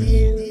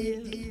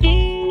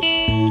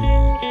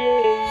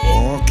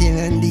 Walking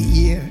in the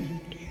air,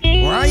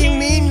 why you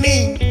mean me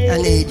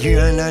and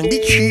Adrian and the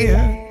chair?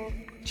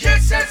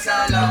 Jesus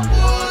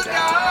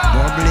Alabuda,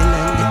 Bubbling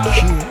in the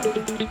chair.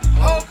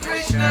 Oh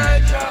Krishna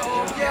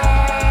Jehovah,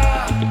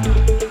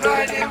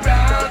 riding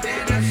round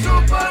in a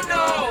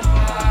supernova,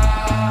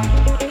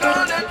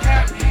 gonna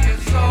carry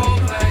us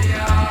over,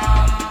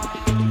 yeah.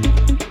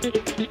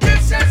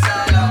 Jesus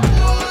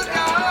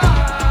Alabuda,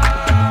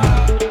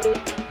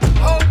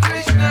 oh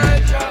Krishna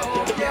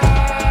Jehovah,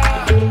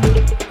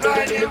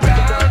 riding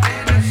round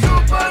in a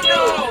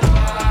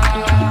supernova,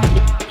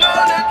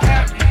 gonna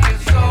carry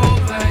us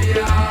over,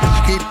 yeah.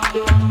 Skip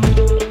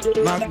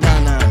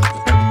McDonald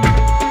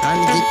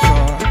and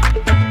guitar.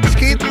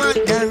 Skip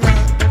McDonald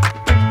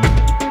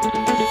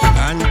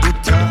and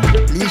guitar.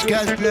 These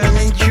guys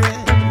playing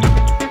train,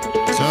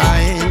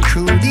 flying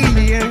through the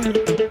air.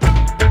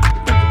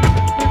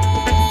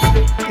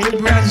 In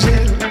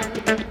Brazil,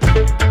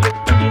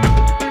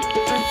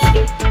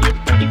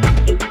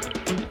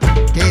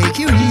 take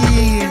you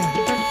here,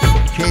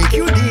 take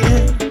you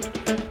there,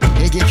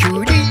 take you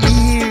through the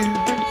ear.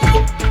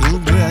 In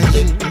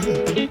Brazil.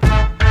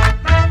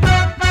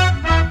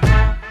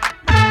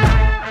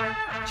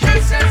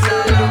 Jesus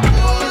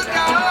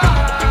Alabuda,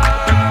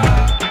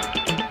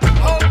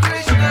 oh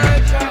Krishna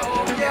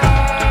Jehovah,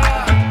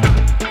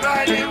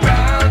 riding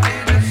round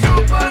in a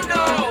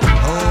supernova,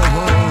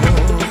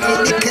 In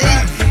the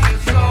cave,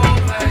 it's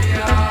over,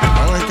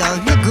 yeah. out of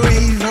your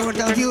grave, out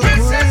of your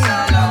Jesus grave.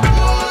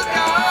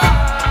 Alabuda,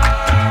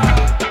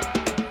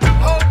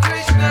 oh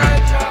Krishna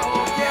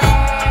Jehovah,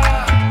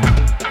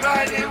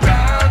 riding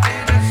round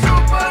in a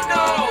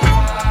supernova,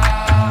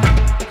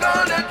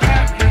 gonna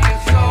carry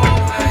us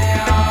over,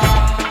 yeah.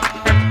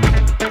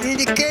 In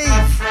the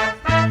cave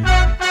and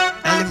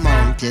the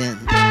mountain,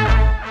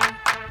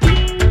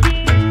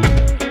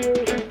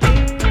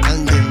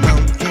 and the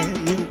mountain,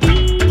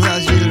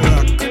 Brazil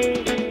rock.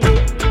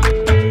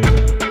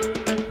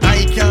 I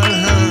tell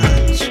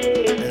hands,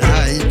 and I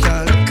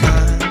tell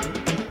can,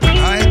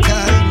 I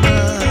tell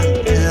man,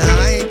 and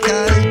I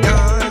tell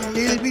dawn,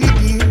 they'll be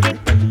there.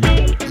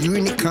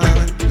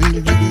 Unicorn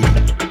will be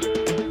there.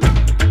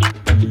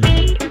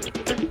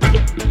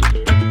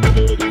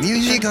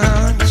 Music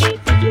hands,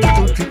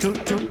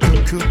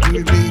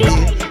 will be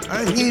there.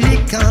 And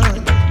music on,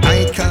 I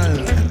tell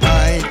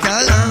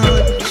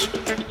hands.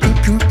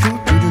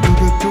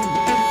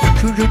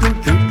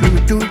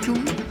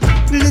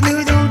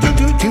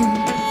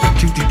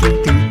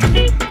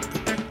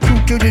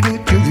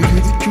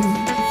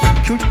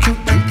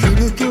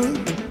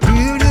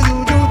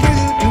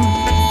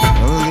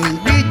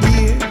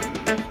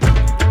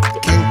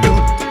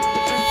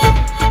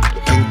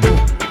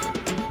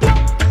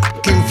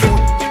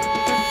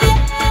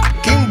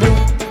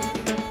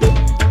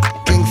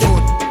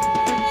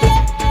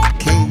 King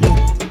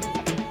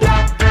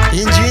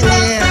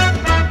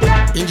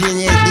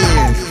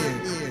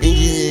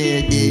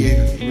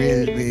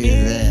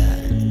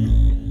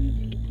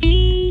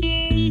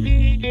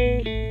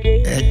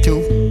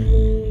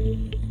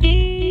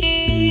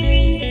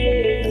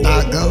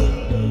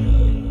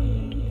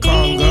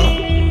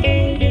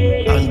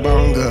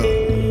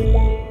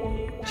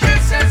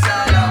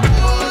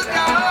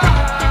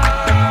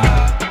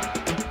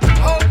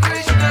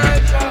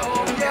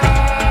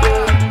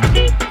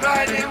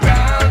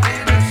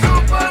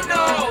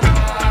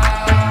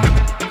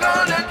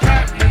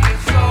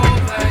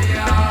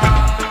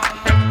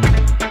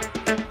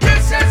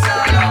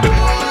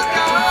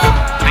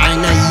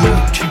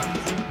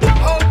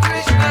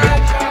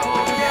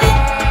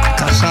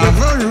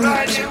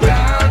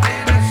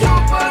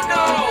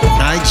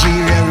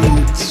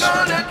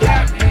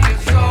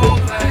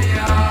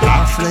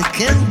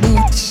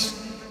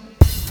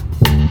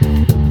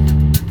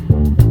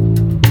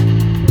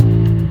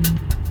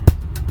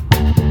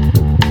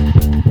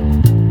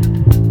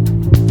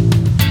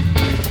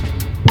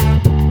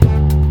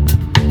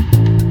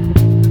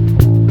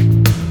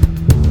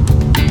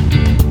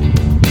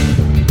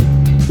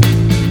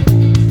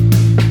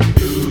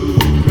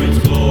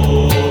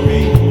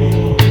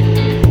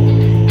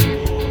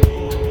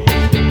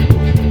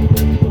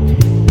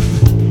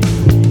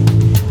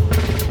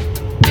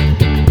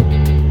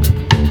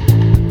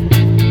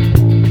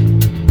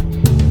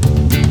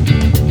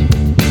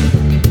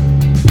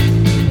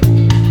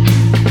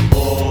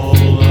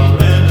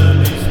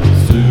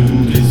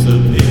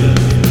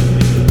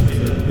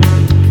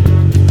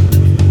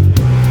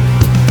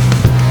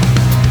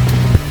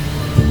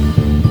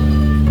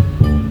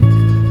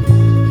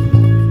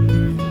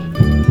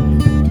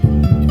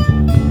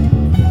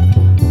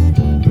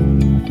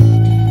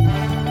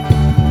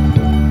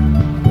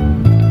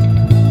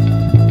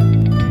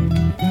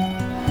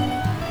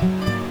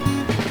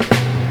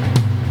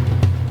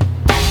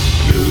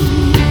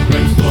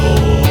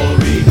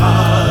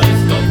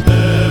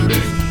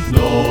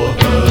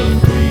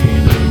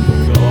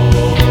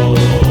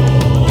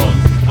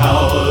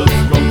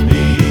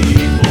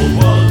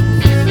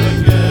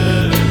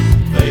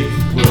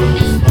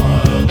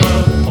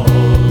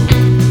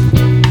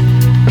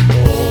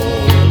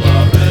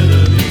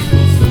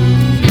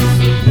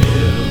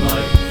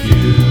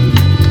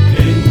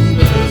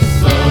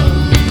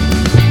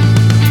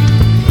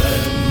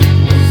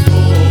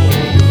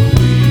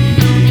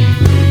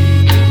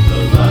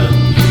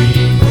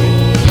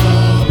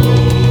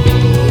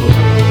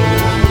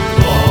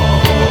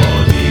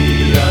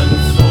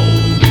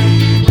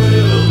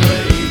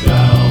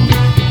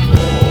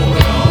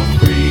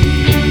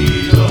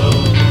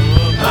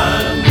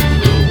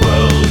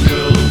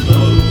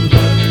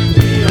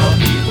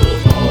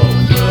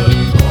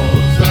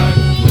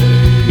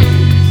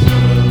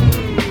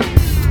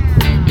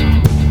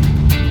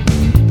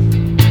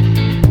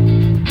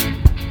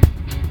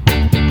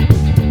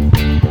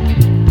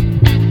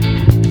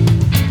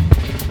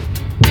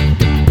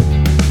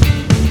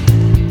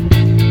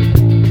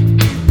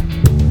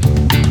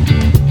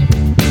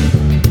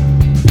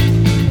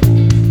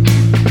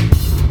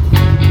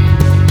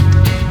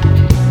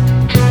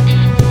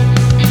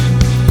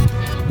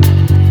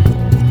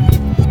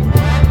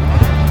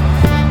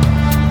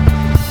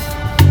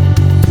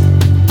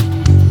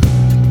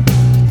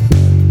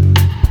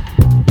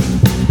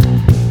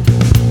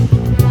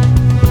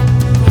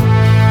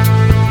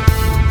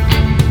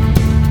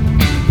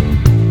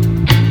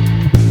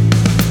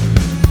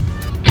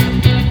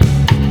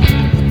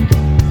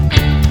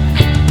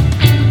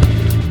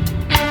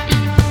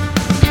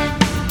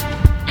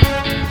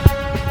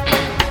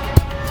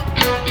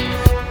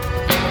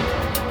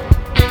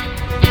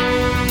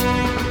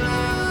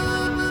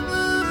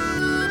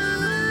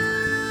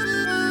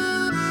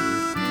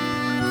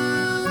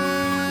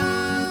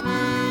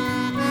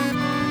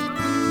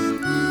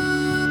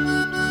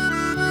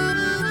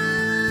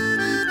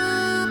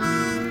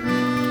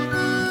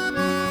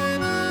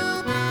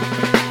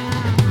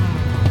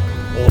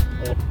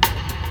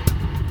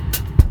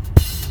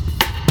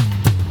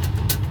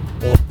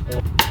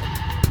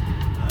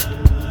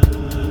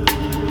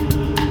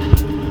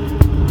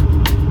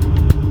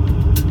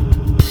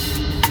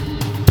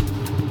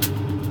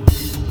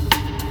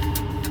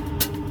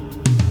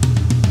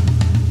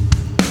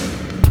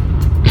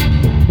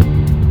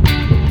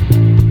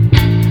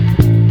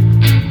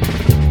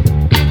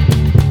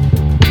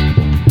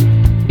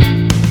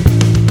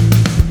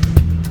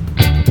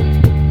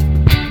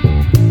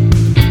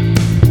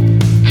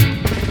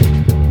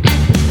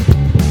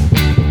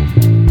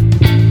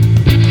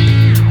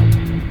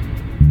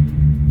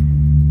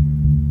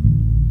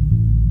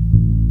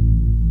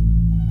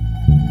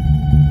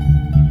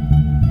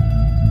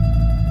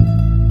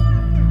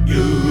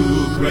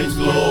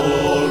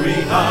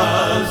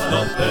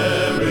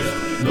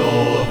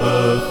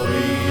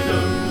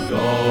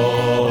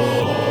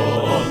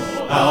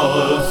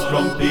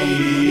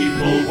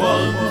people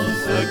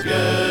once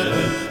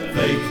again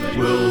fate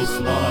will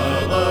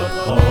smile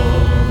upon.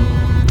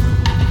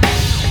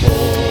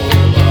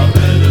 All our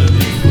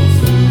enemies will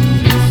soon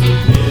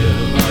disappear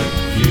like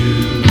dew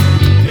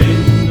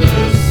in the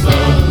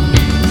sun.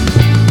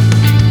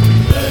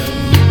 Then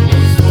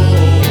once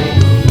more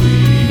will we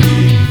be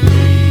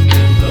free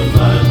in the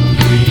land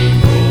we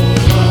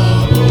call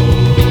our own.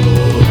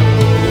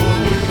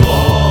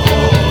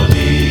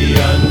 Body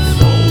and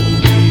soul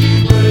we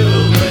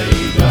will lay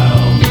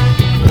down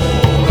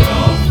for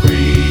our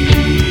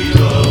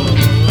freedom,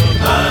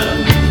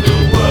 and the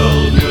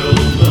world will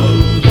know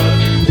that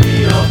we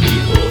are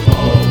people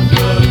of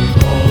the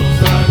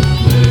Cossack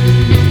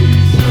nation.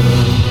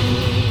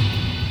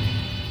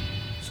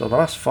 So the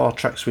last 4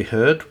 tracks we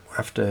heard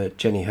after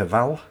Jenny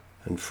Haval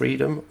and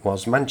Freedom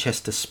was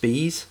Manchester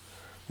Spees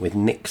with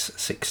Nyx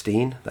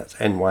 16, that's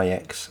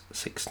NYX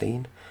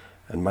 16,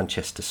 and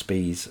Manchester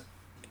Spees,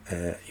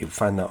 you'll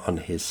find that on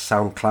his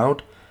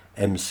SoundCloud,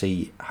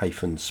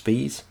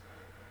 MC-Spees,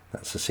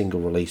 that's a single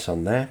release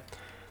on there.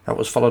 That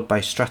was followed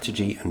by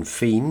Strategy and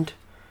Fiend,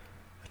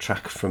 a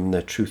track from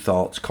the True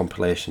Thoughts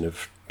compilation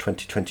of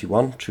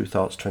 2021, True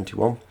Thoughts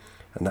 21,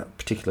 and that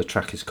particular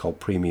track is called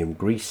Premium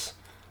Grease.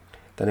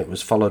 Then it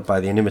was followed by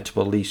the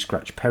inimitable Lee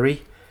Scratch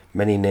Perry,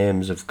 Many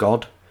Names of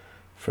God,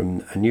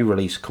 from a new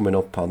release coming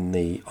up on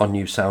the On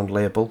New Sound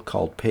label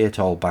called Pay It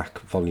All Back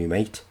Volume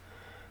 8.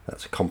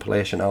 That's a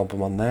compilation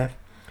album on there.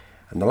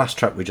 And the last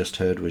track we just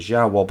heard was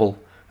Yah Wobble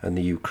and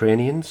the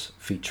Ukrainians,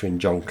 featuring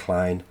John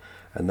Klein,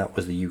 and that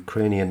was the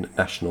Ukrainian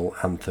national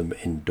anthem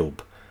in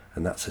dub,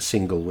 and that's a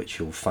single which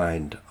you'll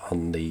find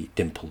on the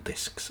Dimple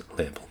Discs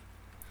label.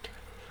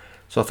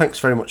 So thanks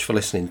very much for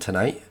listening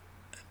tonight.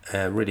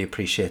 Really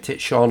appreciate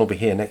it. Sean will be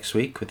here next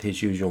week with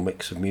his usual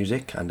mix of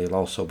music, and he'll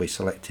also be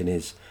selecting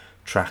his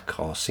track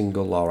or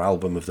single or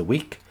album of the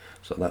week,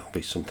 so that'll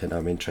be something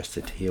I'm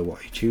interested to hear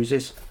what he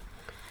chooses.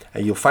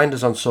 You'll find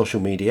us on social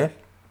media.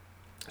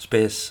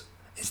 Space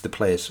is the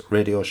Place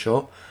Radio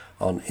Show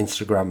on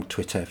Instagram,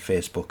 Twitter,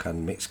 Facebook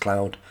and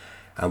Mixcloud,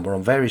 and we're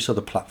on various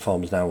other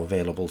platforms now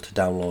available to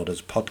download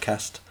as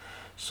podcast.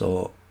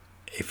 So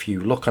if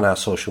you look on our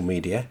social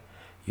media,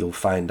 you'll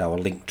find our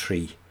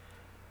Linktree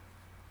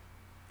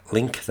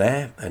link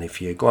there, and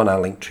if you go on our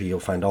Linktree, you'll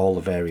find all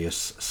the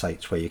various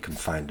sites where you can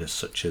find us,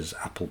 such as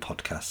Apple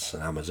Podcasts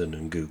and Amazon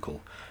and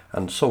Google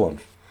and so on.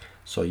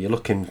 So you're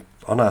looking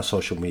on our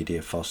social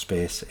media for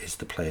Space is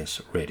the Place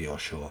Radio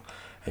Show,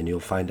 and you'll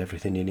find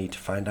everything you need to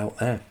find out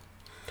there.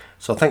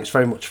 So thanks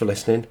very much for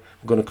listening.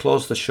 I'm going to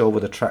close the show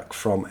with a track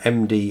from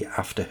MD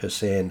After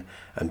Hussein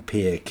and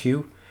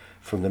PAQ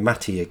from the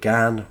Mati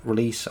Agan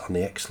release on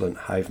the excellent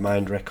Hive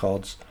Mind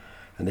Records,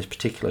 and this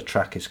particular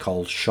track is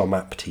called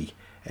Shomapti,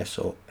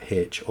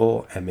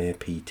 Shomapti,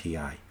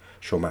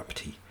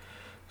 Shomapti.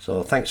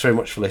 So thanks very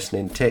much for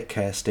listening. Take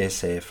care, stay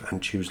safe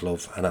and choose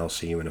love, and I'll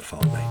see you in a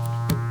fortnight.